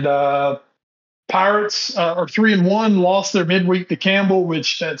 And Pirates are 3-1, lost their midweek to Campbell,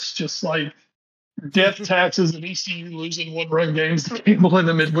 which that's just like death taxes and ECU losing 1-run games to Campbell in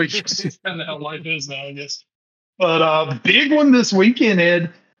the midweek. It's just kind of how life is now, I guess. But big one this weekend,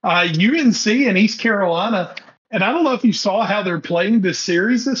 Ed. UNC and East Carolina. And I don't know if you saw how they're playing this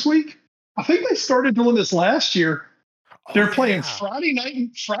series this week. I think they started doing this last year. Oh They're playing yeah. Friday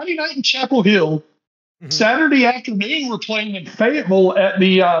night in Chapel Hill. Mhm. Saturday afternoon, we're playing in Fayetteville at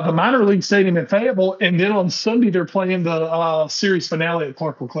the minor league stadium in Fayetteville, and then on Sunday they're playing the series finale at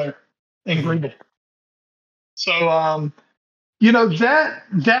Clark LeClaire in Mhm. Greenville. So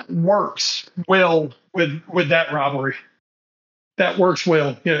that works well with that rivalry. That works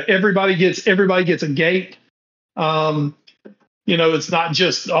well. Everybody gets a gate. Um, it's not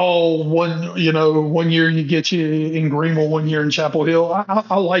just one year you get you in Greenville, 1 year in Chapel Hill.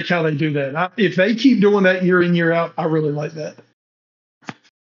 I like how they do that. If they keep doing that year in year out, I really like that.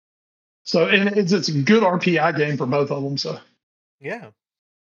 So and it's a good RPI game for both of them. So Yeah.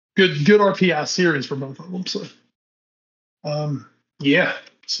 good RPI series for both of them. So yeah.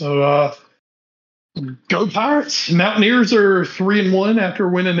 So go Pirates. Mountaineers are 3-1 after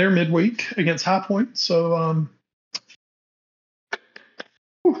winning their midweek against High Point. So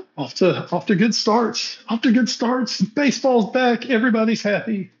off to good starts. Off to good starts. Baseball's back. Everybody's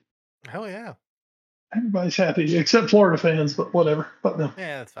happy. Hell yeah. Everybody's happy except Florida fans, but whatever. But no.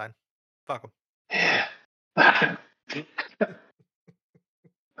 Yeah, that's fine. Fuck them. Yeah.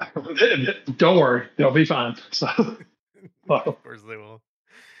 Don't worry, they'll be fine. So, well, Of course they will.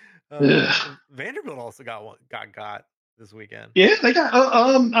 yeah, Vanderbilt also got this weekend. yeah, they got.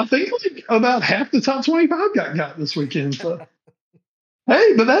 I think like about half the top 25 got this weekend. So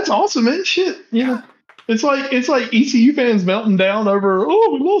Hey, but that's awesome, man. Shit, Yeah. it's like ECU fans melting down over,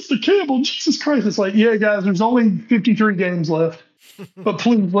 oh, we lost to Campbell. Jesus Christ! It's like, yeah, guys, there's only 53 games left, but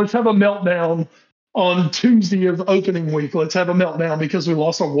please let's have a meltdown on Tuesday of opening week. Let's have a meltdown because we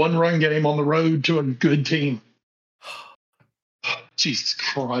lost a one-run game on the road to a good team. Jesus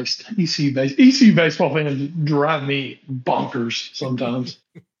Christ, ECU baseball fans drive me bonkers sometimes.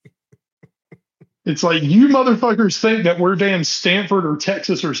 It's like you motherfuckers think that we're damn Stanford or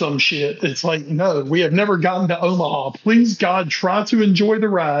Texas or some shit. It's like, no, we have never gotten to Omaha. Please, God, try to enjoy the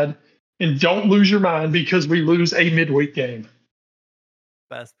ride and don't lose your mind because we lose a midweek game.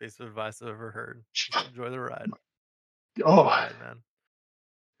 Best piece of advice I've ever heard. Just enjoy the ride. Enjoy the Oh, ride, man.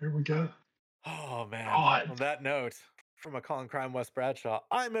 here we go. Oh man. God. On that note, from a Colin Crime West Bradshaw,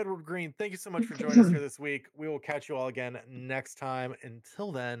 I'm Edward Green. Thank you so much for joining us here this week. We will catch you all again next time.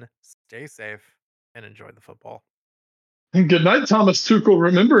 Until then, stay safe and enjoy the football. And good night, Thomas Tuchel.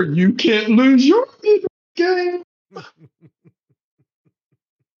 Remember, you can't lose your midweek game.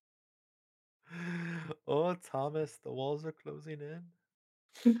 Oh, Thomas, the walls are closing in.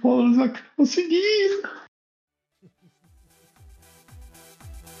 I'll see you.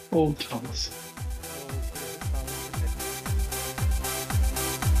 Oh, Thomas.